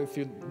like you're going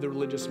through the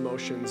religious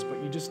motions,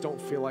 but you just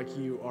don't feel like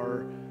you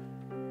are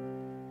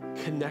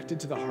connected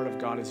to the heart of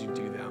God as you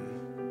do them.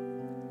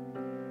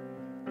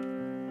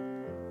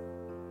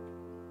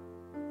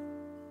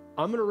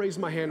 I'm going to raise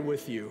my hand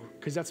with you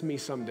because that's me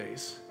some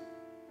days.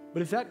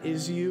 But if that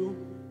is you,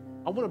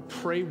 I want to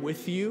pray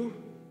with you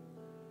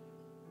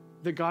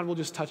that God will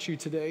just touch you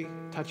today,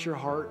 touch your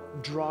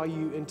heart, draw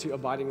you into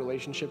abiding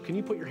relationship. Can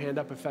you put your hand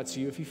up if that's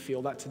you, if you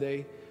feel that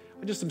today?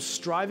 I just am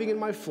striving in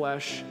my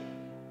flesh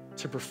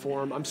to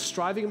perform. I'm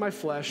striving in my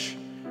flesh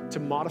to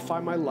modify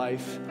my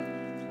life.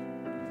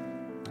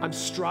 I'm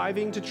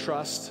striving to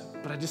trust,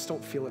 but I just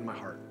don't feel it in my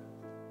heart.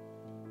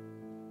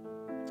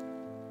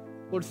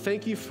 Lord,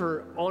 thank you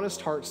for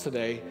honest hearts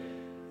today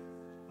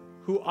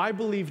who I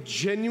believe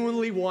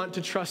genuinely want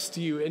to trust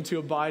you and to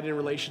abide in a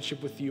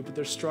relationship with you, but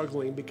they're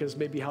struggling because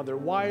maybe how they're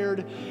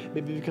wired,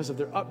 maybe because of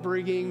their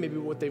upbringing, maybe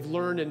what they've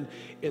learned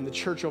in the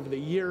church over the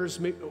years.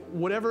 Maybe,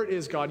 whatever it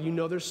is, God, you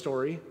know their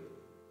story.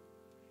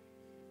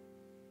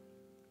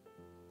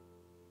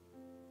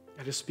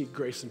 I just speak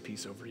grace and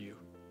peace over you.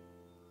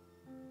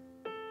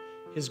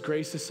 His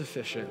grace is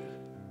sufficient.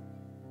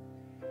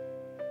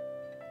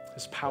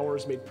 His power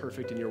is made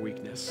perfect in your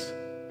weakness.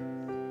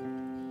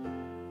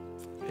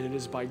 And it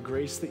is by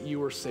grace that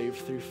you are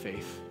saved through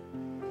faith.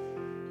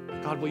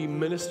 God, will you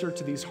minister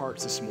to these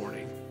hearts this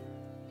morning?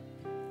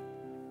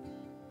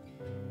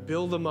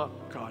 Build them up,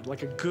 God,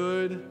 like a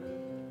good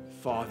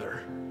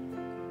father.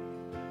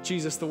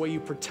 Jesus, the way you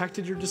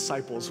protected your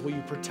disciples, will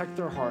you protect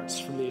their hearts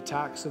from the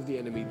attacks of the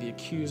enemy, the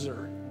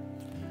accuser,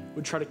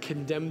 would try to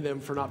condemn them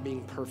for not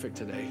being perfect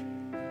today.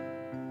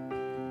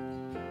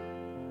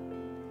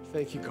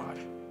 Thank you, God.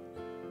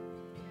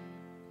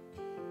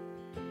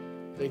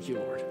 Thank you,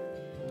 Lord.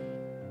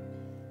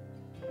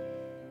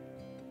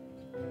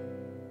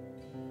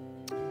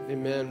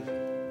 Amen.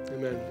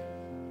 Amen.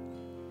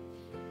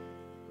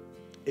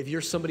 If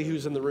you're somebody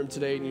who's in the room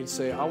today and you'd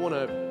say, I want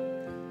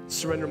to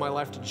surrender my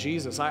life to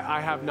Jesus. I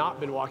have not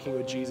been walking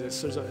with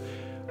Jesus. There's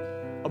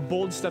a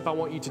bold step I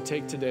want you to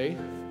take today.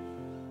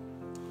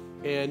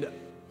 And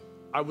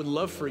I would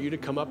love for you to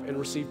come up and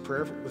receive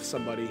prayer with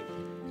somebody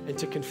and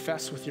to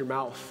confess with your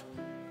mouth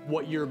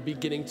what you're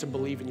beginning to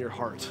believe in your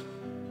heart.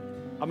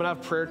 I'm going to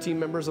have prayer team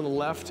members on the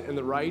left and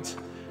the right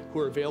who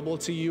are available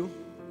to you.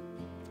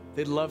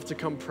 They'd love to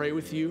come pray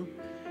with you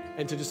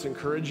and to just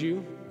encourage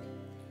you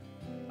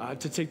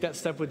to take that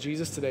step with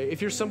Jesus today.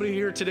 If you're somebody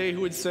here today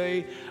who would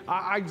say,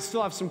 I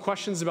still have some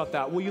questions about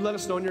that, will you let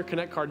us know on your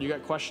Connect card you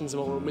got questions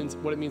about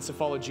what it means to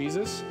follow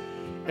Jesus?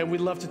 And we'd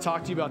love to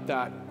talk to you about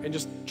that and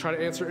just try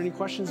to answer any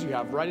questions you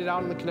have. Write it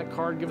out on the Connect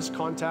card, give us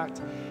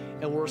contact,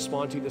 and we'll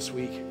respond to you this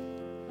week.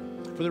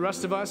 For the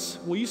rest of us,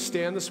 will you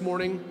stand this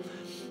morning?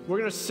 We're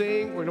going to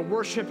sing, we're going to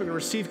worship, we're going to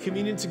receive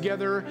communion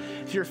together.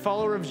 If you're a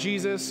follower of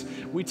Jesus,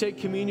 we take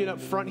communion up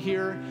front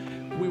here.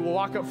 We will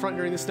walk up front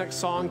during this next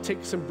song,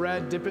 take some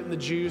bread, dip it in the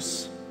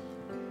juice.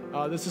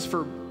 This is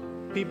for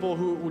people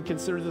who would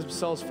consider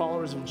themselves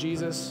followers of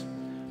Jesus.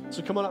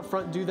 So come on up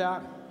front and do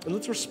that. And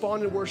let's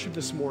respond in worship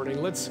this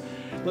morning. Let's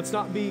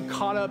not be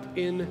caught up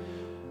in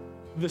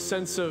the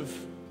sense of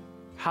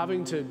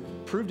having to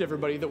prove to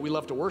everybody that we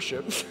love to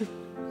worship.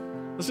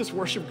 Let's just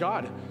worship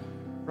God,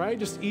 right?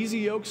 Just easy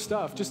yoke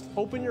stuff. Just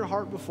open your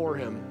heart before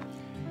him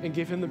and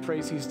give him the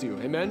praise he's due.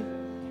 Amen?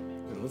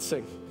 And let's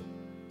sing.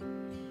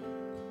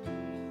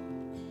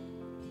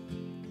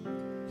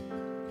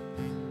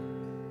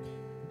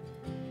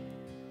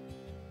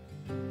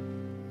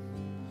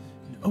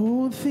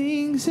 Old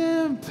things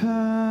have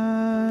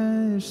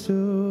passed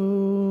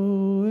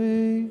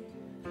away.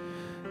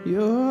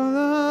 Your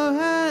love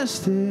has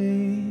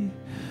stayed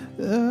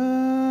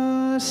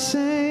the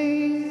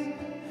same.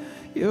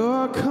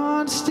 Your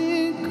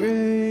constant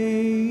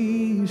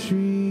grace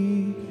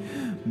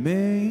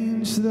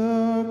remains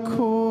the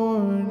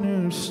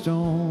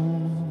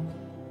cornerstone.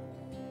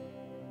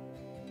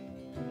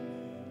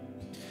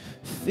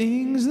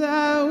 Things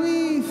that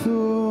we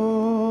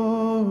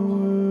thought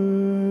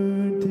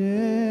were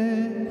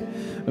dead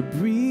are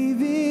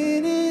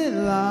breathing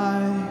in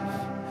life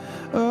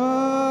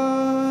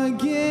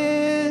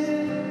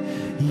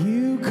again.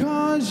 You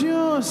cause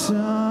your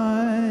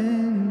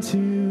sun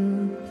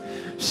to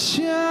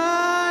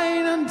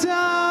shine on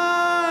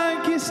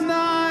darkest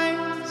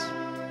nights.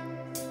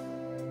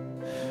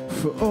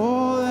 For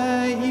all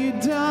that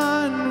you've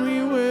done,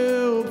 we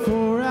will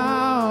pour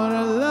out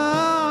our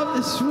love.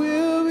 This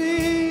will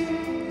be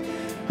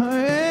our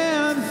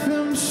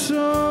anthem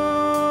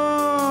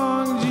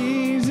song.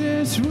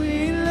 Jesus,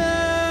 we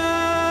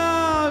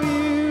love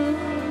you.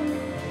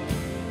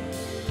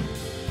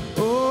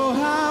 Oh,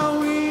 how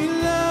we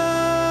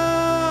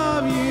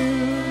love you.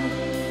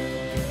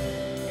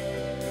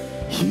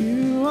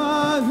 You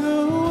are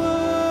the one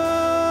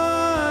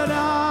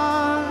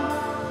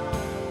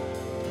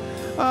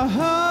our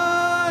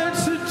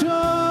hearts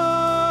adore.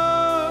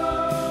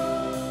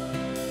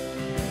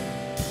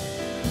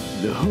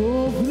 The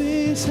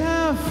hopeless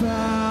have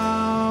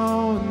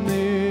found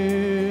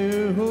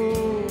their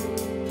hope.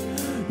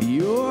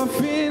 The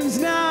orphans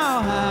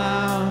now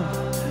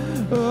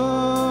have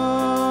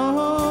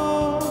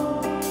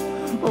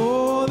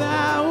all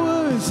that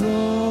was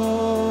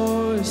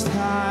lost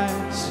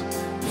has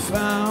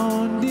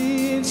found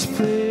its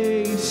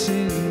place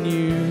in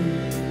you.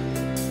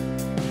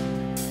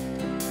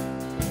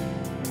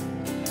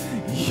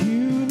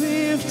 You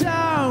lift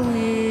our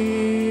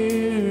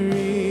weary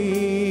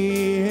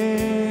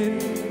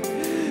head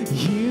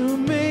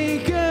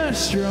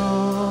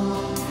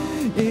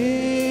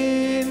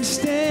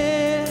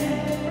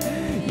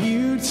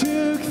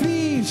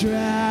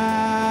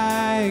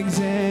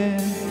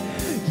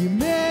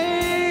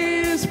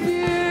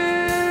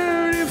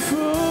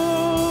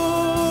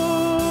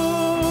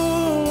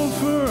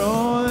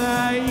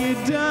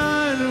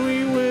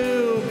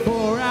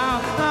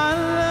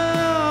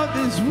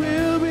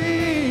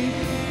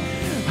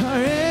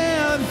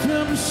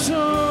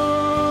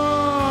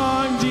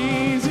song.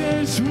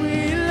 Jesus,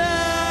 we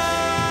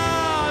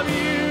love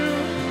you.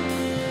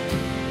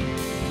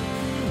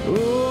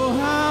 Oh,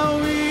 how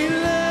we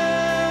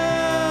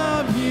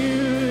love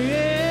you.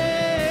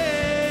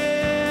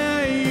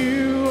 Yeah,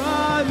 you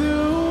are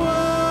the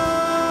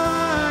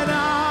one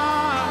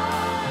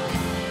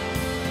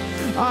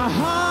our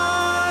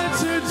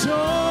hearts adore.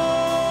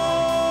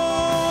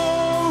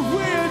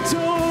 We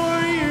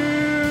adore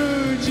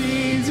you,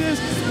 Jesus.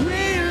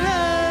 We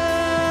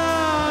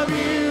love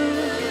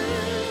you.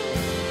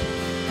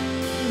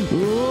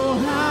 Oh,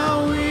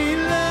 how we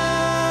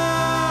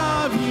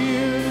love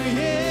you.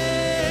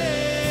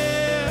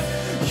 Yeah,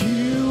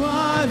 you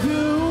are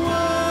the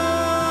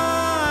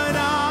one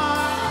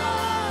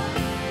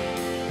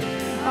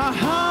our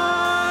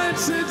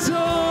hearts adore.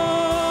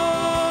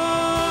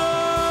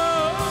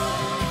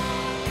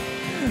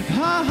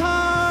 Our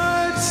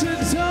hearts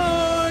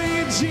adore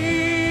you,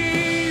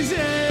 Jesus.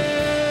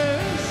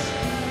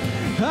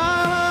 Our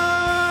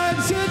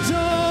hearts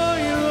adore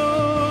you, Lord.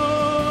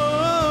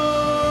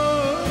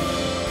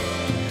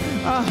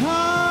 Our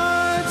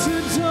hearts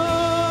adore.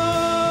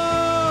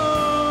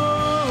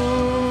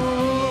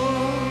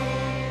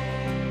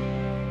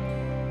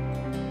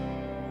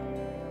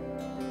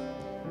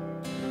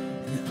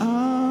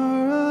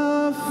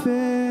 Our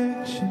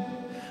affection,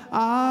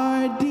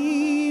 our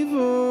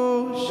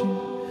devotion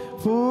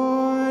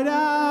poured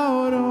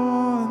out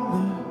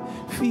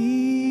on the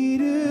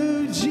feet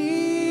of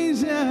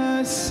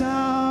Jesus.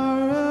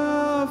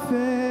 Our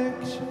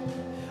affection,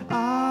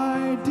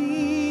 our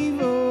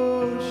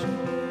devotion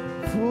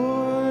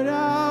poured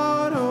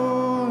out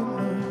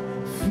on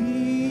the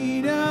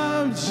feet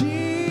of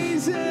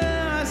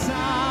Jesus.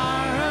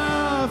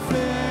 Our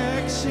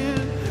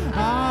affection,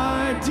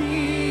 our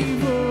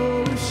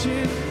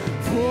devotion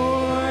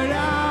poured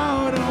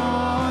out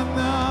on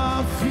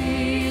the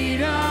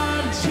feet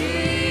of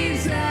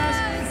Jesus.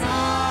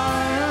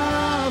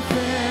 Our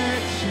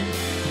affection,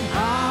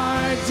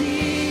 our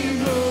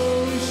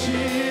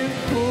devotion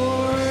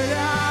poured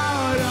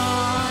out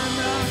on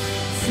the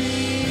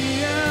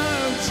feet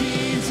of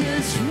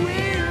Jesus. We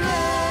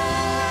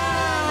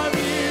love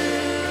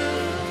you.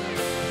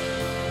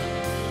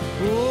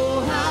 Oh,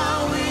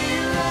 how we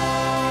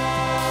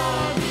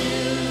love you.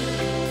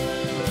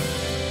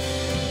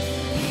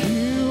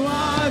 You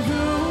are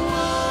the one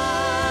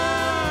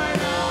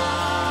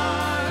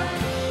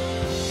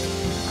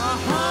our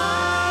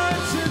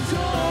hearts adore.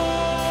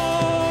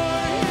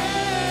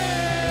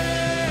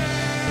 Yeah,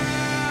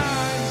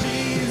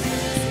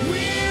 Jesus,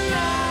 we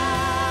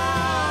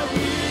love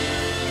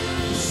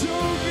you. So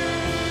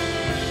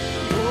good.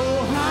 Oh,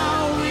 how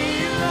we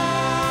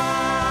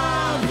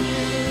love you.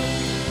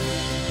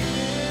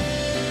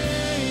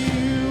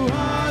 You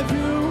are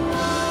the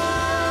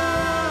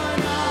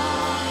one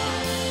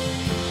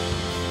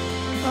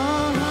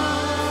our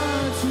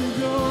hearts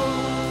adore.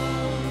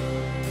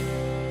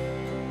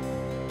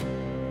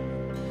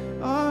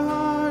 Our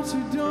hearts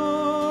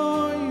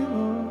adore you,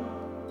 Lord.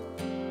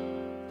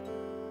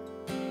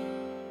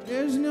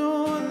 There's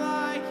no one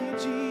like you,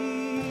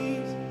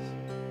 Jesus.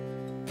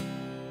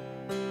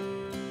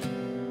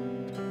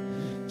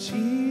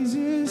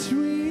 Jesus,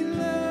 we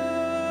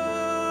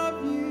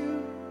love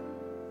you.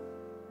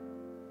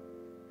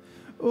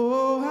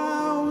 Oh,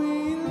 how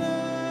we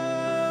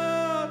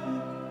love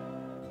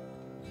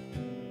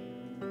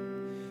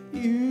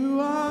you. You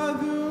are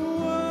the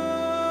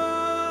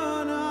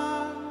one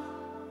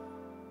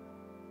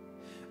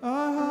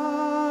our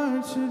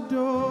hearts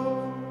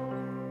adore.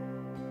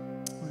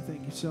 Lord,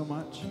 thank you so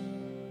much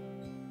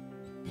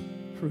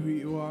for who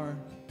you are.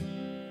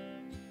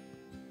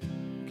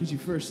 Because you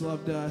first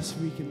loved us,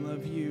 we can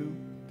love you.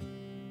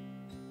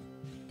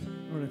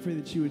 Lord, I pray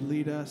that you would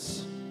lead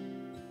us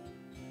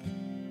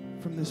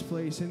from this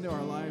place into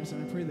our lives,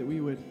 and I pray that we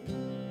would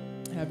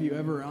have you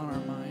ever on our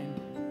mind.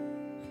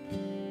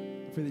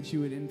 I pray that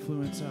you would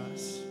influence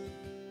us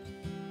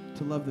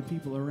to love the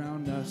people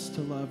around us,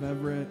 to love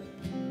Everett,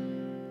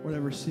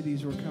 whatever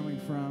cities we're coming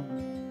from.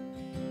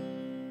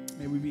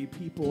 May we be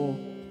people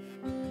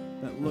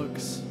that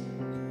looks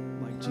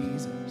like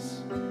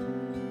Jesus. I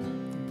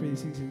pray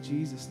these things in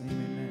Jesus' name,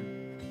 amen.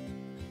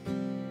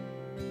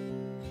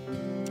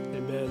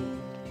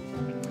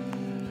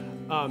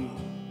 Amen.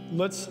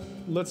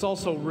 Let's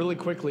also really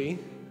quickly,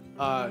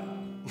 I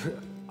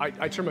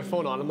turn my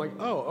phone on. I'm like,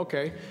 oh,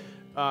 okay.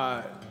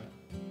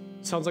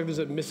 Sounds like there's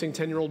a missing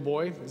 10-year-old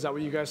boy. Is that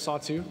what you guys saw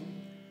too?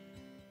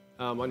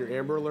 On your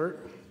Amber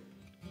Alert?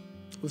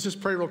 Let's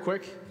just pray real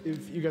quick.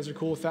 If you guys are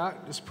cool with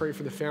that, just pray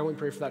for the family,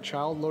 pray for that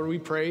child. Lord, we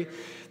pray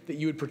that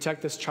you would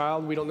protect this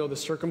child. We don't know the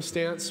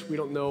circumstance. We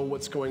don't know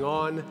what's going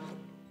on.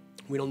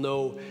 We don't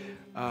know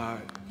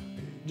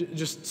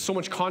just so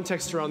much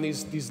context around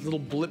these little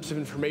blips of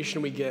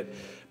information we get.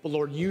 But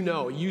Lord, you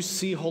know, you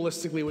see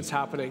holistically what's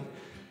happening.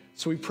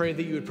 So we pray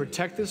that you would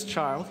protect this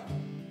child.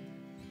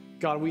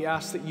 God, we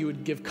ask that you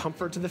would give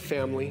comfort to the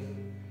family,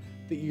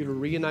 that you would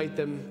reunite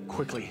them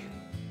quickly.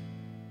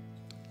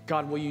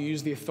 God, will you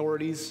use the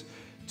authorities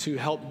to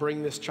help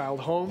bring this child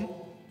home?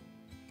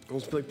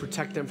 ultimately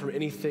protect them from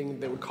anything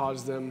that would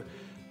cause them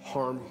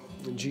harm.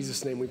 In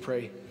Jesus' name we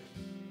pray.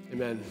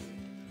 Amen.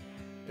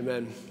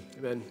 Amen.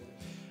 Amen.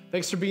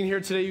 Thanks for being here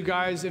today, you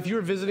guys. If you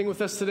were visiting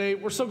with us today,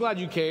 we're so glad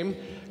you came.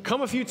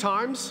 Come a few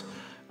times.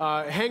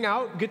 Hang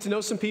out, get to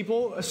know some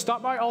people.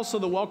 Stop by also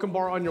the welcome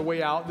bar on your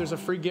way out. There's a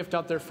free gift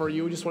out there for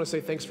you. We just want to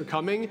say thanks for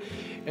coming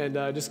and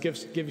just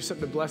give you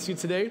something to bless you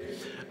today.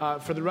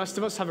 For the rest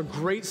of us, have a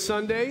great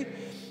Sunday,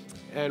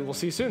 and we'll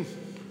see you soon.